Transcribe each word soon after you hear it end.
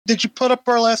Did you put up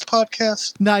our last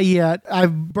podcast? Not yet.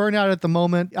 I've burned out at the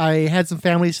moment. I had some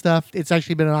family stuff. It's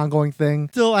actually been an ongoing thing.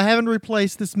 Still, I haven't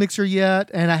replaced this mixer yet,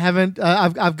 and I haven't.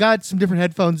 I've got some different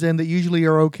headphones in that usually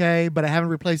are okay, but I haven't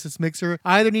replaced this mixer.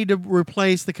 I either need to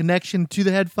replace the connection to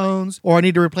the headphones, or I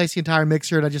need to replace the entire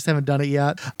mixer, and I just haven't done it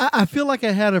yet. I feel like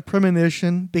I had a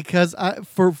premonition because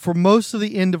for most of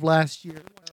the end of last year.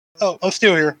 Oh, I'm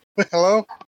still here. Hello?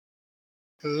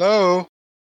 Hello?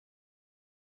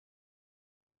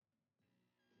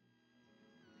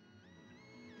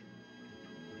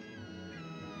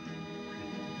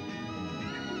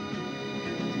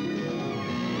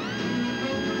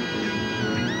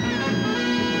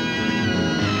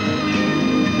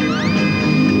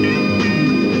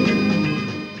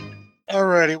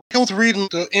 Alrighty. I was reading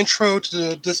the intro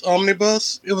to this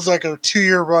omnibus. It was like a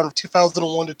 2-year run from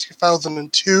 2001 to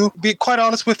 2002. Be quite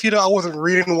honest with you, though, I wasn't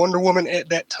reading Wonder Woman at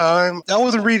that time. I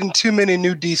wasn't reading too many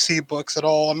new DC books at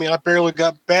all. I mean, I barely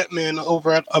got Batman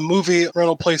over at a movie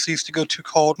rental place I used to go to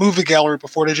called Movie Gallery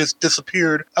before they just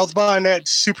disappeared. I was buying that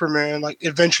Superman, like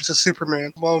Adventures of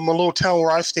Superman. Well, my little town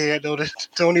where I stay at, though, they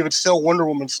don't even sell Wonder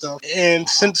Woman stuff. And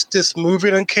since this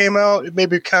movie done came out, it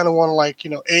made me kind of want to, like,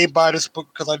 A, buy this book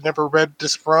because I'd never read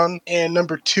this run, and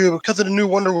number 2, because of the new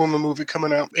Wonder Woman movie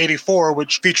coming out, 84,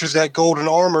 which features that golden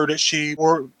armor that she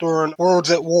wore during Worlds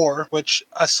at War, which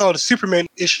I saw the Superman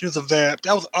issues of that.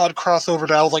 That was an odd crossover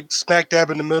that I was like smack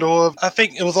dab in the middle of. I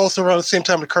think it was also around the same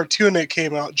time the cartoon that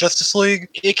came out, Justice League.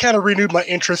 It kind of renewed my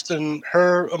interest in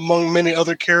her among many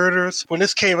other characters. When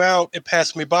this came out, it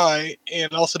passed me by,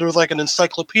 and also there was like an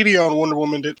encyclopedia on Wonder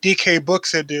Woman that DK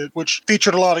Books had did, which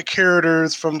featured a lot of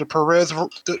characters from the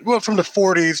from the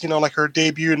 40s, like her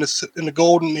debut in the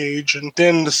Golden Age, and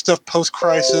then the stuff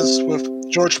post-Crisis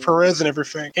with George Perez and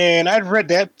everything. And I'd read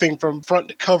that thing from front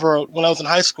to cover when I was in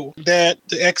high school. That,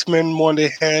 the X-Men one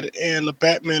they had, and the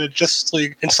Batman and Justice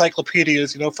League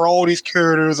encyclopedias, for all these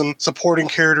characters and supporting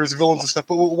characters, villains and stuff.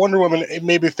 But with Wonder Woman, it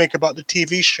made me think about the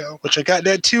TV show, which I got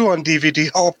that too on DVD,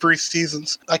 all 3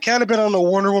 seasons. I kind of been on the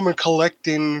Wonder Woman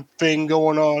collecting thing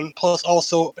going on, plus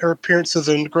also her appearances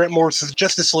in Grant Morrison's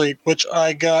Justice League, which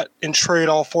I got in trade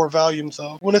all 4 volumes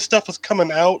of. When this stuff was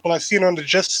coming out, when I seen it on the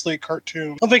Justice League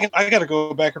cartoon, I'm thinking, I gotta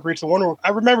go back and read some Wonder Woman. I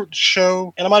remember the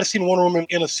show, and I might have seen Wonder Woman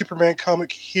in a Superman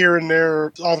comic here and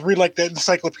there. I was reading like that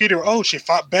encyclopedia, she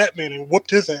fought Batman and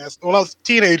whooped his ass. When I was a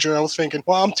teenager, I was thinking,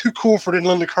 well, I'm too cool for the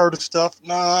Linda Carter stuff.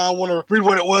 Nah, I want to read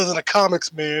what it was in the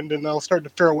comics, man. And I was starting to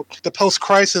figure out what the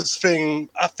post-Crisis thing.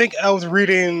 I think I was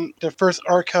reading the first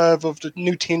archive of the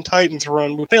New Teen Titans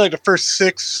run. I think like the first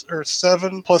 6 or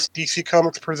 7, plus DC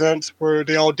Comics Presents, where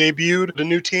they all debuted the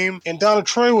new team. And Donna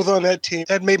Troy was on that team.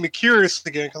 That made me curious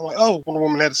again, because I'm like, Wonder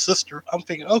Woman had a sister. I'm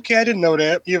thinking, okay, I didn't know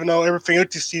that. Even though everything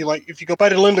else you see, like, if you go by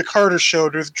the Linda Carter show,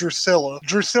 there's Drusilla.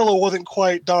 Drusilla wasn't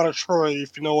quite Donna Troy,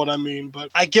 if you know what I mean,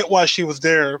 but I get why she was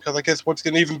there, because I guess once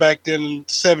again, even back then in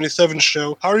the 77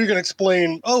 show, how are you going to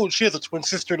explain, she has a twin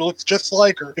sister that looks just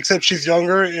like her, except she's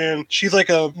younger, and she's like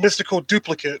a mystical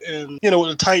duplicate, and, with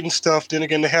the Titan stuff, then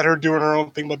again, they had her doing her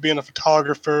own thing by being a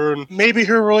photographer, and maybe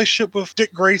her relationship with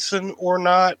Dick Grayson or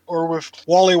not, or with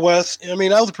Wally West. I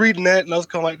mean, I was reading that, and I was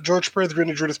kind of like, George Perez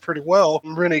really drew this pretty well,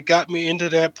 and really got me into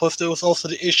that. Plus, there was also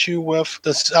the issue with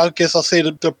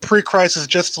the pre-Crisis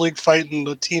Justice League fighting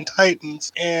the Teen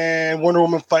Titans, and Wonder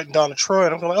Woman fighting Donna Troy.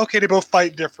 And I'm like, okay, they both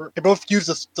fight different. They both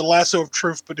use the lasso of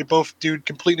truth, but they both do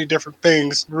completely different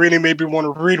things. Really made me want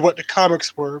to read what the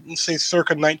comics were, and say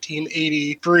circa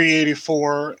 1983,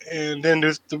 84, and then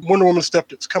there's the Wonder Woman stuff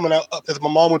that's coming out, as my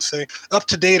mom would say, up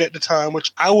to date at the time,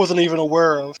 which I wasn't even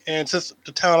aware of. And since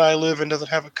the town I live in doesn't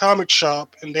have a comic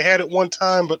shop, and they had it one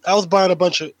time, but I was buying a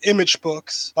bunch of Image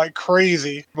books like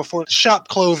crazy before the shop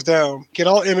closed down. Get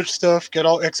all Image stuff, get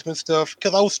all X-Men stuff,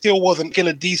 because I still wasn't in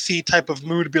a DC type of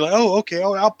mood to be like, okay,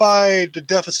 I'll buy The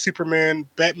Death of Superman,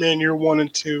 Batman Year 1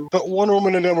 and 2. But Wonder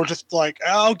Woman and them were just like,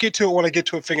 I'll get to it when I get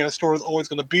to it, thinking the store is always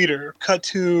going to beat her. Cut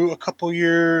to a couple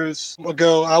years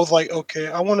ago, I was like, okay,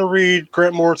 I want to read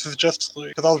Grant Morrison's Justice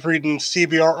League, because I was reading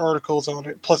CBR articles on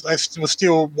it. Plus, I was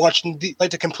still watching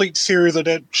the complete series of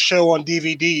that show on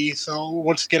DVD. So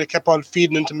once again, it kept on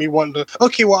feeding into me wanting to,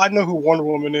 okay, well, I know who Wonder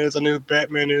Woman is, I know who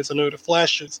Batman is, I know who the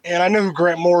Flash is, and I know who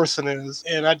Grant Morrison is.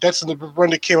 And that's in the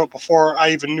run that came up before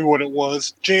I even knew what it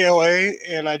was. JLA,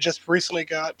 and I just recently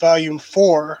got volume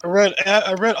 4. I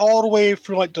read all the way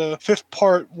through like the 5th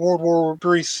part World War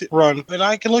III run, and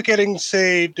I can look at it and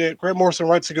say that Grant Morrison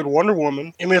writes a good Wonder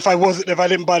Woman. I mean, if I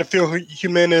didn't buy the Phil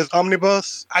Jimenez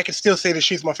omnibus, I could still say that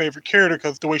she's my favorite character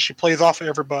because the way she plays off of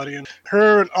everybody, and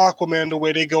her and Aquaman, the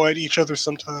way they go at each other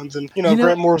sometimes. And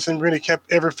Grant Morrison really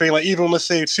kept everything, like even let's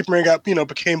say Superman got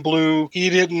became blue, he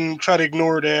didn't try to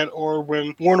ignore that. Or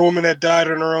when Wonder Woman had died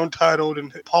in her own title,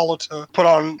 and Hippolyta put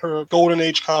on her Golden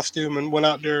Age costume and went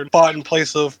out there and fought in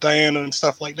place of Diana and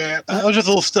stuff like that. It was just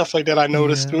little stuff like that I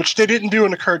noticed, which they didn't do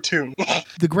in the cartoon.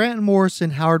 The Grant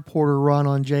Morrison Howard Porter run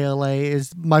on JLA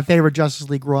is my favorite Justice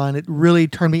League run. It really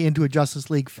turned me into a Justice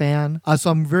League fan,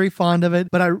 so I'm very fond of it.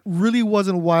 But I really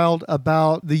wasn't wild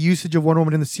about the usage of Wonder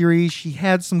Woman in the series. She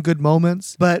had some good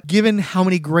moments, but given how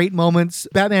many great moments,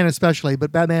 Batman especially,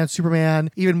 but Batman, Superman,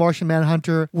 even Martian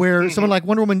Manhunter, where someone like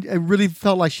Wonder Woman, it really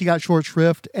felt like she got short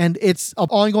shrift. And it's an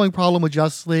ongoing problem with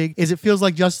Justice League is it feels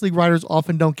like Justice League writers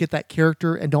often don't get that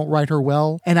character and don't write her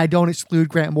well. And I don't exclude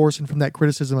Grant Morrison from that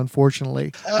criticism,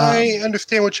 unfortunately. I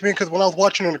understand what you mean, because when I was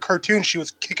watching her in the cartoon, she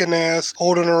was kicking ass,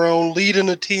 holding her own, leading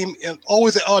the team, and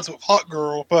always at odds with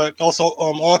Hawkgirl, but also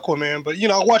Aquaman. But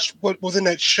I watched what was in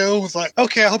that show. It was like,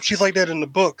 okay, I hope she's like that in the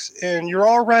books. And you're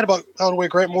all right about how the way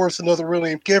Grant Morrison doesn't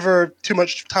really give her too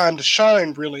much time to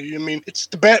shine, really. I mean, it's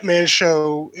the Batman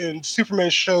show and Superman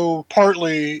show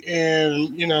partly,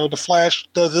 and the Flash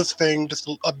does this thing just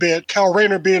a bit. Kyle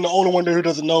Rayner being the only one there who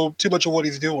doesn't know too much of what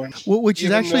he's doing. Well, which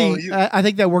is actually, I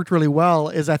think that worked really well.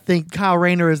 Is I think Kyle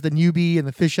Rayner is the newbie and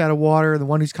the fish out of water, and the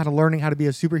one who's kind of learning how to be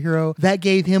a superhero. That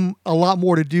gave him a lot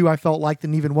more to do, I felt like,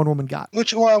 than even Wonder Woman got.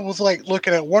 Which I was like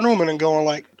looking at Wonder Woman and going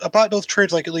like about those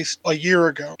trades like at least a year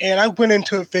ago, and I went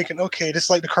into it thinking, okay, this is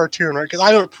like the cartoon, right? Because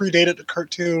I know it predated the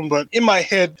cartoon, but in my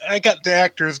head, I got the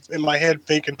actors in my head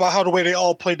thinking about how the way they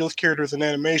all played those characters in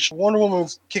animation. Wonder Woman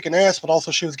was kicking ass, but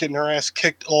also she was getting her ass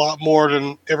kicked a lot more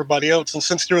than everybody else. And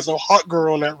since there was no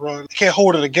Hawkgirl on that run, you can't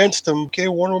hold it against them. Okay,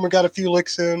 Wonder Woman got a few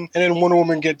licks in, and then Wonder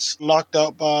Woman gets knocked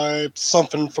out by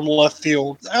something from left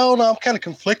field. I don't know, I'm kind of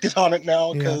conflicted on it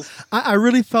now, because I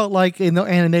really felt like in the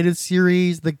animated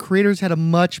series, the creators had a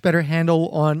much better handle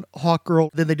on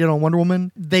Hawkgirl than they did on Wonder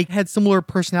Woman. They had similar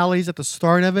personalities at the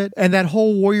start of it, and that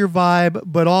whole warrior vibe,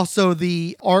 but also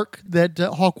the arc that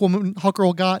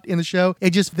Hawkgirl got in the show,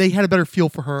 they had a better feel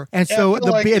for her. And so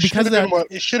because of that,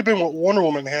 it should have been what Wonder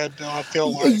Woman had, I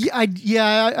feel like.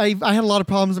 I had a lot of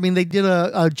problems. I mean, they did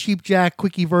a cheap jack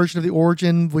quickie version of the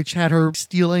origin, which had her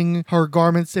stealing her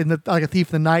garments in like a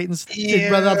thief in the night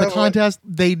and rather than the contest.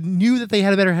 They knew that they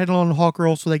had a better handle on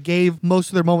Hawkgirl, so they gave most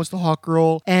of their moments to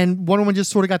Hawkgirl, and Wonder Woman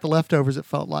just sort of got the leftovers, it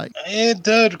felt like. It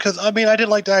did, because I didn't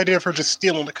like the idea of her just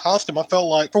stealing the costume. I felt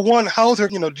like, for one, how's her,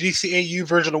 DCAU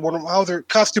version of Wonder Woman, how's her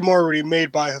costume already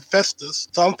made by Hephaestus?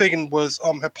 So I'm thinking, was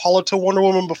Hippolyta Wonder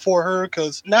Woman before her?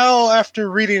 Because now, after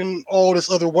reading all this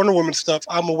other Wonder Woman stuff,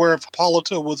 I'm aware of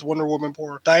Hippolyta was Wonder Woman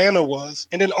before Diana was,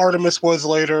 and then Artemis was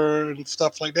later and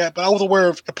stuff like that. But I was aware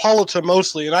of Hippolyta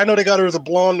mostly, and I know they got her as a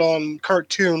blonde on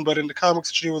cartoon, but in the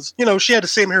comics she was, she had the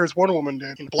same hair as Wonder Woman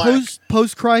did, in black.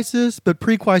 Post-crisis, but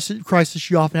pre-crisis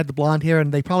she often had the blonde hair,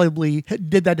 and they probably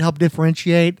did that to help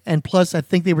differentiate. And plus, I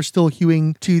think they were still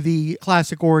hewing to the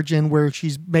classic origin where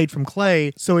she's made from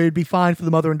clay, so it'd be fine for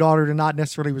the mother and daughter to not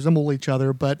necessarily resemble each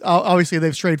other. But obviously,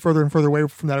 they've strayed further and further away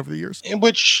from that over the years. In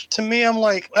which, to me, I'm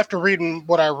like, after reading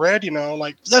what I read,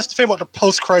 that's the thing about the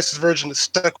post-crisis version that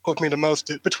stuck with me the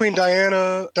most. Between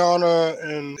Diana, Donna,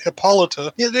 and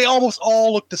Hippolyta, they almost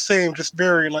all look the same, just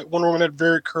very, like, Wonder Woman had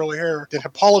very curly hair, then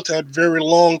Hippolyta had very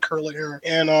long curly hair,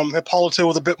 and Hippolyta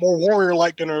was a bit more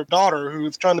warrior-like than her daughter, who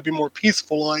was trying to be more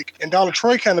peaceful-like, and Donna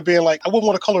Troy kind of being like, I wouldn't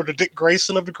want to call her the Dick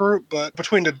Grayson of the group, but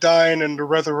between the Dying and the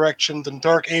Resurrections and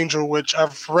Dark Angel, which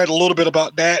I've read a little bit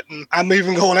about that, and I'm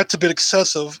even going, that's a bit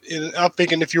excessive. I'm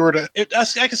thinking if you were to,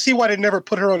 I can see why they never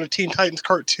put her on a Teen Titans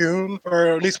cartoon, or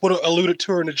at least would have alluded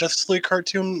to her in the Justice League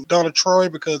cartoon, Donna Troy,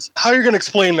 because how are you going to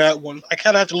explain that one? I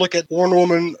kind of have to look at Wonder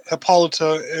Woman,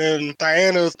 Hippolyta, and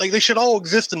Diana. Like, they should all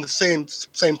exist in the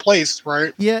same place,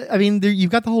 right? Yeah, I mean,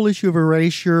 you've got the whole issue of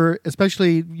erasure,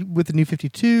 especially with the New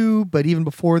 52, but even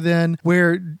before then,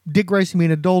 where Dick Grayson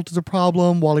being an adult is a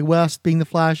problem, Wally West being the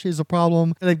Flash is a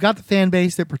problem. And they've got the fan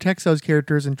base that protects those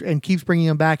characters and keeps bringing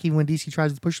them back even when DC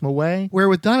tries to push them away. Where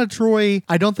with Donna Troy,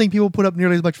 I don't think people put up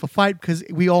nearly as much of a fight because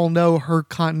we all know her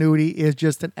continuity is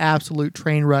just an absolute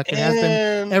train wreck. It has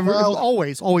been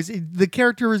always. The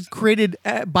character is created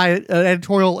by an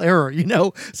editorial error,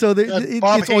 so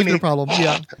it's always a problem.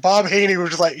 Yeah, Bob Haney was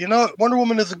just like, Wonder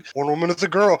Woman is a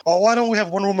girl. Oh, why don't we have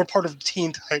Wonder Woman part of the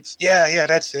Teen Titans? Yeah,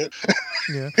 that's it.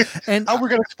 Yeah, and how we're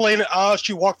gonna explain it?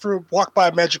 She walked by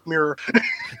a magic mirror.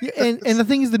 and the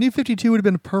thing is, the New 52 would have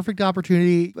been a perfect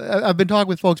opportunity. I've been talking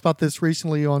with folks about this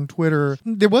recently on Twitter.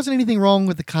 There wasn't anything wrong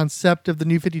with the concept of the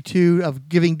New 52 of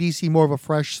giving DC more of a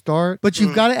fresh start, but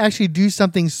you've got to actually do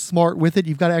something smart with it.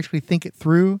 You've got to actually think it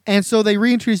through. And so they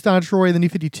reintroduced Donna Donna Troy in the New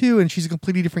 52, and she's a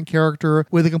completely different character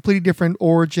with a completely different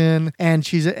origin, and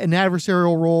she's an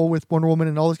adversarial role with Wonder Woman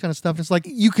and all this kind of stuff. And it's like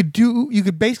you could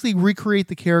basically recreate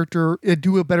the character,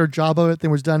 do a better job of it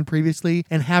than was done previously,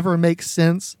 and have her make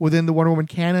sense within the Wonder Woman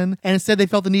canon. And instead, they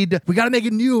felt the need to, we got to make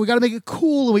it new, we got to make it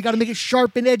cool, and we got to make it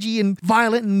sharp and edgy and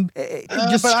violent, and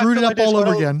just screwed it up all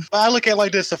over again. I look at it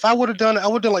like this: if I would have done it, I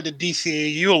would have done like the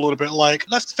DCAU a little bit. Like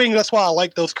that's the thing. That's why I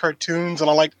like those cartoons, and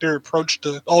I like their approach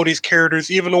to all these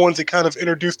characters, even the ones they kind of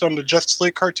introduced on the Justice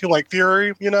League cartoon, like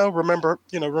Fury. Remember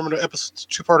the episode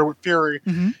 2-parter with Fury.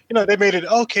 Mm-hmm. They made it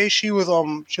okay. She was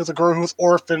a girl who was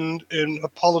orphaned, and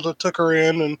Hippolyta took her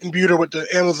in and imbued her with the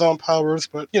Amazon powers.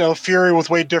 But Fury was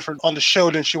way different on the show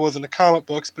than she was in the comic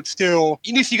books. But still,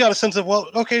 you got a sense of, well,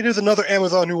 okay, there's another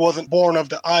Amazon who wasn't born of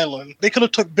the island. They could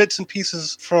have took bits and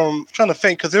pieces from, I'm trying to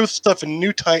think, because there was stuff in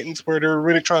New Titans where they were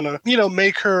really trying to,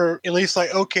 make her at least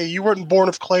like, okay, you weren't born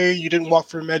of clay, you didn't walk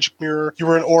through a magic mirror, you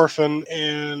were an orphan,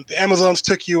 and the Amazons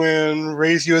took you in,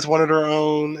 raised you as one of their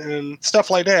own, and stuff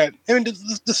like that. I mean,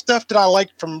 the stuff that I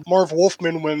liked from Marv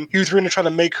Wolfman when he was really trying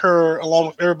to make her, along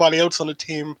with everybody else on the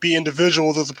team, be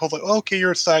individuals as opposed to like, okay,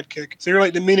 you're a sidekick. So you're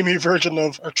like the mini-me version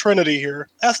of a Trinity here.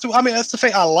 That's the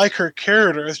thing. I like her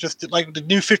character. It's just that, like the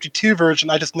New 52 version,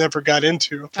 I just never got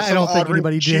into. I don't think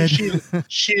anybody did.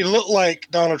 She looked like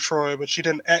Donna Troy, but she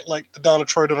didn't act like the Donna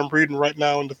Troy that I'm reading right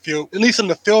now in the field. At least in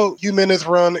the Phil Jimenez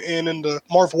run and in the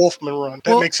Marv Wolfman run.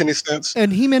 That makes any sense.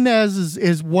 And Jimenez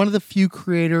is one of the few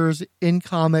creators in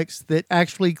comics that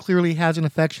actually clearly has an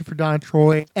affection for Donna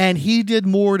Troy. And he did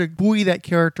more to buoy that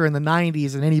character in the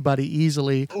 90s than anybody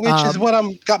easily. Which is what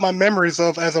I'm got my memories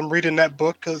of as I'm reading that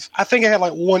book, because I think I had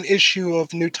like one issue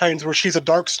of New Titans where she's a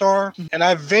Dark Star, and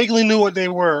I vaguely knew what they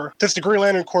were. Since the Green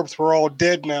Lantern Corps were all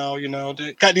dead now,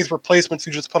 they got these replacements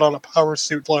who just put on a power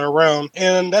suit, fly around.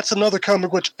 And that's another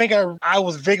comic which I think I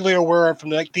was vaguely aware of from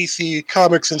the DC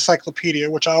Comics Encyclopedia,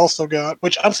 which I also got,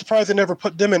 which I'm surprised they never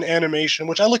put them in animation,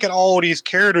 which I look at all of these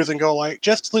characters and go like,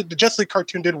 the Justice League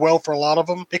cartoon did well for a lot of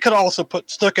them. They could have also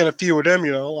stuck in a few of them,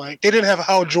 like they didn't have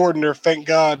Hal Jordan there, thank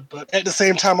God, but at the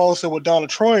same time also with Donna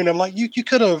Troy, and I'm like, you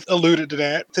could have alluded to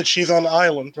that she's on the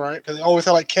island, right? Because they always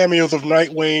had like cameos of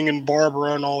Nightwing and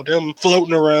Barbara and all them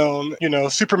floating around,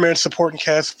 Superman supporting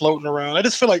cast floating around. I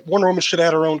just feel like Wonder Woman should have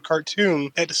had her own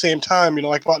cartoon at the same time,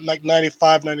 like about like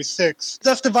 95, 96.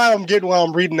 That's the vibe I'm getting while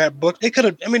I'm reading that book. They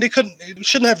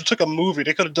shouldn't have took a movie.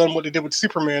 They could have done what they did with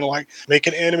Superman, like make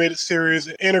an animated series,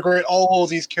 integrate all of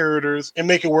these characters and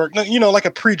make it work. Like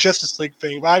a pre-Justice League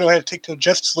thing. But I know I had to take to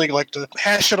Justice League like to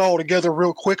hash it all together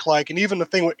real quick, like, and even the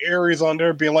thing with Ares on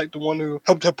there being like the one who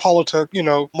helped Hippolyta,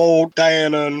 mold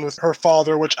Diana and with her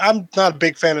father, which I'm not a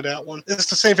big fan of that one. It's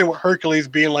the same thing with Hercules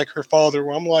being like her father,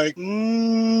 where I'm like,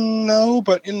 no,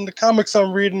 but in the comics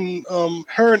I'm reading,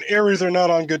 her and Ares are not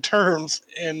on good terms,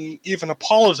 and even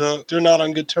Hippolyta, they're not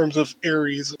on good terms with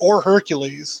Ares or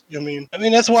Hercules. I mean,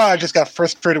 that's why I just got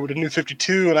frustrated with the New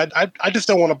 52, and I just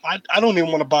don't want to. I don't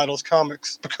even want to buy those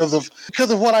comics because of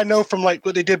what I know from like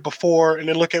what they did before, and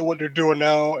then look at what they're doing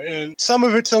now, and some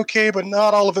of it's okay, but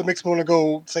not all of it makes me want to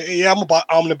go say, hey, I'm gonna buy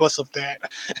omnibus of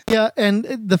that. Yeah, and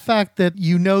the fact that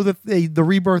that the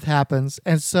rebirth happens,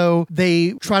 and so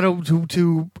they try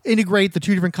to integrate the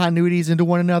two different continuities into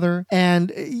one another, and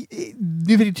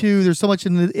New 52, there's so much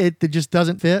in it that just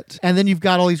doesn't fit, and then you've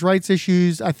got all these rights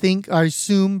issues, I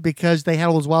assume, because they had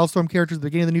all those Wildstorm characters at the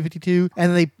beginning of the New 52,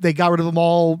 and they got rid of them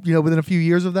all, within a few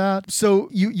years of that. So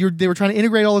they were trying to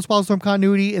integrate all this Wildstorm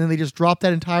continuity, and then they just dropped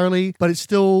that entirely, but it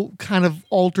still kind of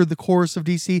altered the course of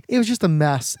DC. It was just a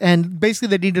mess, and basically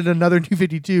they needed another New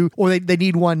 52, or they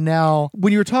need one now.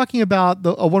 When you were talking about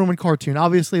a Wonder Woman cartoon,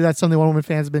 obviously that's something Wonder Woman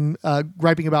fans have been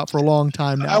griping about for a long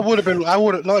time now.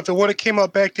 If it would have came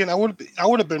out back then, I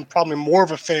would have been probably more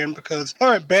of a fan, because all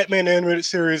right, Batman animated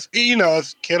series,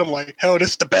 as a kid I'm like, hell,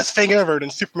 this is the best thing ever. Then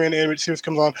Superman animated series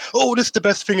comes on, oh, this is the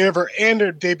best thing ever, and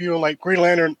they're debuting like Green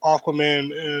Lantern,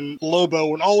 Aquaman, and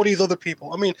Lobo, and all these other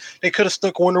people. I mean, they could have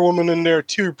stuck Wonder Woman in there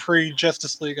too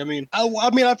pre-Justice League. I mean, I've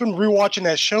been rewatching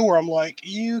that show where I'm like,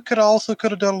 you could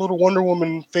have done a little Wonder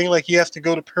Woman thing, like he has to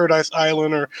go to Paradise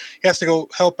Island, or he has to go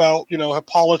help out,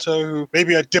 Hippolyta, who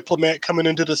maybe a diplomat coming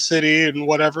into the city and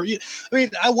whatever. I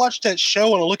mean, I watched that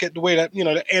show and I look at the way that,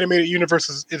 the animated universe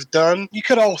is done. You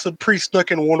could also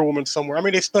pre-snuck in Wonder Woman somewhere. I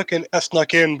mean, they snuck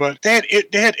in, but they had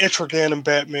Etrigan and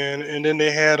Batman, and then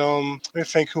they had, let me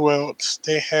think who else.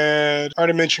 They had, I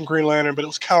already mentioned Green Lantern, but it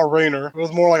was Kyle Rayner. It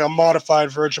was more like a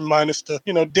modified version minus the,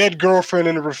 dead girlfriend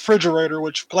in the refrigerator,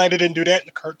 which glad they didn't do that in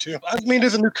the cartoon. I mean,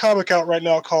 there's a new comic out right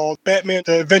now called Batman: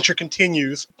 The Adventure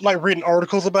Continues. I'm like reading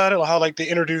articles about it, how like they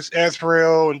introduced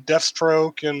Azrael and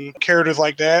Deathstroke and characters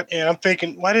like that. And I'm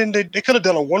thinking, why didn't they could have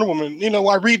done a Wonder Woman?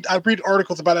 I I read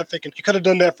articles about it thinking you could have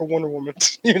done that for Wonder Woman,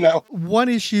 you know. One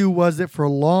issue was that for a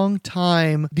long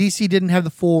time, DC didn't have the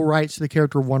full rights to the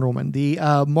character of Wonder Woman. The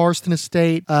Marston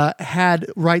estate had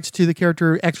rights to the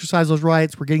character, exercised those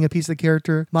rights. We're getting a piece of the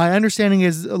character. My understanding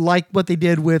is, like what they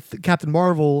did with Captain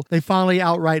Marvel, they finally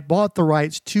outright bought the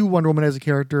rights to Wonder Woman as a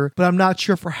character, but I'm not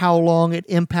sure for how long it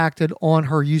impacted on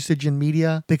her usage in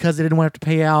media because they didn't want to have to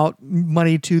pay out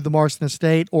money to the Marston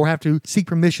estate or have to seek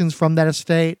permissions from that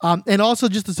estate. And also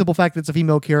just the simple fact that it's a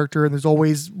female character and there's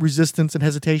always resistance and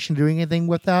hesitation doing anything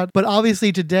with that. But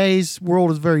obviously today's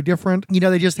world is very different. You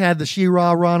know, they just had the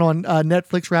She-Ra run on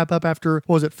Netflix wrap up after,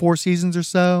 what was it, 4 seasons or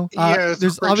so? Yeah, it's a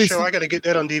great show. I got to get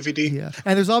that on DVD. Yeah,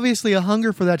 and there's obviously a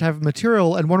hunger for that type of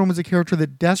material, and Wonder Woman's a character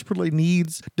that desperately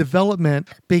needs development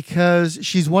because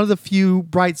she's one of the few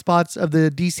bright spots of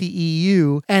the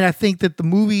DCEU, and I think that the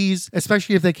movies,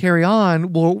 especially if they carry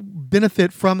on, will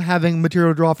benefit from having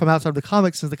material to draw from outside of the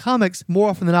comics, since the comics, more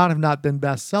often than not, have not been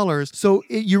bestsellers. So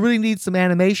you really need some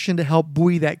animation to help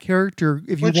buoy that character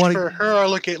if you want. For her, I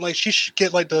look at like she should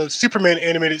get like the Superman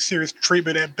animated series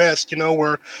treatment at best, you know,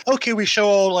 where okay, we show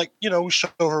all like, you know, we show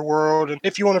her world, and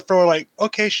if you want to throw like,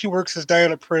 okay, she works as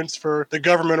Diana Prince for the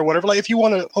government or whatever, like if you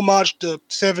want to homage the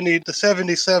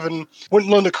 77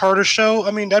 Linda Carter show,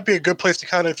 I mean, that'd be a good place to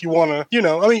kind of, if you want to, you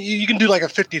know, I mean, you can do like a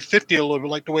 50-50 a little bit,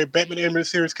 like the way Batman animated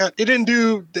series kind of, it didn't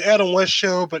do the Adam West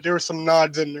show, but there were some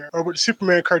nods in there. Or with the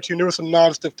Superman cartoon, there were some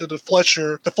nods to the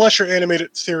Fleischer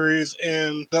animated series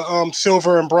and the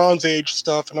Silver and Bronze Age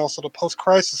stuff, and also the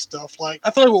post-crisis stuff. Like,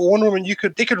 I feel like with Wonder Woman,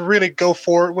 they could really go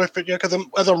for it with it, yeah, because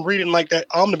as I'm reading like that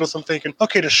omnibus, I'm thinking,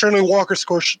 okay, the Shirley Walker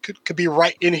score could be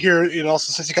right in here, you know,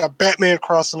 also since you got Batman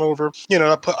crossing over, you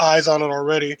know, I put eyes on it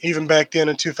already, even back then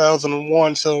in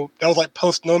 2001, so that was like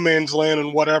post No Man's Land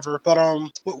and whatever. But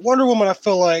with Wonder Woman, I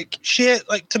feel like she had,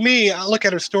 like, to me, I look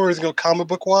at her stories and go comic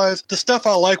book wise, the stuff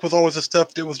I like was always the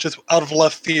stuff that was just out of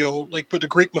left field, like with the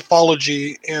Greek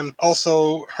mythology, and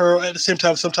also her at the same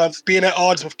time sometimes being at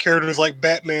odds with characters like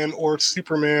Batman or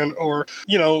Superman, or,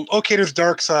 you know, okay, there's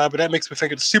Darkseid, but that makes me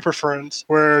think of Super Friends,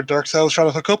 where Darkseid was trying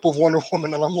to hook up with Wonder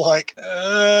Woman, and I'm like,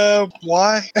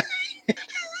 why?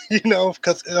 You know,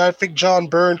 because I think John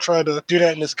Byrne tried to do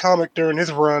that in his comic during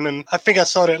his run, and I think I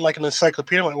saw that in like an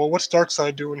encyclopedia. I'm like, well, what's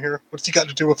Darkseid doing here? What's he got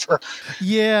to do with her?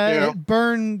 Yeah, you know?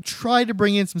 Byrne tried to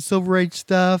bring in some Silver Age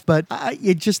stuff, but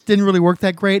it just didn't really work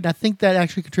that great, and I think that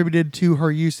actually contributed to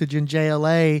her usage in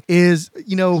JLA. Is,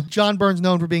 you know, John Byrne's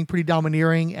known for being pretty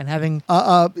domineering and having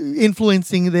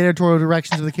influencing the editorial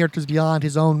directions of the characters beyond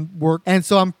his own work, and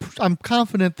so I'm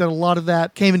confident that a lot of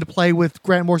that came into play with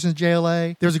Grant Morrison's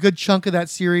JLA. There's a good chunk of that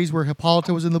series where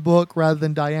Hippolyta was in the book rather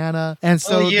than Diana, and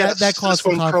so that caused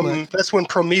some conflict. That's when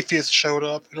Prometheus showed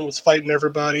up and was fighting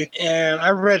everybody, and I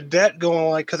read that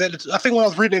going like, because I think when I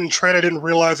was reading it in trade, I didn't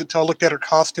realize it until I looked at her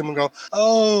costume and go,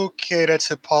 okay, that's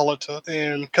Hippolyta,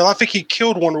 and because I think he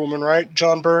killed Wonder Woman, right?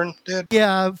 John Byrne did.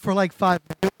 Yeah, for like 5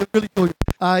 minutes. Really,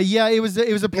 yeah, it was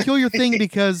a peculiar thing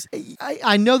because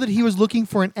I know that he was looking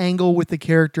for an angle with the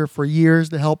character for years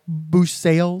to help boost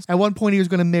sales. At one point, he was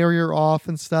going to marry her off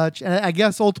and such, and I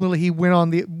guess ultimately he went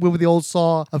with the old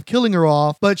saw of killing her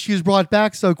off, but she was brought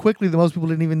back so quickly that most people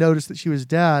didn't even notice that she was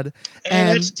dead.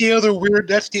 And that's the other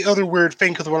weird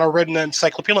thing, because when I read in that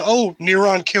encyclopedia, like, oh,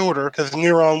 Neron killed her, because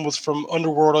Neron was from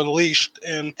Underworld Unleashed,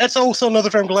 and that's also another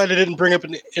thing I'm glad they didn't bring up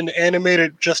in the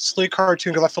animated Justice League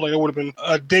cartoon, because I feel like it would have been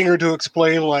a dinger to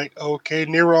explain, like, okay,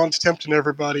 Neron's tempting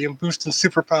everybody and boosting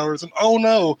superpowers, and oh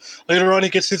no, later on he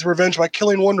gets his revenge by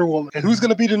killing Wonder Woman, and who's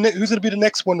gonna be the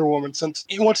next Wonder Woman? Since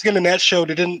once again in that show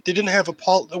they didn't have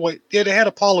they had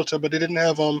Hippolyta, but they didn't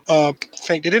have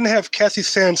they didn't have Cassie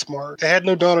Sandsmart, they had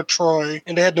no Donna Troy,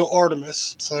 and they had no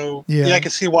Artemis. So yeah I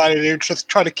can see why they just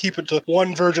try to keep it to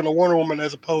one version of Wonder Woman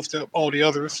as opposed to all the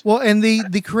others. Well, and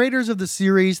the creators of the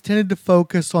series tended to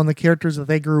focus on the characters that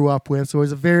they grew up with, so it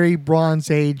was a very Bronze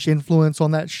Age influence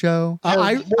on that show.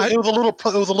 It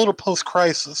was a little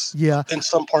post-crisis. Yeah, in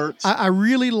some parts. I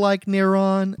really like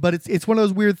Neron, but it's one of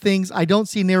those weird things. I don't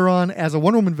see Neron as a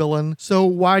Wonder Woman villain, so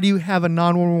why do you have a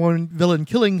non-Wonder Woman villain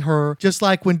killing her? Just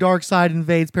like when Darkseid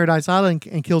invades Paradise Island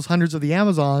and kills hundreds of the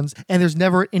Amazons, and there's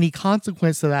never any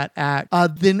consequence to that act.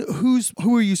 Then who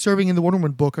are you serving in the Wonder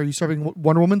Woman book? Are you serving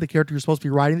Wonder Woman, the character you're supposed to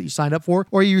be writing that you signed up for,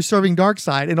 or are you serving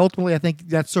Darkseid? And ultimately, I think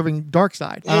that's serving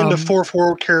Darkseid. And the Fourth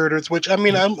World characters, which I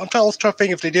mean, I was trying of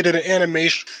think if they did it in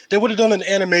animation, they would have done an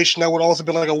animation that would also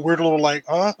be like a weird little like,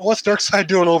 huh? What's Darkseid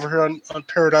doing over here on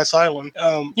Paradise Island?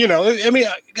 I mean,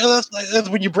 that's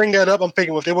when you bring that up, I'm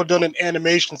thinking if they would have done an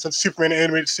animation, since Superman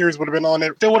animated series would have been on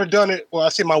it, they would have done it. Well, I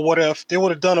say my what if they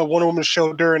would have done a Wonder Woman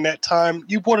show during that time.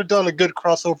 You would have done a good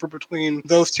crossover between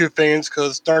those two things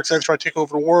because Darkseid's trying to take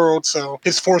over the world, so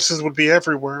his forces would be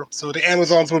everywhere. So the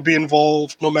Amazons would be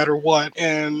involved no matter what.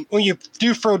 And when you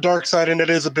do throw Darkseid in, it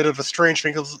is a bit of a strange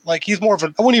thing because, like, he's more of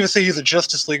a, I wouldn't even say he's a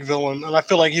Justice League villain, and I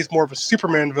feel like he's more of a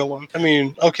Superman villain. I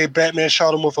mean, okay, Batman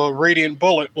shot him with a radiant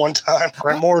bullet one time.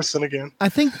 Grant Morrison again. I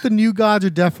think the New Gods are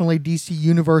definitely DC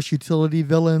Universe utility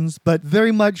villains, but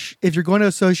very much if you're going to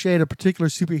associate a particular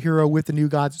superhero with the New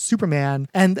Gods, Superman,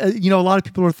 and a lot of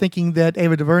people are thinking that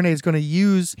Ava DuVernay is going to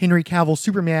use Henry Cavill's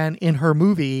Superman in her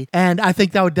movie, and I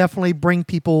think that would definitely bring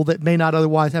people that may not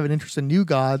otherwise have an interest in New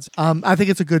Gods. I think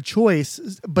it's a good choice,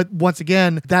 but once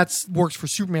again, that works for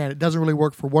Superman. It doesn't really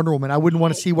work for Wonder Woman. I wouldn't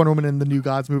want to see Wonder Woman in the New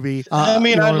Gods movie.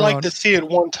 I'd like to see it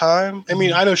one time. I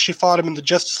mean, I know she fought him in the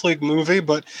Justice League movie,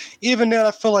 but even then,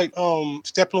 I feel like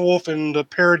Steppenwolf and the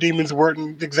Parademons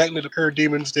weren't exactly the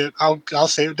Parademons that I'll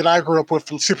say that I grew up with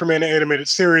from Superman the animated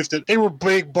series. That they were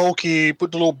big, bulky,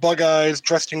 with the little bug eyes,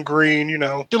 dressed in green.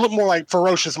 They look more like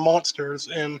ferocious monsters.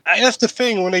 And that's the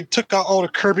thing, when they took out all the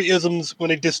Kirby-isms when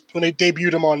they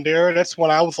debuted him on there, that's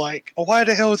when I was like, oh, why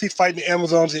the hell is he fighting the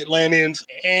Amazons, the Atlanteans,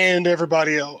 and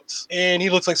everybody else? And he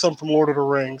looks like something from Lord of the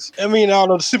Rings. I mean, I don't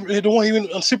know, the one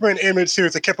even on Superman animated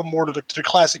series, they kept him more to the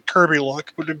classic Kirby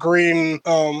look with the green,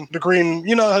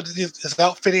 his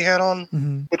outfit he had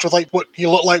on, which was like what he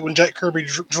looked like when Jack Kirby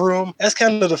drew him. That's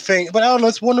kind of the thing. But I don't know,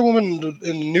 it's Wonder Woman and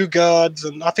the New Gods,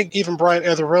 and I think even Brian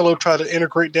Azzarello tried to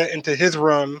integrate that into his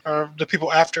run, the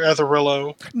people after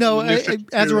Azzarello. No,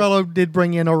 Azzarello did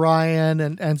bring in Orion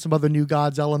and some other New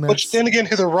Gods elements. Which then again,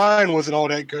 his Orion wasn't all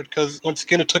that good, because once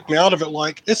again, it took me out of it.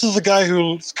 Like, this is a guy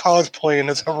who's cosplaying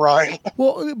as Orion.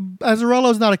 Well,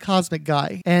 Azzarello's not a cosmic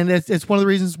guy, and it's one of the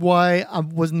reasons why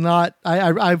I'm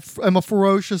a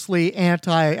ferociously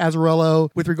anti-Azzarello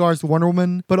with regards to Wonder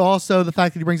Woman, but also the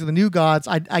fact that he brings in the New Gods,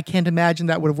 I can't imagine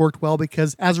that would have worked well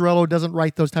because Azzarello doesn't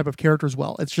write those type of characters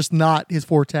well. It's just not his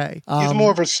forte. He's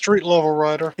more of a street-level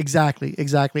writer. Exactly.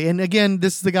 And again,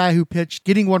 this is the guy who pitched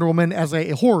getting Wonder Woman as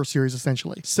a horror series,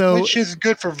 essentially. So, which is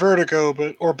good for Vertigo,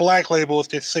 or Black Label, as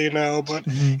they say now, but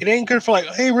it ain't good for, like,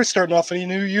 hey, we're starting off in a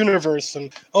new universe,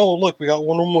 and oh, look, we got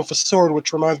Wonder Woman with a sword,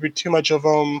 which reminds me too much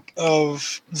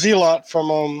of Zealot from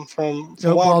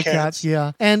Wildcats.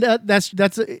 Yeah. And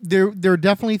they're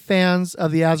definitely fans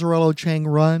of the Azzarello Chang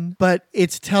run, but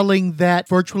it's telling that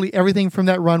virtually everything from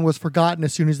that run was forgotten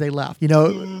as soon as they left.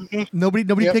 Nobody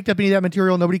picked up any of that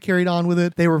material. Nobody carried on with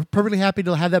it. They were perfectly happy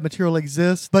to have that material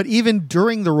exist. But even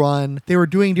during the run, they were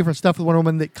doing different stuff with Wonder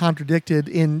Woman that contradicted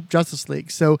in Justice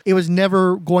League. So it was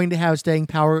never going to have staying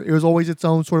power. It was always its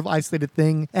own sort of isolated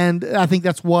thing. And I think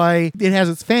that's why it has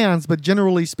its fans. But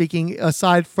generally speaking,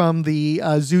 aside from the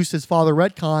Zeus's father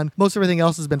retcon, most everything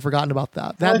else has been forgotten about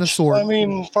that. That and the sword. I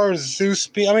mean, as far as Zeus,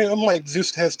 I'm like,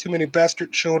 Zeus has too many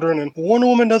bastard children, and Wonder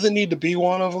Woman doesn't need to be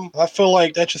one of them. I feel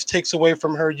like that just takes away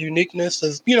from her uniqueness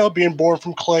as, being born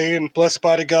from clay and blessed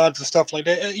by the gods and stuff like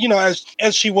that,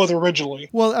 as she was originally.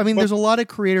 Well, I mean, there's a lot of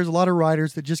creators, a lot of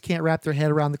writers that just can't wrap their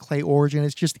head around the clay origin.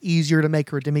 It's just easier to make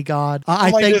her a demigod.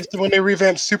 I think when they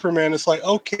revamped Superman, it's like,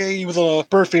 okay, he was in a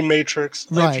birthing matrix.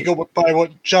 Like, right. If you go by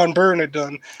what John Byrne had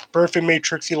done, birthing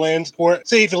matrix, he lands, or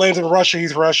say if he lands in Russia,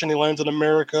 he's Russian, he lands in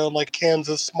America, like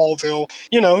Kansas, Smallville,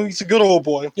 he's a good old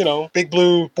boy, big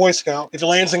blue Boy Scout. If he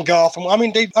lands in Gotham, I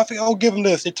think I'll give him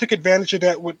this. They took advantage of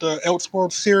that with the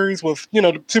Elseworld series with,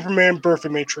 the Superman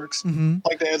birthing matrix,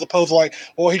 like that, as opposed to like,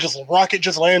 well, rocket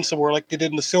just lands somewhere like they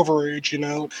did in the Silver Age,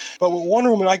 But with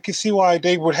Wonder Woman, I can see why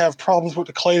they would have problems with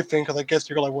the clay thing, because I guess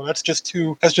they're like, well, that's just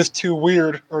too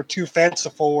weird or too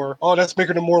fanciful, or, oh, that's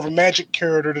making her more of a magic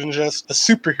character than just a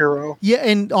superhero. Yeah,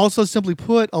 and also simply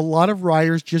put, a lot of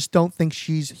writers just don't think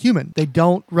she's human. They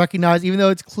don't recognize, even though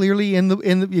it's clearly in the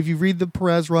if you read the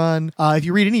Perez run, if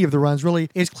you read any of the runs, really,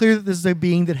 it's clear that this is a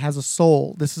being that has a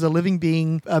soul. This is a living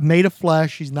being made of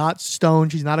flesh. She's not stone.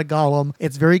 She's not a golem.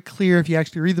 It's very clear if you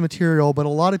actually read the material, but a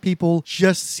lot of people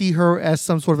just see her as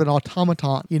some sort of an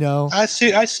automaton, I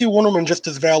see Wonder Woman just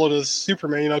as valid as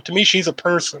Superman. To me, she's a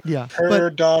person. Yeah. Her,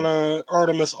 Donna,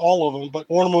 Artemis, all of them. But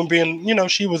Wonder Woman being,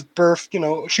 she was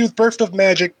birthed, she was birthed of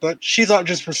magic, but she's not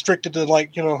just restricted to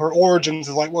like, her origins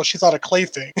is like, well, she's not a clay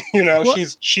thing. Well,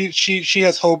 she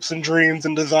has hopes and dreams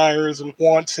and desires and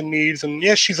wants and needs, and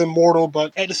yes, she's immortal,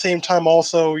 but at the same time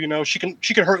also, she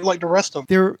can hurt like the rest of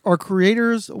them. There are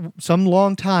creators, some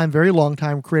very long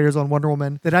time creators on Wonder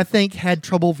Woman that I think had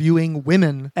trouble viewing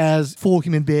women as full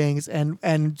human beings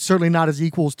and certainly not as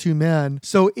equals to men.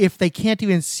 So if they can't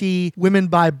even see women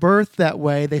by birth that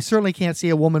way, they certainly can't see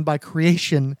a woman by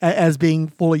creation as being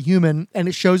fully human, and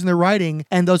it shows in their writing.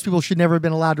 And those people should never have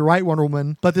been allowed to write Wonder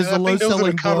Woman. But there's a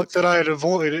low-selling book that I had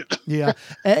avoided. Yeah,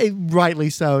 rightly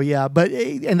so. Yeah, but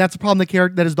and that's a problem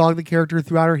that has dogged the character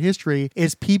throughout her history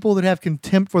is people that have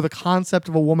contempt for the concept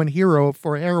of a woman hero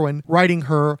for a heroine writing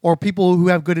her, or people who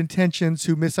have good intentions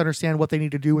who misunderstand what they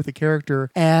need to do with the character,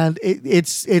 and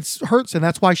it's hurts, and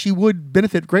that's why she would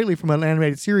benefit greatly from an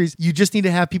animated series. You just need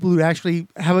to have people who actually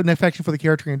have an affection for the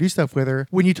character and do stuff with her.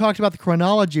 When you talked about the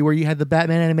chronology where you had the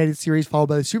Batman animated series followed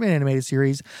by the Superman animated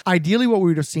series, ideally what we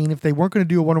would have seen if they weren't going to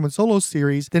do a Wonder Woman solo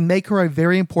series, then make her a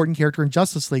very important character in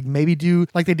Justice League. Maybe do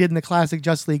like they did in the classic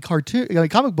Justice League cartoon,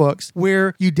 comic books,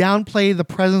 where you downplay the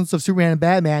presence of Superman and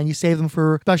Batman, you save them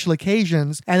for special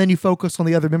occasions, and then you focus on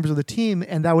the other members of the team,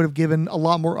 and that would have given a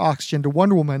lot more oxygen to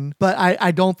Wonder Woman. But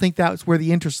I don't think that's where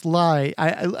the interests lie.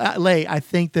 I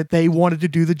think that they wanted to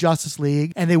do the Justice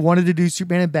League, and they wanted to do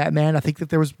Superman and Batman. I think that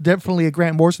there was definitely a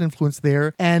Grant Morrison influence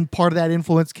there, and part of that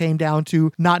influence came down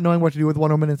to not knowing what to do with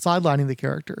Wonder Woman and sidelining the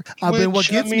character.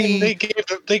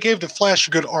 They gave the Flash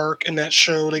a good arc in that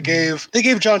show. They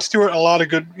gave Jon Stewart a lot of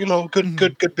good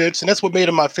good bits, and that's what made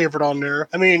him my favorite on there.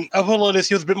 I mean, I will notice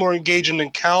he was a bit more engaging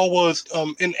than Cal was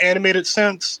in animated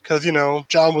sense, because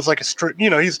Jon was like a straight,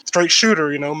 he's a straight shooter,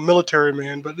 military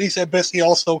man, but at least at best he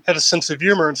also had a sense of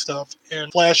humor and stuff.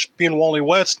 And Flash being Wally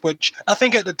West, which I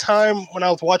think at the time when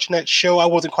I was watching that show, I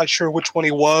wasn't quite sure which one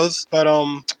he was, but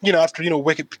after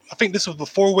I think this was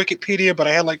before Wikipedia, but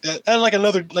I had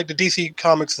another the DC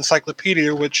Comics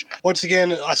encyclopedia, which once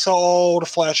again I saw all the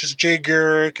Flashes, Jay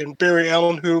Garrick and Barry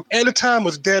Allen, who at the time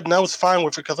was dead, and I was fine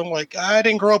with it because I'm like, I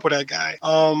didn't grow up with that guy.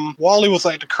 Wally was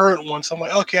like the current one, so I'm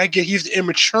like, okay, I get he's the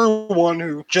immature one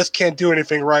who just can't do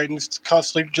anything right and is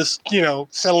constantly just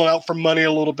selling out for money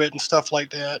a little bit and stuff like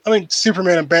that. I mean,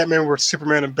 Superman and Batman were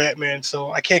Superman and Batman,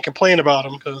 so I can't complain about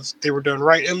them because they were done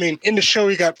right. I mean, in the show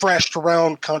he got thrashed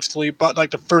around constantly, but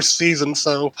like the first season,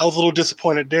 so I was a little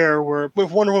disappointed there. Where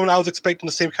with Wonder Woman, I was expecting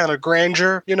the same kind of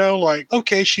grandeur, like,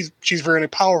 okay, she's very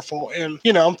powerful, and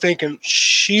I'm thinking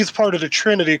she's part of the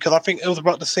Trinity, because I think it was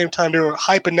about the same time they were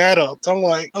hyping that up. So I'm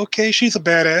like, okay, she's a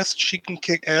badass, she can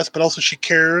kick ass, but also she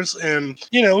cares, and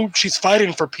she's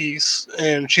fighting for peace,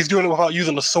 and she's doing it without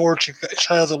using a sword. She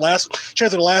has a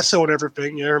lasso and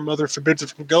everything. Her mother forbids her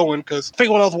from going, because I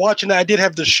think when I was watching that, I did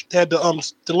have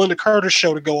the Linda Carter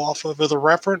show to go off of as a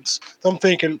reference. So I'm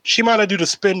thinking she might not do the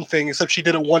spin thing, except she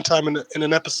did it one time in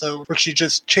an episode where she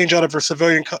just changed out of her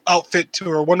civilian outfit to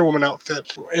her Wonder Woman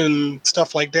outfit and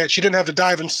stuff like that. She didn't have the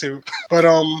diving suit, but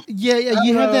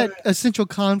you had that essential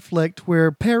conflict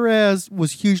where Perez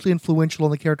was hugely influential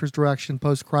in the character's direction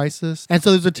post-Crisis, and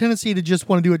so there's a tendency to just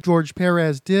want to do what George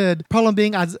Perez did. Problem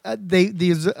being, I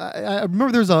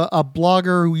remember there's a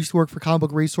blogger who used to work for Comic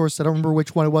Book Resource. I don't remember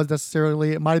which one it was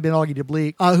necessarily. It might have been Augie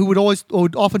DeBleek, who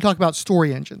would often talk about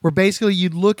story engine, where basically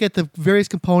you'd look at the various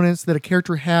components that a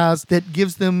character has that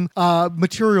gives them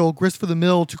material, grist for the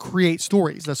mill to create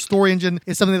stories. The story engine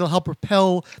is something that'll help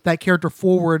propel that character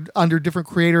forward under different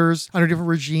creators, under different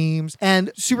regimes.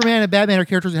 And Superman and Batman are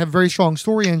characters that have very strong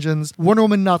story engines. Wonder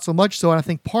Woman, not so much so. And I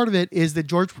think part of it is that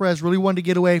George Perez really wanted to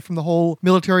get away from the whole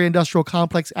military-industrial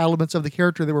complex elements of the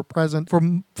character that were present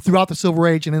throughout the Silver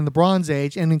Age and in the Bronze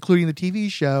Age, and including the TV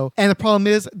show. And the problem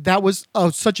is that was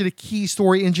such a key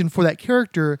story engine for that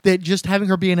character that just having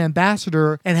her be an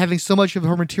ambassador and having so much of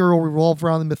her material revolve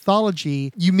around the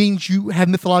mythology, means you have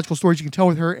mythological stories you can tell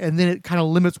with her, and then it kind of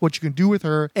limits what you can do with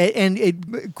her. And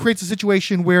it creates a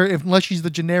situation where unless she's the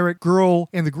generic girl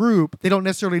in the group, they don't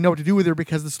necessarily know what to do with her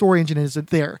because the story engine isn't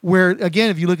there. Where, again,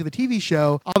 if you look at the TV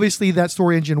show, obviously that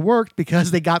story engine worked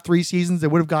because they got 3 seasons. They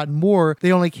would have gotten more.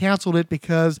 They only canceled it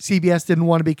because CBS didn't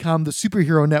want to become the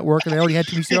superhero network, and they already had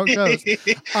too many shows.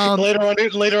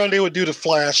 Later on, they would do the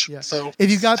Flash. Yeah. So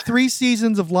if you've got 3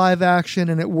 seasons of live action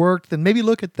and it worked, then maybe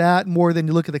look at that more than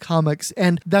you look at the comics.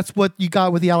 And that's what you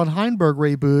got with the Alan Heinberg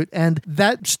reboot. And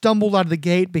that stumbled out of the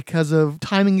gate because of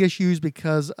timing issues,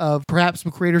 because of perhaps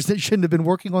some creators that shouldn't have been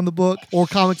working on the book or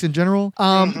comics in general.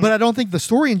 But I don't think the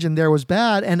story engine there was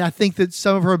bad. And I think that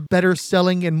some of her better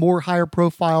selling and more higher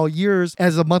profile years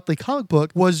as a monthly comic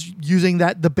book was using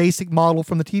that the basic model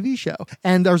from the TV show.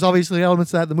 And there's obviously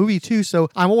elements of that in the movie too. So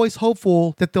I'm always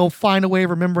hopeful that they'll find a way of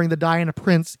remembering the Diana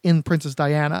Prince in Princess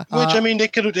Diana. Which I mean, they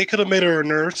could have made her a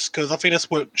nurse, because I think that's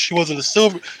what she was in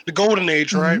the golden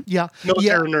age, right? Yeah,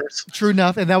 military nurse. True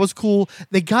enough, and that was cool.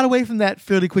 They got away from that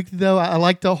fairly quickly, though. I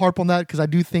like to harp on that because I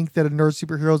do think that a nurse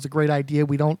superhero is a great idea.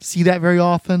 We don't see that very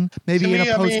often. Maybe in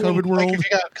a post-COVID world.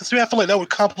 Because I feel like that would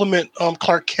complement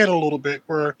Clark Kent a little bit,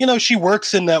 where she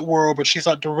works in that world, but she's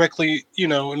not directly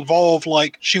involved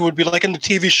like she would be like in the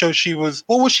TV show.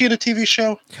 What was she in the TV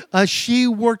show?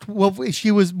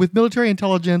 She was with military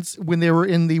intelligence when they were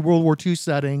in the World War II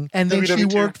setting, and then she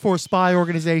worked for a spy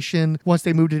organization once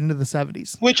they moved it into the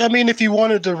 70s. Which, I mean, if you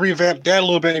wanted to revamp that a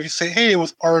little bit, if you say, hey, it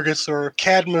was Argus or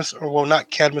Cadmus, or well, not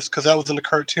Cadmus because that was in the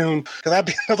cartoon, because that'd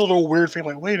be another little weird thing.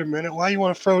 Like, wait a minute, why you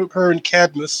want to throw her in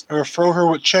Cadmus or throw her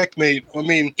with Checkmate? I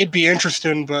mean, it'd be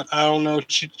interesting, but I don't know.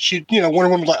 She Wonder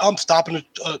Woman like, I'm stopping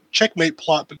a Checkmate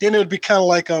plot, but then it would be kind of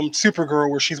like Supergirl,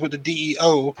 where she's with the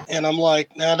DEO, and I'm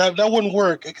like, nah, that wouldn't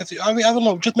work. Because I mean, I don't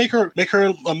know, just make her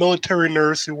a military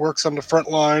nurse who works on the front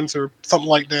lines or something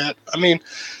like that. I mean,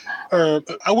 or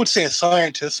I would say a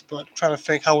scientist, but I'm trying to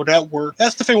think, how would that work?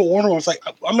 That's the thing with Warner Woman. Like,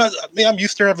 I'm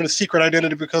used to having a secret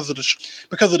identity because of the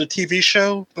TV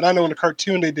show, but I know in the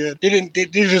cartoon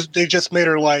they just made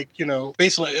her like,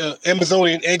 basically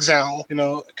Amazonian exile,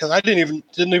 because I didn't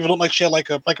even look like she had like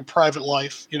a private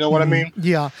life. You know what I mean?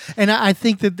 Yeah, and I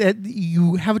think that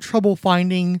you have trouble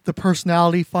finding the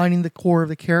personality, finding the core of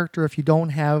the character if you don't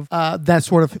have that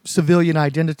sort of civilian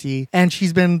identity. And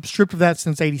she's been stripped of that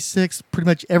since '86. Pretty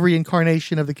much every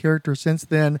incarnation of the character since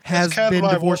then has been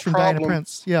divorced from Diana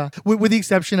Prince. Yeah, with the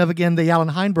exception of, again, the Alan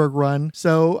Heinberg run.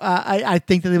 So I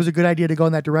think that it was a good idea to go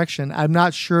in that direction. I'm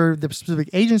not sure the specific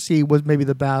agency was maybe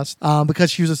the best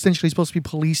because she was essentially supposed to be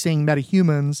policing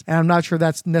metahumans, and I'm not sure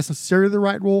that's necessarily the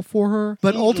right role for her.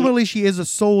 But ultimately, she is a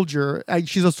soldier.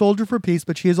 She's a soldier for peace,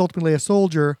 but she is ultimately a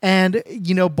soldier. And,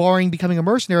 barring becoming a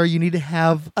mercenary, you need to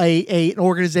have an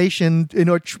organization in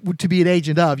order to be an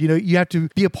agent of. You have to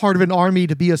be a part of an army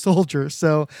to be a soldier.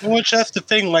 So, which that's the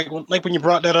thing. Like when you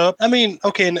brought that up, I mean,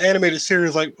 okay, in the animated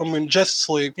series, Justice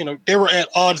League, they were at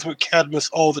odds with Cadmus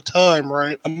all the time,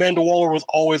 right? Amanda Waller was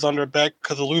always on their back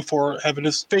because of Luthor having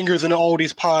his fingers in all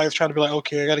these pies, trying to be like,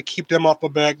 okay, I got to keep them off my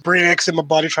back. Brain X in my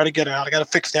body, trying to get out. I got to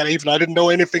fix that. Even I didn't know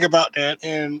anything about that.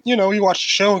 And you watch the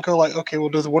show and go like, okay, well,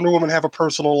 does Wonder Woman have a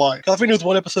personal life? I think there was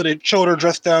one episode they showed her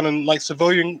dressed down in like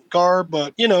civilian garb,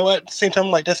 but at the same time,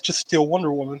 like, that's just still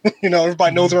Wonder Woman.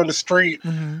 Everybody knows her on the street.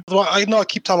 So I know I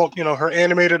keep talking about her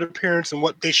animated appearance and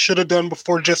what they should have done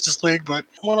before Justice League, but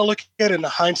when I look at it in the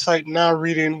hindsight now,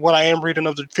 reading what I am reading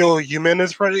of the Phil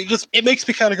Jimenez, right, it makes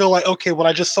me kind of go like, okay, when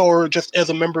I just saw her just as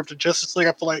a member of the Justice League,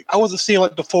 I feel like I wasn't seeing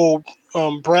like the full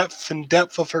breadth and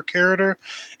depth of her character.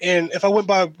 And if I went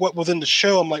by what was in the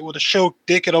show, I'm like, well, the show,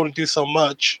 they could only do so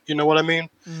much. You know what I mean?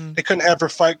 They couldn't have her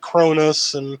fight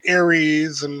Cronus and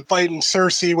Ares and fighting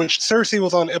Cersei, which Cersei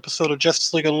was on an episode of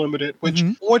Justice League Unlimited, which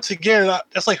once again,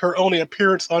 that's like her only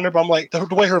appearance on there. But I'm like, the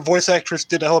way her voice actress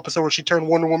did the whole episode where she turned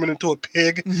Wonder Woman into a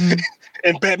pig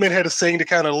and Batman had to sing to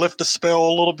kind of lift the spell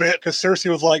a little bit because Cersei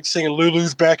was like singing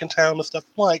Lulu's back in town and stuff.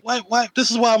 I'm like, why?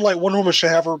 This is why I'm like, Wonder Woman should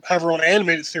have her own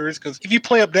animated series, because if you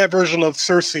play up that version of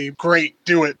Cersei, great,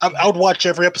 do it. I would watch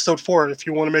every episode for it if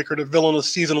you want to make her the villain of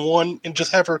season 1 and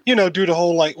just have her, do the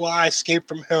whole like, well, I escaped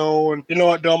from hell and I'm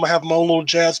gonna have my own little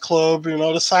jazz club.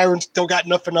 The sirens still got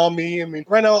nothing on me. I mean,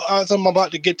 right now, as I'm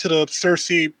about to get to the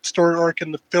Cersei story arc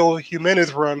in the Phil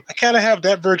Jimenez run, I kind of have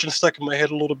that version stuck in my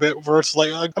head a little bit versus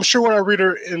like, I'm sure when I read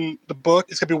her in the book,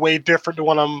 it's gonna be way different than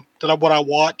what I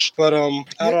watched. But I don't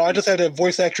know. I just had that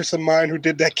voice actress in mind who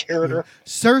did that character.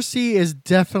 Cersei is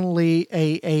definitely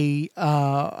a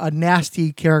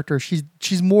nasty character.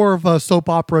 She's more of a soap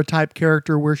opera type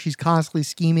character where she's constantly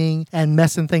scheming and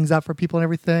messing things up for people and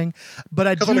everything. But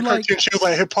I do on the like cartoon, she was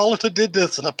like, Hippolyta did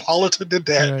this and Hippolyta did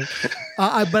that.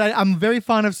 Right. But I'm very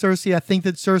fond of Cersei. I think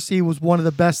that Cersei was one of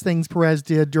the best things Perez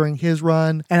did during his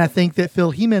run, and I think that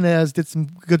Phil Jimenez did some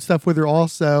good stuff with her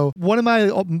also. One of my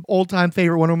old-time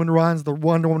favorite Wonder Woman runs, the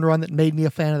Wonder Woman run that made me a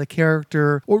fan of the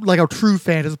character, or like a true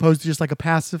fan as opposed to just like a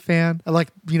passive fan. I like,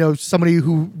 somebody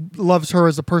who loves her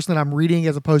as a person that I'm reading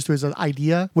as opposed to as an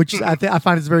idea, which I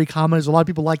find is very common. Is a lot of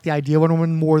people like the idea of Wonder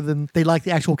Woman more than they like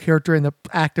the actual character and the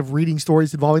act of reading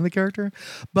stories involving the character.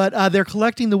 But they're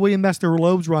collecting the William Mester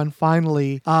Loeb's run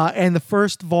finally, and the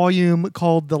first volume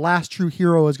called The Last True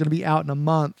Hero is going to be out in a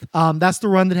month. That's the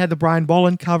run that had the Brian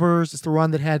Bolland covers. It's the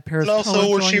run that had Paris. And also,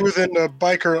 where she was in the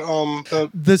biker,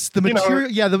 the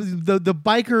material, the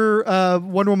biker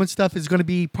Wonder Woman stuff is going to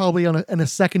be probably in a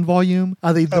second volume.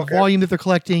 The volume that they're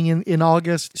collecting in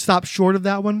August stops short of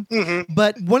that one.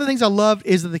 But one of the things I loved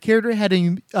is that the character had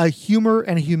a humor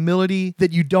and a humility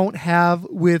that you don't have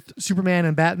with Superman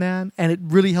and Batman, and it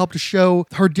really helped to show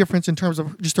her difference in terms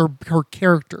of just her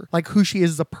character, like who she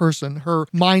is as a person, her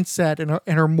mindset,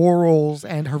 and her morals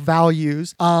and her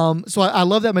values. So I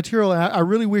love that material, and I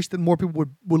really wish that more people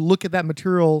would look at that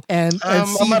material and see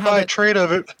I might buy a trade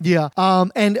of it. Yeah.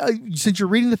 And since you're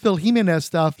reading the Phil Jimenez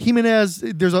stuff,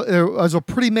 there's a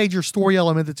pretty major story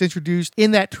element that's introduced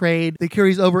in that trade that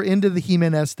carries over into the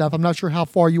Jimenez stuff. I'm not sure how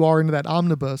far you are into that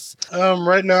omnibus.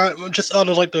 Right now, I'm just out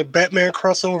of like the Batman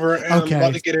crossover, and I'm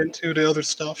about to get into the other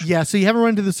stuff. Yeah, so you haven't run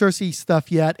into the Cersei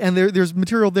stuff yet, and there's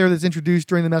material there that's introduced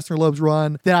during the Messner Loeb's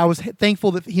run that I was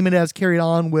thankful that Jimenez carried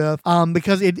on with,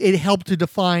 because it helped to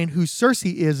define who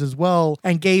Cersei is as well,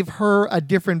 and gave her a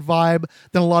different vibe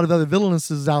than a lot of other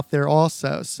villainesses out there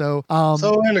also. So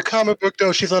in the comic book,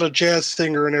 though, she's not a jazz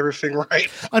singer and everything, right?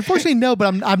 Unfortunately, no,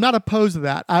 but I'm not opposed to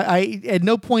that. I at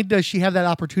no point does she have that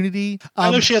opportunity.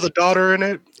 I know she has a daughter in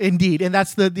it. Indeed, and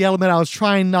that's the element I was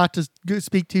trying not to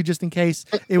speak to, just in case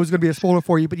it was going to be a spoiler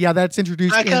for you. But yeah, that's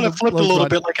introduced. I kind of flipped a little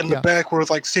bit, like in the back where it's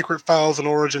like Secret Files and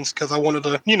Origins, because I wanted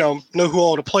to, know who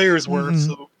all the players were.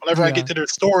 So whenever I get to their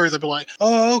stories, I'd be like,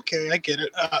 oh, okay, I get it.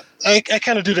 I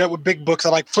kind of do that with big books. I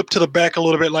like flip to the back a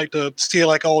little bit, like to see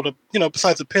like all the,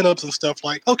 besides the pinups and stuff,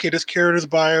 like, okay, this character's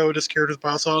bio.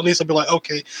 So at least I'll be like,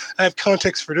 okay, I have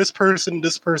context for this person, and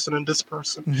this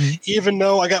person. Even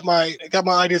though I got my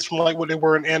ideas from like what they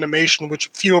were in animation, which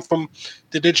few of them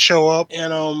that did show up,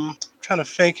 and trying to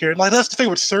think here. Like that's the thing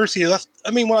with Cersei.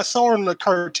 When I saw her in the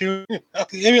cartoon,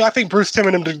 I think Bruce Timm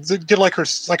and them did like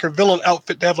her villain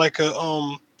outfit to have like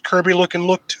a Kirby looking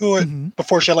look to it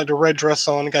before she had like the red dress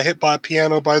on and got hit by a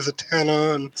piano by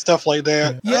Zatanna and stuff like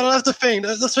that. Yeah, that's the thing.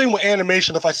 That's the thing with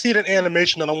animation. If I see it in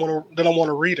animation, then I want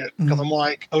to read it, because I'm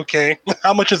like, okay,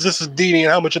 how much of this is Dini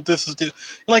and how much of this is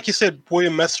like you said,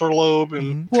 William Messner Loeb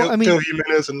and Phil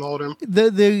Jimenez and all them.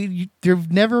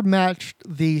 They've never matched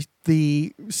the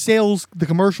sales, the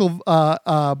commercial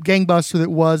gangbuster that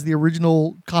was the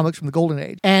original comics from the Golden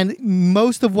Age. And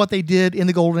most of what they did in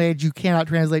the Golden Age, you cannot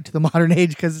translate to the modern age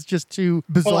because it's just too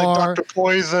bizarre. Well, like Dr.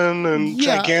 Poison and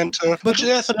Giganta. But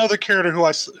that's another character who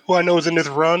I know is in this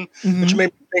run, which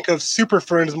made me think of Super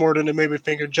Friends more than it made me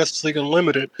think of Justice League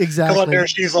Unlimited. Exactly. Because on there,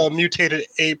 she's a mutated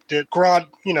ape that Grodd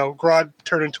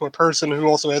turned into a person who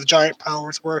also has giant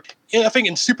powers. Where I think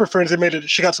in Super Friends, they made it.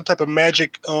 She got some type of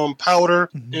magic powder,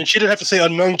 and she didn't have to say a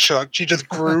nunchuck. She just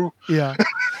grew. And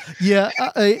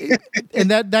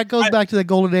that goes back to the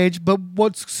Golden Age. But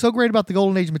what's so great about the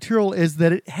Golden Age material is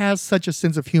that it has such a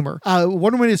sense of humor.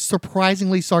 Wonder Woman is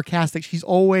surprisingly sarcastic. She's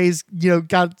always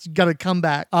got a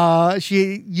comeback.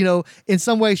 She in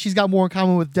some ways she's got more in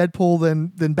common with Deadpool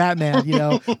than Batman.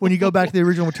 When you go back to the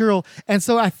original material. And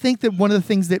so I think that one of the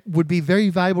things that would be very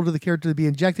valuable to the character to be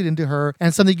injected into her,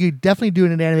 and something you definitely do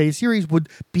in an animated series, would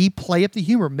be play up the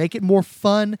humor, make it more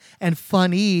fun and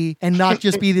funny, and not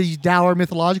just be these dour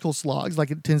mythological slogs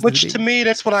like it tends to be. Which to me,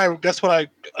 that's what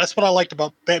I liked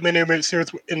about Batman animated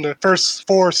series in the first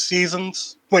 4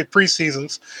 seasons.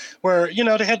 Pre-seasons, where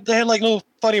they had like little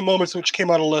funny moments which came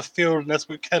out of left field, and that's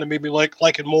what kind of made me like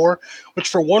it more. Which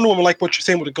for Wonder Woman, like what you're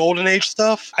saying with the Golden Age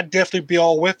stuff, I'd definitely be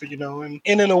all with it, and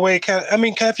in a way,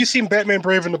 have you seen Batman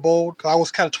Brave and the Bold? I was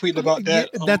kind of tweeting about that.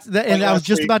 And I was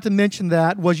just about to mention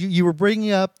that was you were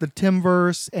bringing up the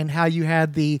Timverse and how you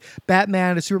had the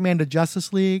Batman to Superman to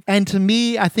Justice League, and to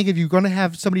me, I think if you're going to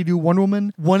have somebody do Wonder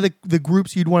Woman, one of the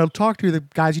groups you'd want to talk to are the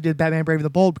guys who did Batman Brave and the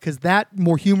Bold, because that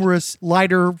more humorous,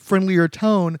 lighter, friendlier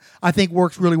tone, I think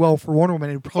works really well for Wonder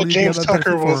Woman. James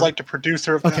Tucker was like the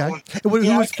producer of that one.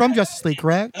 He was from Justice League,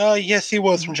 correct? Yes, he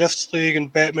was from Justice League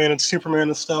and Batman and Superman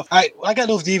and stuff. I got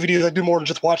those DVDs. I do more than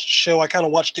just watch the show. I kind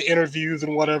of watch the interviews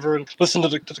and whatever, and listen to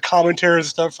the commentaries and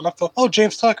stuff. And I thought, oh,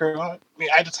 James Tucker.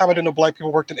 At the time, I didn't know black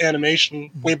people worked in animation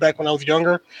way back when I was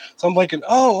younger. So I'm thinking,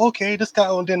 oh, okay, this guy,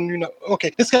 and then,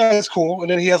 okay, this guy is cool.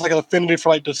 And then he has like an affinity for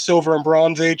like the Silver and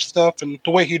Bronze Age stuff. And the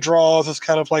way he draws is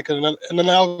kind of like an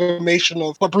amalgamation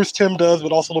of what Bruce Timm does,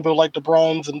 but also a little bit of like the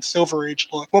Bronze and Silver Age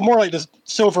look. But more like the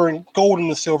Silver and Gold and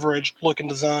the Silver Age looking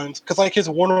designs. Because like his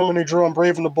Wonder Woman he drew on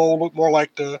Brave and the Bold looked more like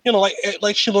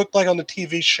like she looked like on the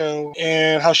TV show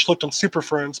and how she looked on Super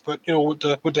Friends, but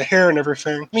with the hair and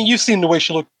everything. You've seen the way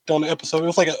she looked on the episode. It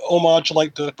was like an homage to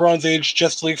like the Bronze Age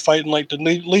Justice League fighting like the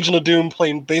Legion of Doom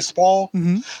playing baseball.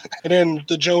 Mm-hmm. And then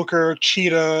the Joker,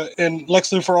 Cheetah, and Lex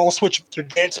Luthor all switch their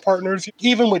dance partners.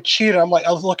 Even with Cheetah, I'm like,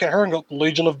 I was looking at her and go,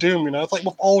 Legion of Doom, you know? It's like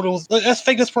with all those, I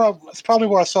think that's probably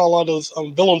where I saw a lot of those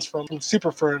villains from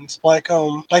Super Friends. Like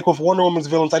with Wonder Woman's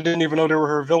villains, I didn't even know they were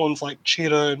her villains, like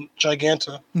Cheetah and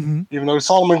Giganta. Mm-hmm. Even though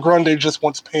Solomon Grundy just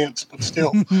wants pants, but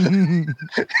still.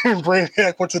 And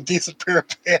Brainiac wants a decent pair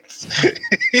of pants.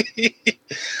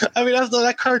 I mean,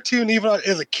 that cartoon, even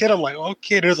as a kid, I'm like,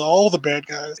 okay, there's all the bad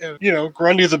guys. And, you know,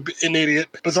 Grundy's an idiot.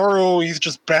 Bizarro, he's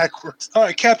just backwards. All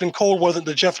right, Captain Cold wasn't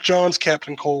the Jeff Johns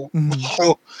Captain Cold. Mm-hmm.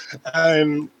 So,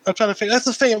 I'm trying to think. That's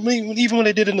the thing. I mean, even when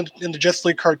they did it in the Justice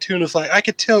League cartoon, it's like I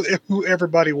could tell who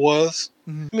everybody was.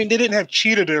 Mm-hmm. I mean, they didn't have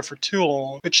Cheetah there for too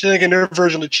long. But then again, their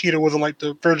version of Cheetah wasn't like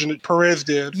the version that Perez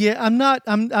did. Yeah,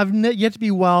 I've yet to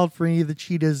be wild for any of the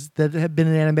cheetahs that have been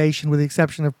in animation, with the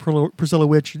exception of Priscilla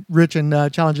Rich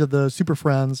and Challenge of the Super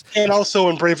Friends. And also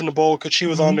in Brave and the Bold, because she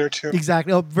was on there too.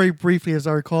 Exactly. Oh, very briefly, as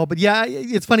I recall. But yeah,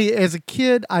 it's funny. As a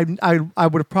kid, I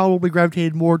would have probably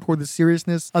gravitated more toward the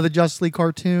seriousness of the Justice League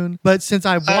cartoon. But since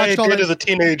I've watched all that as a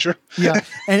teenager. Yeah.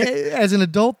 And as an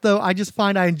adult, though, I just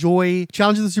find I enjoy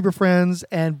Challenge of the Super Friends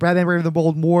and Batman Brave and the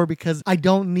Bold more, because I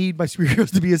don't need my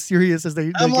superheroes to be as serious as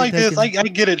they I'm like taken. this. I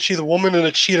get it. She's a woman in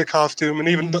a cheetah costume, and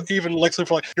even Lex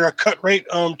Luthor, like, you're a cut rate,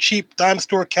 cheap dime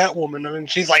store Catwoman. I mean,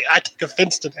 she's like, I take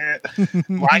offense to that.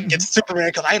 Well, I get Superman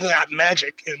because I got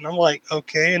magic, and I'm like,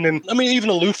 okay. And then I mean, even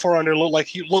a Luthor on there looked like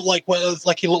he looked like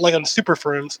on Super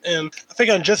Friends, and I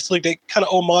think on Justice League they kind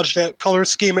of homaged that color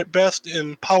scheme at best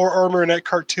in Power Armor in that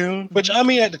cartoon. Which I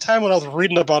mean, at the time when I was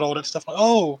reading about all that stuff, like,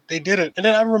 oh, they did it. And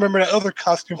then I remember that other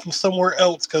costume from somewhere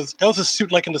else, because that was a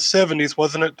suit like in the 70s,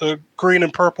 wasn't it? The green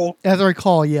and purple. As I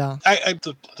recall, yeah.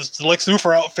 The Lex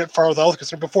Luthor outfit, as far as I was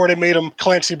concerned, before they made him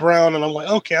Clancy Brown, and I'm like,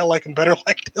 okay, I like him better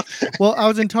like this. Well, I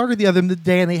was in Target the other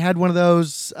day, and they had one of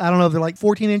those, I don't know, they're like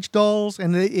 14-inch dolls,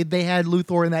 and they had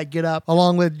Luthor in that get-up,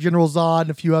 along with General Zod and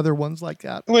a few other ones like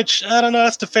that. Which, I don't know,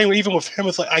 that's the thing, even with him,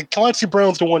 it's like, Clancy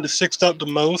Brown's the one that sixed up the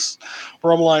most,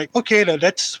 where I'm like, okay, now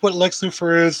that's what Lex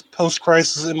Luthor is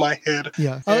post-crisis in my head.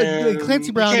 Yeah.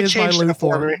 Clancy Brown is my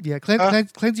Luthor. Yeah,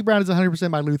 Clancy Brown is 100%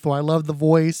 my Luthor. I love the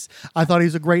voice. I thought he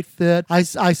was a great fit. I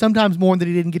sometimes mourn that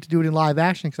he didn't get to do it in live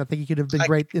action, because I think he could have been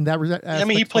great in that aspect. I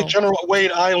mean, he played General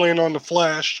Wade Island on The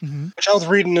Flash, which I was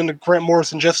reading in the Grant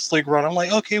Morrison Justice League run. I'm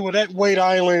like, okay, well, that Wade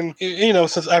Island, you know,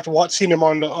 since after seeing him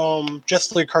on the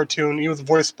Justice League cartoon, he was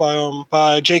voiced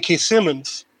by J.K.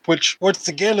 Simmons. Which, once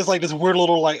again, is like this weird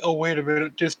little, like, oh, wait a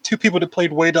minute. There's two people that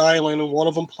played Wade Island, and one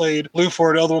of them played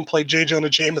Luthor, the other one played J.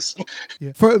 Jonah Jameson.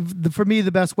 Yeah. For me,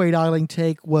 the best Wade Island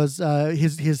take was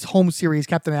his home series,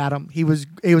 Captain Atom. He was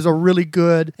a really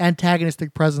good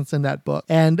antagonistic presence in that book.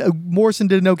 And Morrison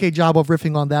did an okay job of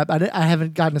riffing on that, but I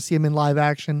haven't gotten to see him in live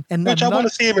action. And Which I want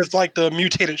to see him as, like, the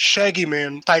mutated Shaggy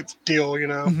Man type deal, you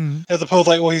know? As opposed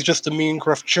to, like, well, he's just a mean,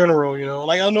 gruff general, you know?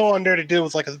 Like, I know on there they did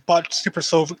was, like, a botched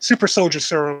super soldier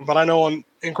serum, but I know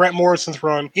in Grant Morrison's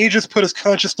run, he just put his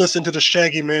consciousness into the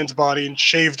Shaggy Man's body and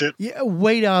shaved it. Yeah,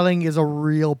 Wade Island is a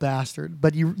real bastard,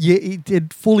 but you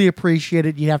did fully appreciate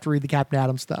it. You have to read the Captain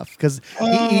Atom stuff, because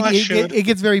it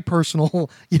gets very personal.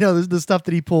 You know, the stuff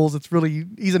that he pulls.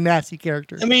 He's a nasty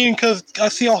character. I mean, because I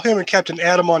see all him and Captain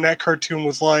Atom on that cartoon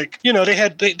was like, you know,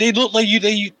 they look like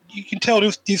you can tell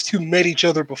these two met each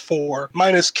other before,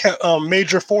 minus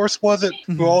Major Force, was it?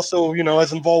 Who also, you know,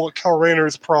 is involved with Kyle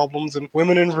Rayner's problems and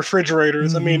women in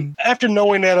refrigerators. I mean, after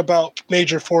knowing that about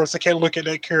Major Force, I can't look at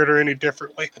that character any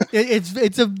differently.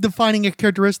 It's a defining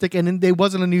characteristic, and it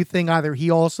wasn't a new thing either. He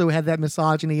also had that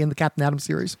misogyny in the Captain Atom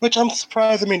series. Which I'm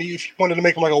surprised. I mean, if you wanted to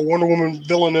make him like a Wonder Woman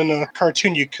villain in a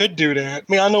cartoon, you could do that.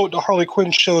 I mean, I know what the Harley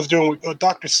Quinn show is doing with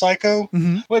Dr. Psycho,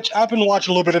 which I've been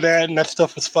watching a little bit of that, and that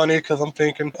stuff was funny, because I'm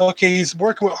thinking, okay, he's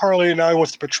working with Harley, and now he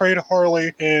wants to betray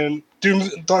Harley, and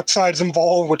Darkseid's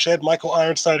involved, which had Michael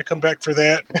Ironside to come back for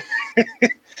that.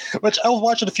 Which I was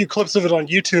watching a few clips of it on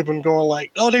YouTube and going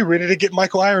like, oh, they ready to get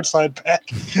Michael Ironside back.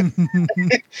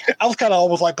 I was kind of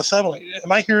almost like beside like,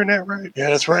 am I hearing that right?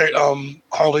 Yeah, that's right.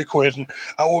 Harley Quinn,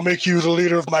 I will make you the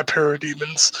leader of my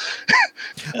parademons.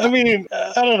 I mean,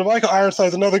 I don't know. Michael Ironside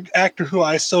is another actor who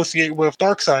I associate with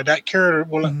Darkseid. That character,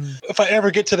 if I ever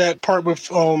get to that part with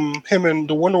him and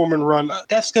the Wonder Woman run,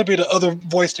 that's going to be the other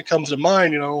voice that comes to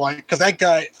mind, you know, like, because that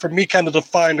guy, for me, kind of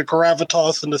defined the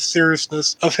gravitas and the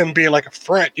seriousness of him being like a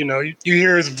friend. threat. You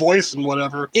hear his voice and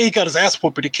whatever. Yeah, he got his ass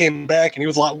whooped, but he came back and he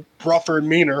was a lot rougher and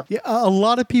meaner. Yeah, a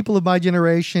lot of people of my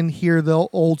generation hear the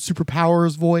old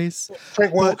Superpowers voice.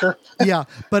 Frank Welker. Yeah,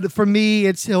 but for me,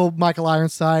 it's still Michael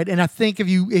Ironside. And I think if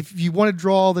you want to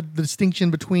draw the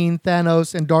distinction between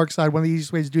Thanos and Darkseid, one of the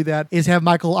easiest ways to do that is have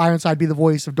Michael Ironside be the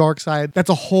voice of Darkseid. That's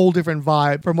a whole different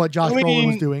vibe from what Josh Brolin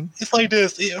was doing. It's like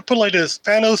this. Put it like this.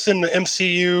 Thanos in the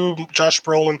MCU, Josh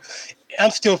Brolin.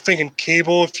 I'm still thinking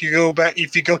Cable if you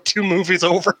go 2 movies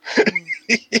over.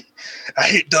 I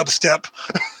hate dubstep.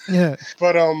 Yeah.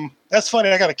 But that's funny.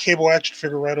 I got a Cable action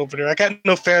figure right over there. I got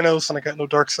no Thanos and I got no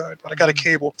Darkseid, but I got a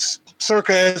Cable.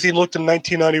 Circa as he looked in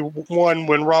 1991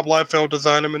 when Rob Liefeld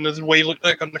designed him and the way he looked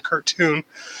like on the cartoon.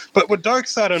 But with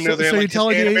Darkseid on there, so you're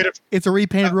telling me it's a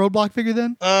repainted Roadblock figure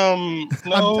then?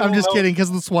 No. I'm just kidding because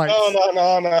of the swipes.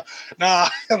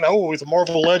 No, he's a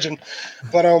Marvel legend.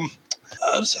 But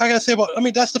I gotta say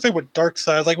that's the thing with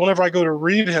Darkseid. Like whenever I go to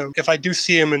read him, if I do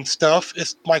see him in stuff,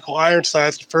 it's Michael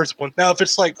Ironside's the first one. Now if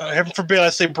it's like heaven forbid I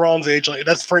say Bronze Age, like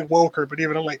that's Frank Welker, but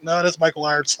even I'm like, no, that's Michael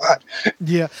Ironside.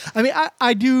 Yeah, I mean,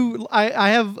 I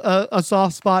have a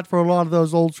soft spot for a lot of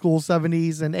those old school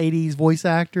 70s and 80s voice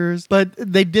actors, but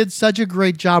they did such a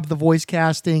great job of the voice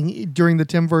casting during the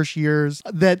Timverse years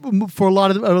that for a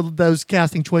lot of those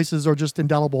casting choices are just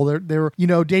indelible. They're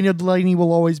Daniel Delaney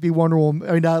will always be Wonder Woman.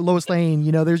 I mean, Lois Lane.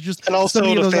 There's just and also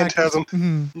the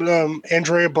Phantasm.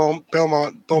 Andrea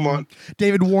Beaumont.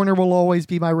 David Warner will always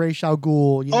be my Ra's al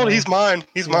Ghul. He's mine.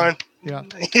 He's mine. Yeah.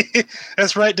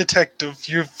 That's right, detective.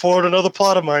 You've foiled another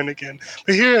plot of mine again.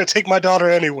 But here, take my daughter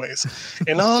anyways.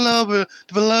 And but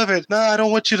beloved, no, I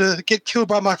don't want you to get killed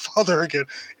by my father again.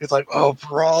 He's like, oh,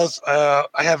 Roz, I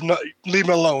have no, leave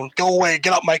me alone. Go away,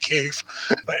 get out my cave.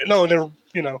 But no, and then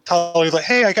Tali's like,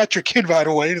 hey, I got your kid right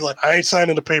away. He's like, I ain't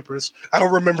signing the papers. I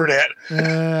don't remember that.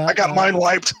 I got mine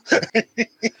wiped.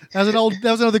 That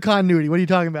was another continuity. What are you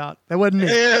talking about? That wasn't me.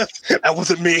 Yeah, that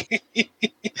wasn't me.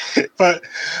 But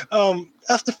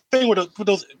that's the thing with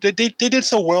those. They did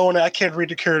so well, and I can't read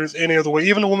the characters any other way.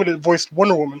 Even the woman that voiced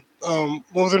Wonder Woman. What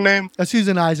was her name?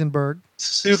 Susan Eisenberg.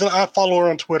 Susan, I follow her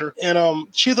on Twitter, and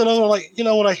she's another one. Like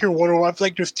when I hear Wonder Woman, I feel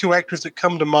like there's 2 actors that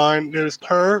come to mind. There's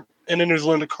her. And then there's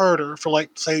Linda Carter for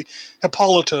like say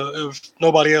Hippolyta if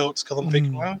nobody else, because I'm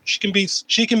thinking, well, she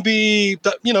can be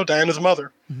Diana's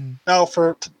mother. Mm-hmm. Now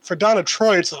for Donna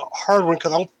Troy, it's a hard one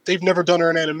because they've never done her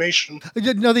in animation.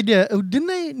 No, they did. Didn't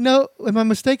they? No, am I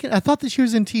mistaken? I thought that she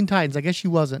was in Teen Titans. I guess she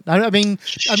wasn't. I mean,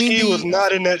 she was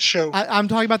not in that show. I'm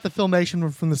talking about the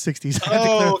Filmation from the '60s.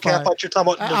 Oh, okay. I thought you were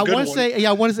talking about the good one.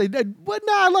 I want to say, but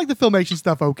no, I like the Filmation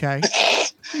stuff. Okay.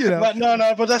 But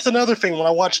but that's another thing. When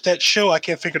I watch that show, I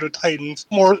can't think of the Titans.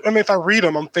 If I read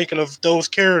them, I'm thinking of those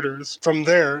characters from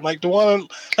there. Like the one,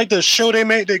 like the show they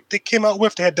made, they came out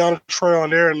with, they had Donna Troy on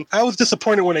there, and I was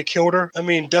disappointed when they killed her. I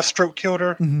mean, Deathstroke killed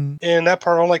her, and that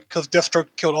part I'm like, because Deathstroke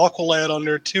killed Aqualad on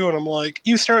there too, and I'm like,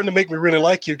 you starting to make me really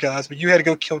like you guys, but you had to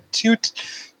go kill two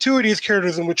of these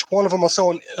characters, in which one of them I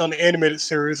saw on the animated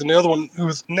series, and the other one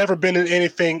who's never been in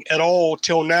anything at all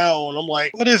till now. And I'm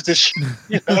like, what is this?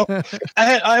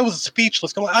 I was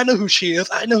speechless. I'm like, I know who she is.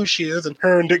 And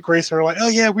her and Dick Grayson are like, oh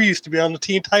yeah, we used to be on the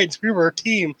Teen Titans. We were a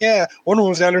team. Yeah, Wonder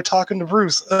Woman's down there talking to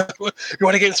Bruce. You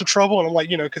want to get in some trouble? And I'm like,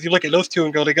 because you look at those two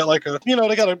and go, they got like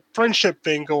they got a friendship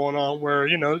thing going on where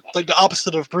like the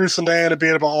opposite of Bruce and Diana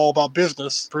being all about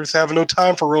business. Bruce having no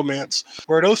time for romance.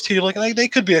 Where those two, like they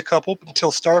could be a couple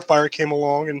until Starfire came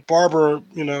along, and Barbara,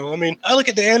 I look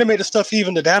at the animated stuff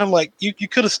even to that, I'm like, you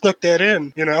could have snuck that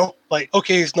in, like,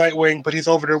 okay, he's Nightwing, but he's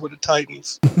over there with the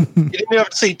Titans. You didn't have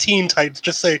to say Teen Titans,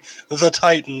 just say the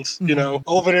Titans,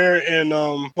 over there in,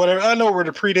 whatever. I know it would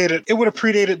have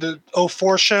predated the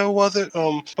 04 show, was it?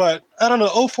 But I don't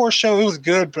know, 04 show, it was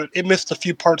good, but it missed a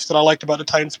few parts that I liked about the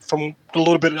Titans from the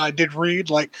little bit that I did read,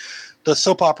 like the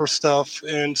soap opera stuff,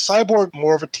 and Cyborg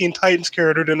more of a Teen Titans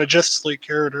character than a Justice League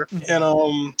character. And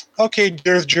okay,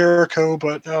 there's Jericho,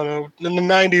 but I don't know. In the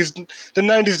 '90s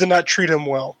did not treat him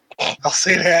well. I'll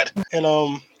say that. And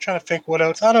trying to think what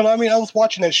else. I don't know. I mean, I was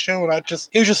watching that show and it was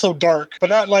just so dark,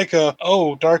 but not like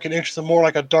dark and interesting, more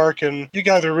like a dark and you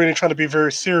guys are really trying to be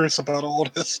very serious about all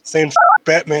this, saying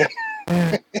Batman.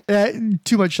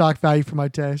 Too much shock value for my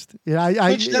taste. Yeah,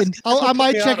 I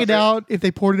might check it out if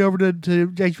they port it over to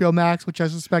HBO Max, which I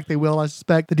suspect they will. I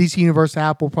suspect the DC Universe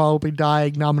app will probably die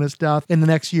ignominious death within the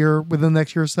next year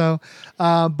or so.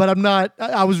 But I'm not.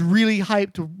 I was really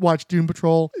hyped to watch Doom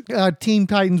Patrol. Teen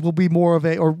Titans will be more of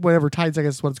or whatever Titans, I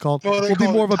guess is what it's called. Well, will be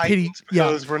more of a pity.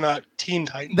 Because we're not Teen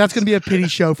Titans. That's going to be a pity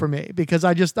show for me because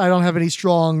I don't have any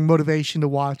strong motivation to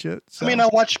watch it. So. I mean, I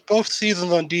watched both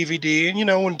seasons on DVD,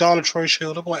 and when Donna Troy before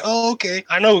he showed up. I'm like, oh, okay.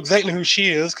 I know exactly who she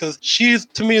is because she's,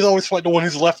 to me, is always like the one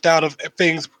who's left out of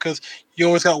things because you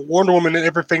always got Wonder Woman in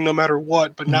everything no matter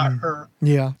what, but not her.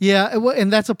 Yeah. Yeah.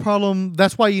 And that's a problem.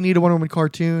 That's why you need a Wonder Woman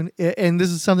cartoon. And this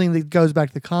is something that goes back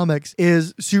to the comics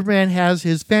is Superman has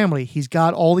his family. He's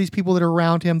got all these people that are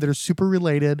around him that are super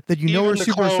related, that you know are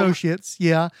super associates.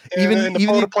 Yeah. Even the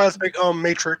protoplasmic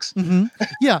matrix.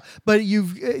 Yeah. But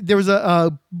there was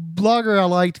a blogger I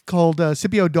liked called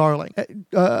Scipio Darling.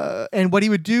 And what he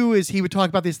would do is he would talk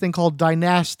about this thing called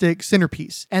dynastic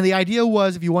centerpiece. And the idea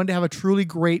was if you wanted to have a truly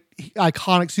great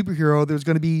iconic superhero, there's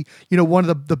going to be, one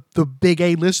of the big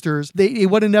A-listers. It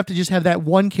wasn't enough to just have that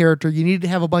one character. You needed to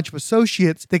have a bunch of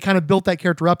associates that kind of built that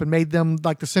character up and made them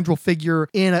like the central figure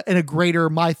in a greater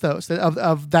mythos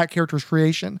of that character's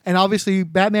creation. And obviously,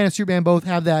 Batman and Superman both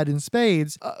have that in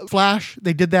spades. Flash,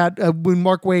 they did that when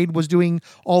Mark Waid was doing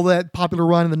all that popular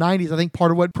run in the 90s. I think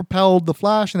part of what propelled the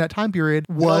Flash in that time period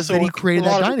was that he created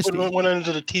that dynasty. Went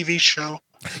into the TV show.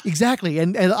 Exactly.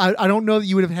 And I don't know that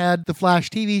you would have had the Flash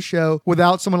TV show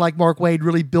without someone like Mark Waid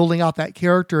really building out that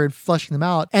character and fleshing them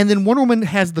out. And then Wonder Woman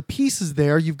has the pieces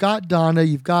there. You've got Donna,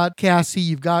 you've got Cassie,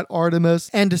 you've got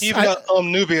Artemis. And you've got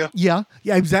Nubia. Yeah,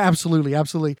 absolutely.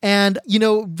 And,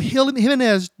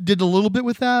 Jimenez did a little bit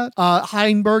with that.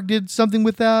 Heinberg did something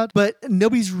with that. But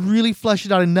nobody's really fleshed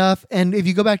it out enough. And if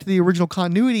you go back to the original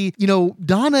continuity,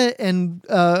 Donna and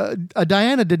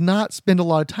Diana did not spend a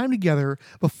lot of time together,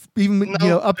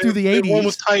 up through the 80s. One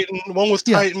was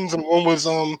Titans, and one was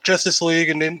Justice League,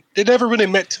 and then they never really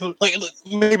met to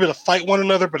maybe to fight one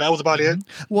another, but that was about it.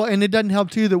 Well, and it doesn't help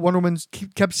too that Wonder Woman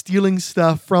kept stealing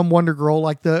stuff from Wonder Girl,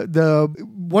 like the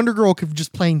Wonder Girl could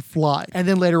just plain fly, and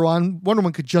then later on Wonder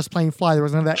Woman could just plain fly. There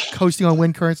was none of that coasting on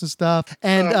wind currents and stuff.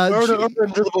 And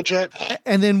invisible jet.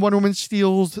 And then Wonder Woman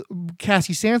steals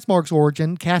Cassie Sandsmark's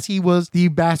origin. Cassie was the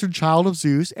bastard child of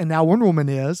Zeus, and now Wonder Woman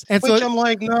is. And which I'm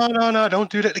like, no, don't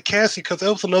do that to Cassie, because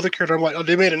that was another character. I'm like, oh,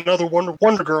 they made another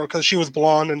Wonder Girl because she was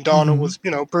blonde and Donna was,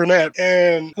 brunette.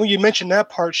 And when you mentioned that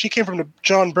part, she came from the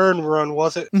John Byrne run,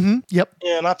 was it? Yep.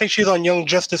 And I think she's on Young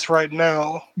Justice right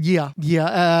now. Yeah.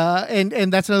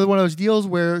 And that's another one of those deals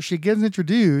where she gets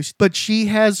introduced, but she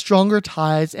has stronger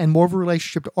ties and more of a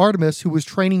relationship to Artemis, who was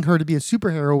training her to be a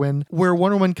superheroine, where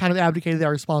Wonder Woman kind of abdicated that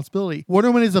responsibility.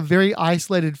 Wonder Woman is a very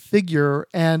isolated figure,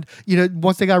 and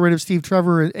once they got rid of Steve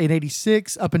Trevor in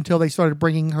 '86, up until they started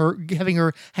having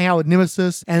her hang out with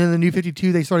Nemesis, and in the New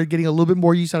 52 they started getting a little bit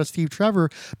more use out of Steve Trevor,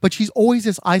 but she's always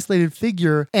this isolated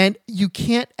figure, and you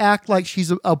can't act like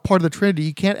she's a part of the Trinity.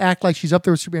 You can't act like she's up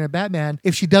there with Superman and Batman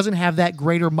if she doesn't have that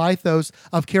greater mythos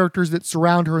of characters that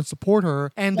surround her and support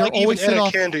her, and they're always set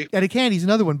off. Etta Candy's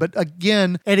another one, but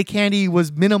again, Etta Candy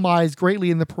was minimized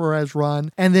greatly in the Perez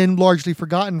run, and then largely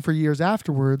forgotten for years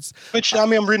afterwards. Which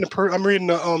I'm reading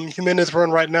the Jimenez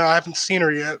run right now. I haven't seen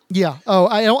her yet. Yeah. Oh,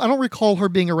 I don't recall her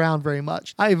being around very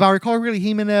much. If I recall correctly,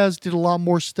 Jimenez did a lot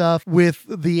more stuff with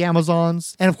the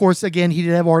Amazons, and of course, again, he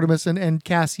did have Artemis and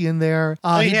Cassie in there.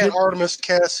 He had Artemis,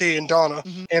 Cassie, and Donna,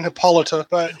 and Hippolyta,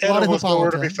 but Etta was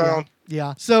nowhere to be found.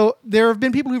 Yeah. So there have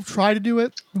been people who've tried to do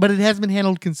it, but it hasn't been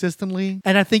handled consistently.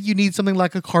 And I think you need something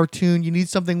like a cartoon. You need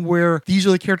something where these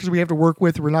are the characters we have to work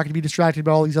with. We're not going to be distracted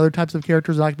by all these other types of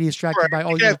characters. We're not going to be distracted by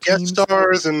all these other teams. Guest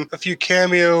stars and a few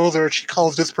cameos, or she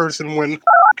calls this person when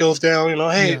goes down,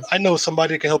 hey, I know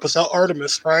somebody that can help us out,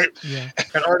 Artemis, right? Yeah.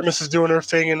 And Artemis is doing her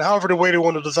thing, and however the way they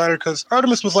want to design her, because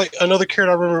Artemis was like another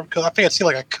character I remember, because I think I'd seen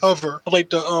like a cover of like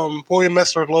the William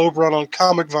Messner Loeb run on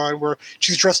Comic Vine, where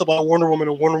she's dressed up like Wonder Woman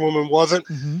and Wonder Woman wasn't.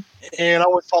 And I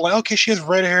always thought like, okay, she has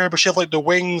red hair, but she has like the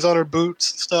wings on her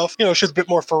boots and stuff. She's a bit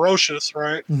more ferocious,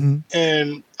 right?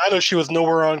 And I know she was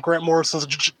nowhere on Grant Morrison's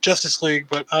Justice League,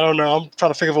 but I don't know. I'm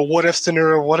trying to think of a what if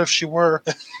scenario. What if she were?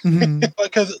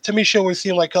 Because to me, she always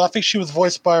seemed like, I think she was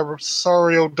voiced by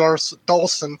Rosario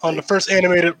Dawson on the first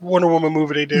animated Wonder Woman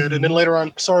movie they did. And then later on,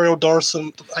 Rosario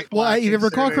Dawson. If I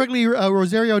recall correctly,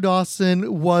 Rosario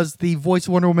Dawson was the voice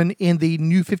of Wonder Woman in the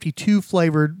New 52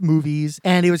 flavored movies,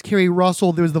 and it was Kerry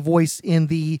Russell that was the voice in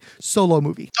the Solo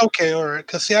movie. Okay, all right.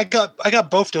 Because see, I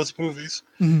got both those movies.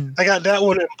 I got that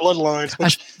one in Bloodlines,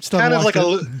 which kind of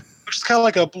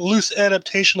like a loose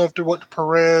adaptation of what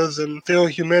Perez and Phil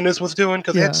Jimenez was doing,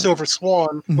 because they had Silver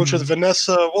Swan, which was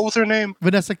Vanessa. What was her name?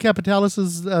 Vanessa Capitalis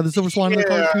is the Silver Swan.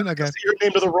 Okay. Her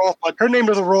name doesn't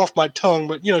roll off my tongue,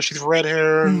 but she's red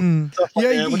hair and stuff like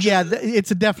that. It's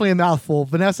definitely a mouthful.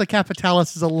 Vanessa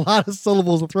Capitalis is a lot of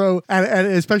syllables to throw, and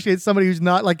especially it's somebody who's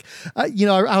not like, I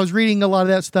was reading a lot of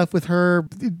that stuff with her,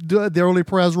 the early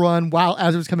Perez run,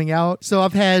 as it was coming out. So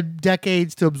I've had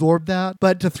decades to absorb that,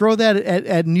 but to throw that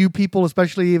at new people people,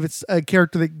 especially if it's a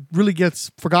character that really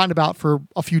gets forgotten about for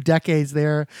a few decades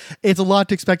there, it's a lot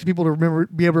to expect people to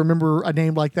be able to remember a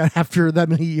name like that after that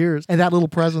many years and that little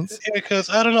presence. Yeah, because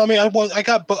I don't know. I mean, I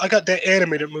got that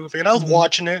animated movie, and I was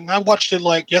watching it, and I watched it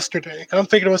like yesterday, and I'm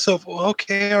thinking to myself, well,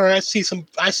 okay, all right, I see some.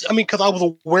 I mean, because I was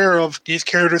aware of these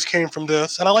characters came from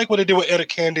this, and I like what they did with Etta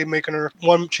Candy, making her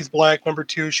one, she's black, number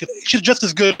two, she's just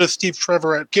as good as Steve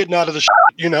Trevor at getting out of the shit,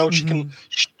 you know.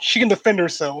 She can defend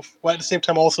herself, but at the same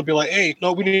time also be like, hey,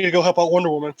 no, we need to go help out Wonder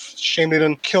Woman. Shame they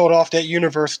done killed off that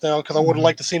universe now, because I would have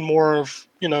liked to see more of,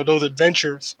 you know, those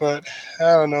adventures. But I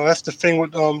don't know. That's the thing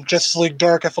with Justice League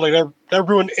Dark. I feel like that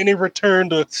ruined any return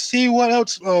to see what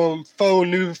else faux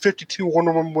New 52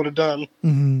 Wonder Woman would have done.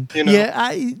 You know? Yeah,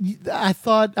 I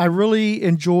thought I really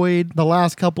enjoyed the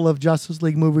last couple of Justice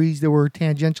League movies that were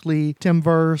tangentially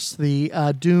Timverse,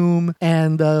 the Doom,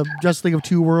 and Justice League of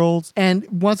Two Worlds. And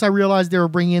once I realized they were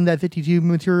bringing in that 52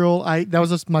 material, that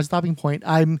was just my stopping point.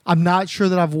 I'm not sure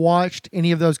that I've watched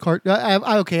any of those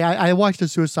I watched a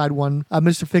Suicide one.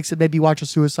 Mr. Fix-It made me watch a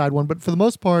Suicide one, but for the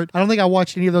most part, I don't think I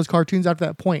watched any of those cartoons after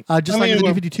that point. Just like the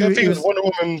New 52, I think it was Wonder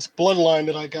Woman's Bloodline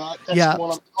that I got. That's the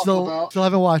one I'm talking about. Still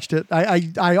haven't watched it. I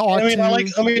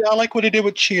like what they did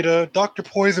with Cheetah. Dr.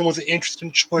 Poison was an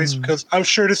interesting choice because I'm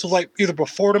sure this was like either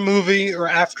before the movie or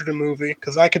after the movie,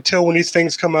 because I could tell when these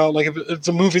things come out, like if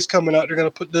the movie's coming out, they're going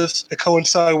to put this to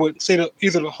coincide with, say,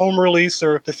 either the home release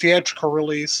or the theatrical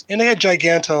release. And they had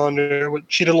Giganta on there, but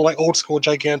she didn't look like old school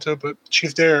Giganta, but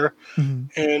she's there. And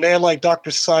they had like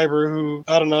Dr. Cyber, who,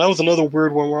 I don't know, that was another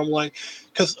weird one where I'm like,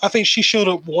 because I think she showed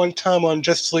up one time on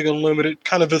Justice League Unlimited,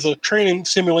 kind of as a training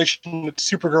simulation that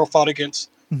Supergirl fought against.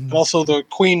 And also the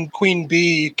Queen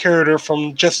Bee character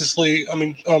from Justice League,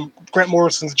 Grant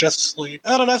Morrison's Justice League.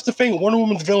 I don't know, that's the thing. Wonder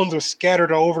Woman's villains are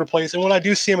scattered all over the place. And when I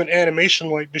do see them in animation,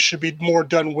 like, there should be more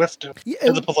done with them.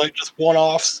 As opposed to, like, just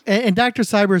one-offs. And Dr.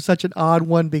 Cyber is such an odd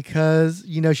one because,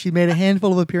 you know, she made a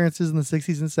handful of appearances in the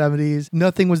 60s and 70s.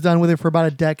 Nothing was done with her for about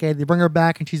a decade. They bring her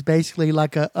back and she's basically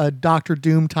like a Dr.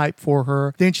 Doom type for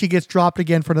her. Then she gets dropped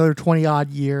again for another 20-odd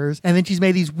years. And then she's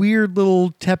made these weird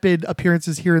little tepid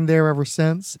appearances here and there ever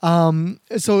since.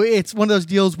 So it's one of those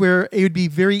deals where it would be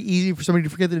very easy for somebody to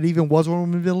forget that it even was a Wonder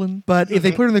Woman villain. But if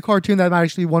they put her in the cartoon, that might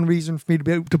actually be one reason for me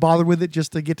to bother with it,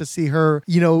 just to get to see her,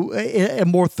 you know, a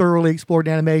more thoroughly explored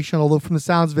animation. Although from the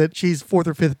sounds of it, she's fourth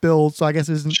or fifth build, so I guess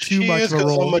it isn't too much of a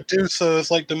role. Medusa is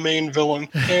like the main villain,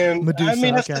 and Medusa, I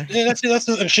mean,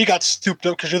 and she got stooped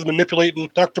up because she was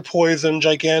manipulating Dr. Poison,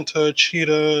 Giganta,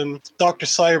 Cheetah, and Dr.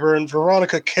 Cyber, and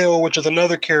Veronica Cale, which is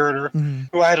another character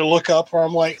who I had to look up. Where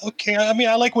I'm like, okay, I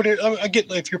mean, I like what I get.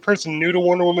 Like, if you're a person new to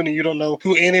Wonder Woman and you don't know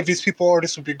who any of these people are,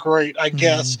 this would be great, I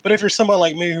guess. But if you're somebody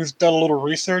like me who's done a little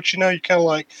research, you know, you're kind of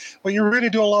like, well, you're really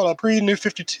doing a lot of pre-New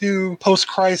 52,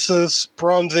 post-Crisis,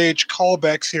 Bronze Age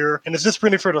callbacks here. And is this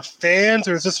really for the fans,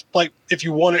 or is this like if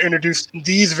you want to introduce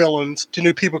these villains to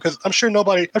new people? Because I'm sure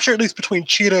at least between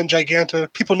Cheetah and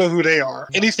Giganta, people know who they are.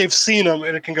 At least they've seen them,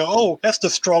 and it can go, oh, that's the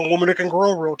strong woman that can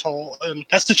grow real tall, and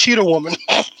that's the Cheetah woman.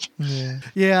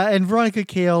 Yeah, and Veronica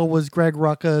Cale was Greg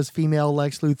Rucka's female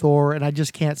Lex Luthor, and I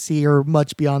just can't see her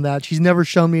much beyond that. She's never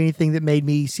shown me anything that made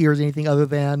me see her as anything other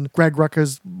than Greg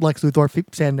Rucka's Lex Luthor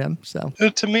stand-in. So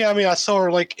to me, I mean, I saw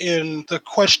her like in the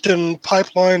Question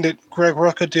pipeline that Greg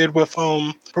Rucka did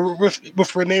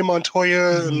with Renee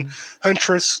Montoya and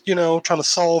Huntress, you know, trying to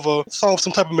solve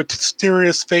some type of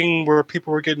mysterious thing where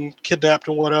people were getting kidnapped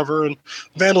and whatever. And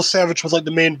Vandal Savage was like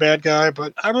the main bad guy,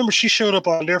 but I remember she showed up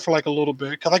on there for like a little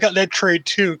bit because I got that trade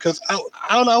too. Because I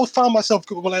don't know, I found myself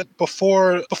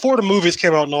before the movies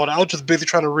came out and all that, I was just busy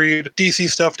trying to read DC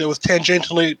stuff that was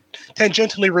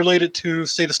tangentially related to,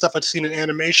 say, the stuff I'd seen in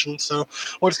animation. So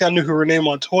I just got knew who Renee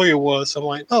Montoya was. So I'm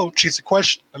like, oh, she's a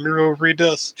Question. I'm gonna go read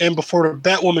this. And before the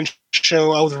Batwoman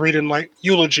show, I was reading like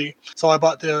Eulogy, so I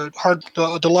bought the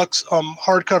deluxe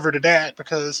hardcover to that,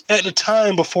 because at the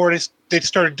time before they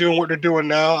started doing what they're doing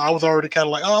now, I was already kind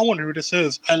of like, oh, I wonder who this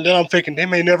is. And then I'm thinking they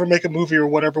may never make a movie or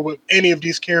whatever with any of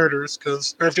these characters,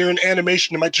 or if they're in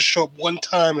animation, they might just show up one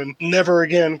time and never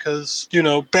again, because, you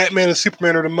know, Batman and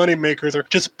Superman are the money makers, or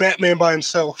just Batman by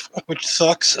himself, which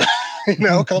sucks. You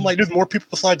know, because I'm like, there's more people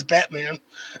besides Batman.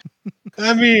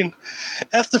 I mean,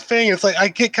 that's the thing. It's like I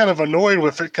get kind of annoyed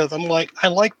with it because I'm like, I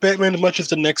like Batman as much as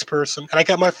the next person. And I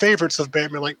got my favorites of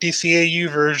Batman, like DCAU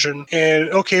version. And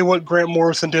okay, what Grant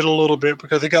Morrison did a little bit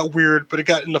because it got weird, but it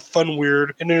got into fun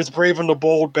weird. And then there's Brave and the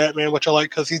Bold Batman, which I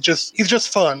like because he's just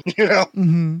fun, you know?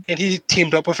 And he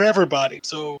teamed up with everybody.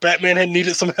 So Batman had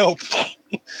needed some help.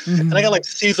 And I got like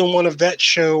season 1 of that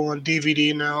show on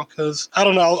DVD now because I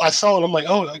don't know. I saw it. I'm like,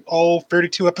 oh, like all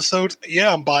 32 episodes.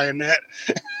 Yeah, I'm buying that.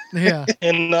 Yeah.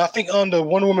 And I think on the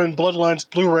Wonder Woman Bloodlines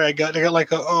Blu-ray, they got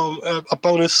like a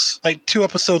bonus, like 2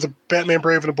 episodes of Batman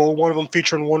Brave and the Bold. One of them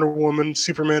featuring Wonder Woman,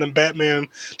 Superman, and Batman.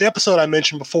 The episode I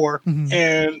mentioned before,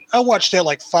 and I watched that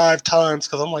like 5 times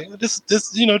because I'm like, this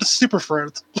Super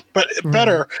Friends, but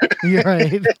better. You're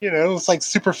right. It's like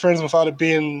Super Friends without it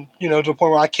being, to the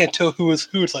point where I can't tell who is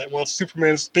who. It's like, well,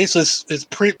 Superman's basically is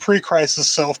pre-crisis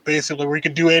self, basically, where he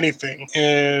could do anything,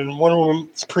 and Wonder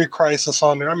Woman's pre-crisis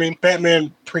on there. I mean,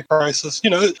 Batman pre-crisis.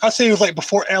 I say it was like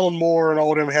before Alan Moore and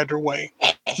all of them had their way.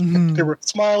 They were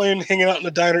smiling, hanging out in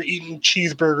the diner, eating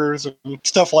cheeseburgers and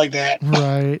stuff like that.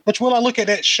 Right. Which when I look at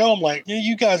that show, I'm like, yeah,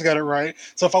 you guys got it right.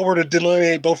 So if I were to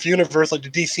delineate both universe, like the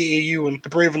DCAU and the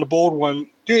Brave and the Bold one,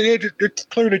 they're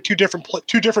clearly two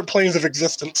different planes of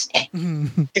existence.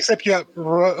 Except you got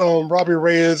Robbie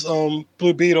Reyes,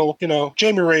 Blue Beetle,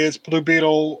 Jamie Reyes, Blue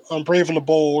Beetle, Brave and the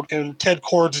Bold, and Ted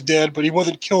Kord's dead, but he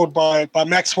wasn't killed by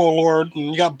Maxwell Lord,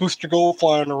 and you got Booster Gold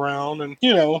flying around, and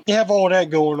you have all that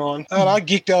going on. And I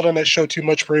geeked out on that show too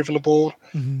much, Brave and the Bold.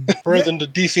 Rather than the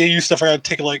DCAU stuff, I gotta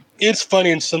take it like, it's funny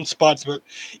in some spots, but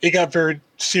it got very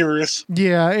serious.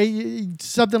 Yeah,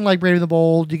 something like Brave and the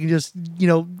Bold, you can just,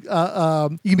 you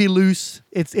can be loose.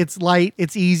 It's light,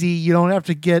 it's easy. You don't have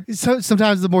to get.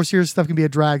 Sometimes the more serious stuff can be a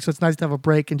drag, so it's nice to have a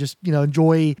break and just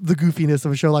enjoy the goofiness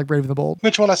of a show like Brave and the Bold.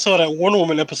 Which when I saw that Wonder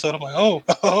Woman episode, I'm like,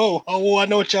 oh, I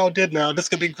know what y'all did now. This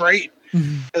could be great.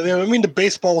 And then, the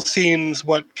baseball scenes,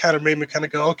 what kind of made me kind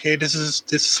of go, okay, this is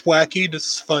wacky, this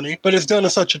is funny, but it's done in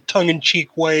such a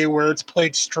tongue-in-cheek way where it's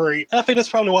played straight. And I think that's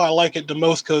probably why I like it the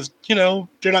most, because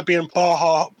they're not being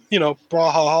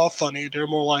bra-ha-ha funny. They're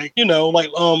more like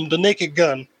the Naked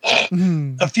Gun.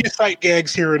 A few sight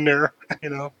gags here and there,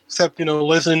 except,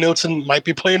 Leslie Nielsen might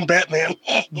be playing Batman.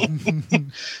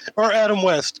 Or Adam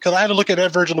West, because I had to look at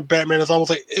that version of Batman. It's almost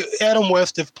like Adam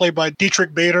West is played by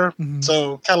Dietrich Bader.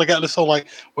 So kind of got this whole like,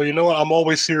 well, you know what? I'm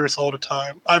always serious all the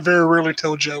time. I very rarely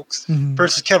tell jokes.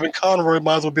 Versus Kevin Conroy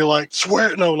might as well be like,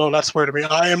 not swear to me.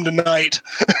 I am the Knight.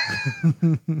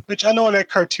 Which I know in that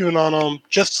cartoon on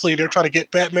Justice League, they're trying to get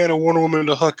Batman and Wonder Woman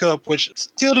to hook up, which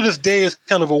still to this day is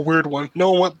kind of a weird one.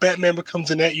 Knowing what Batman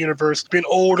becomes in that universe, being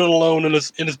old and alone in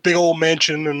his big old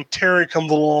mansion, and Terry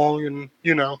comes along and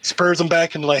spurs him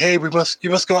back and like, hey, you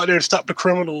must go out there and stop the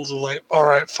criminals. And like, all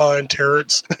right, fine,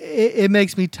 Terrence. It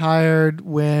makes me tired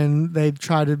when they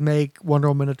try to make Wonder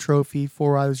Woman a trophy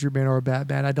for either Superman or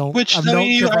Batman. I don't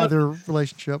care for either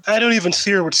relationship. I don't even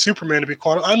see her with Superman, to be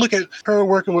quite honest. I look at her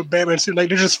working with Batman and Superman, like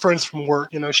they're just friends from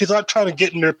work. She's not trying to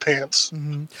get in their pants.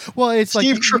 Well, it's like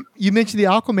you mentioned the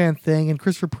Aquaman thing, and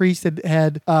Christopher Priest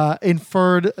had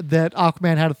inferred that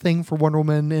Aquaman had a thing for Wonder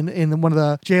Woman in one of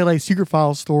the JLA Secret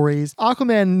Files stories.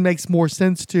 Aquaman makes more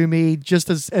sense to me just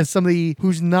as somebody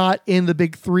who's not in the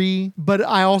big three, but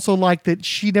I also like that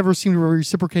she never seemed to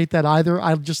reciprocate that either.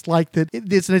 I just like that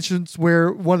it's an instance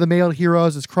where one of the male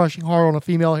heroes is crushing hard on a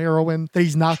female heroine that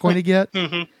he's not going to get.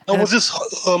 Was this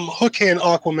Hook Hand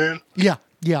Aquaman? Yeah.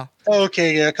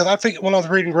 Okay, yeah, because I think when I was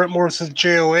reading Grant Morrison's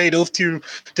JOA, those two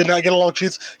did not get along.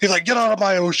 He's like, get out of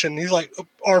my ocean. He's like,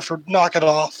 Arthur, knock it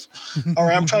off. All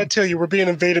right, I'm trying to tell you, we're being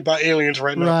invaded by aliens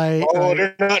right now. Right.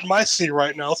 They're not in my sea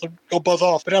right now, so go buzz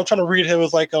off. But I'm trying to read him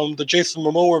as like the Jason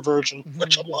Momoa version,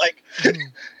 which I'm like,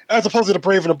 as opposed to the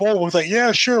Brave and the Bold, was like,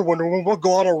 yeah, sure, Wonder Woman, we'll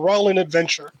go on a rolling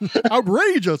adventure.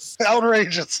 Outrageous. Now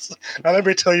let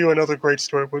me tell you another great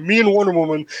story. When me and Wonder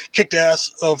Woman kicked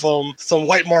ass of some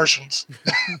white Martians.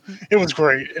 It was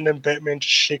great. And then Batman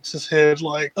just shakes his head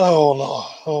like,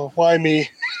 oh no, why me?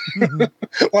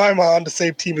 Why am I on the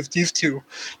same team as these two?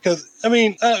 Because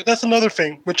that's another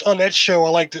thing, which on that show I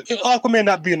liked it. Aquaman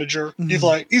not being a jerk. He's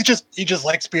like, he just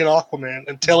likes being Aquaman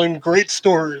and telling great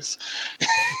stories.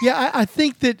 Yeah, I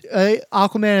think that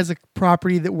Aquaman is a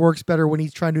property that works better when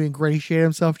he's trying to ingratiate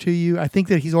himself to you. I think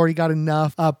that he's already got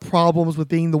enough problems with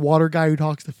being the water guy who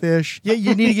talks to fish. Yeah,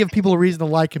 you need to give people a reason to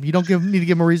like him. You don't need to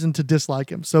give him a reason to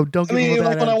dislike him. So don't give him a bad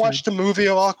when attitude. I watched the movie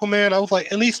of Aquaman, I was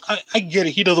like, at least I get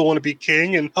it. He doesn't want to be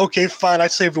king. And okay, fine, I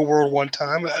saved the world one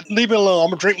time. Leave it alone. I'm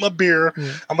going to drink my beer.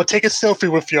 Yeah. I'm going to take a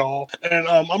selfie with y'all. And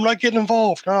I'm not getting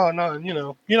involved. No, you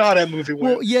know how that movie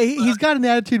went. Well, yeah, he's got an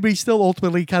attitude, but he's still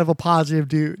ultimately kind of a positive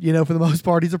dude, for the most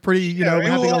part. He's a pretty,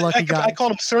 happy-go-lucky guy. I call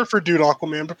him Surfer Dude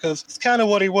Aquaman because it's kind of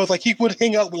what he was. Like, he would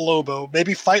hang out with Lobo,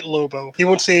 maybe fight Lobo. He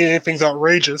wouldn't say anything's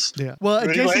outrageous. Yeah. Well,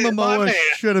 Jason Momoa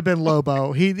should have been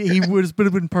Lobo. He would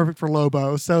have been perfect for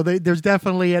Lobo. So there's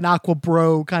definitely an Aqua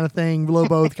Bro kind of thing,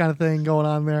 Lobo kind of thing going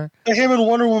on there. Him and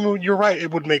Wonder Woman, you're right,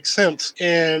 it would make sense.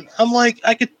 And I'm like,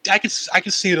 I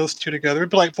could see those two together. It'd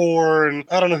be like Thor, and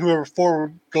I don't know whoever Thor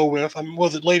would go with. I mean,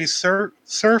 was it Lady Surf?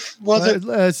 Was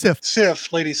it Sif?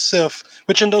 Sif, Lady Sif,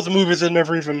 which in those movies they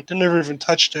never even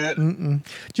touched it.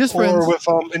 Just or friends.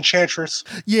 with Enchantress.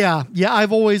 Yeah.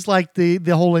 I've always liked the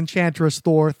whole Enchantress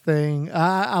Thor thing.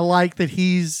 I like that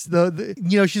he's the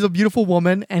she's a beautiful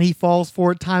woman, and he falls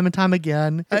for it time and time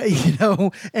again.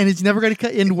 And it's never going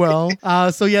to end well.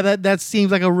 So yeah, that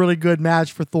seems like a really good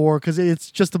match for Thor, because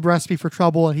it's just a recipe for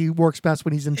trouble, and he works best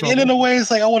when he's in trouble. And in a way, it's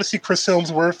like I want to see Chris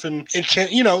Hemsworth and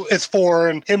it's Thor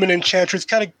and him and Enchantress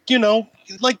kind of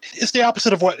like it's the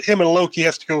opposite of what him and Loki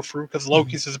has to go through, because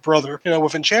Loki's his brother.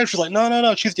 With Enchantress, like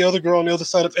no, she's the other girl on the other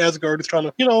side of Asgard who's trying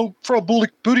to throw a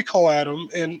booty call at him,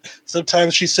 and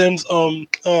sometimes she sends I'm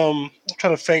trying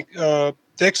to think. The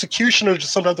executioner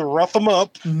just sometimes to rough him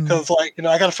up because, I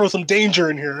got to throw some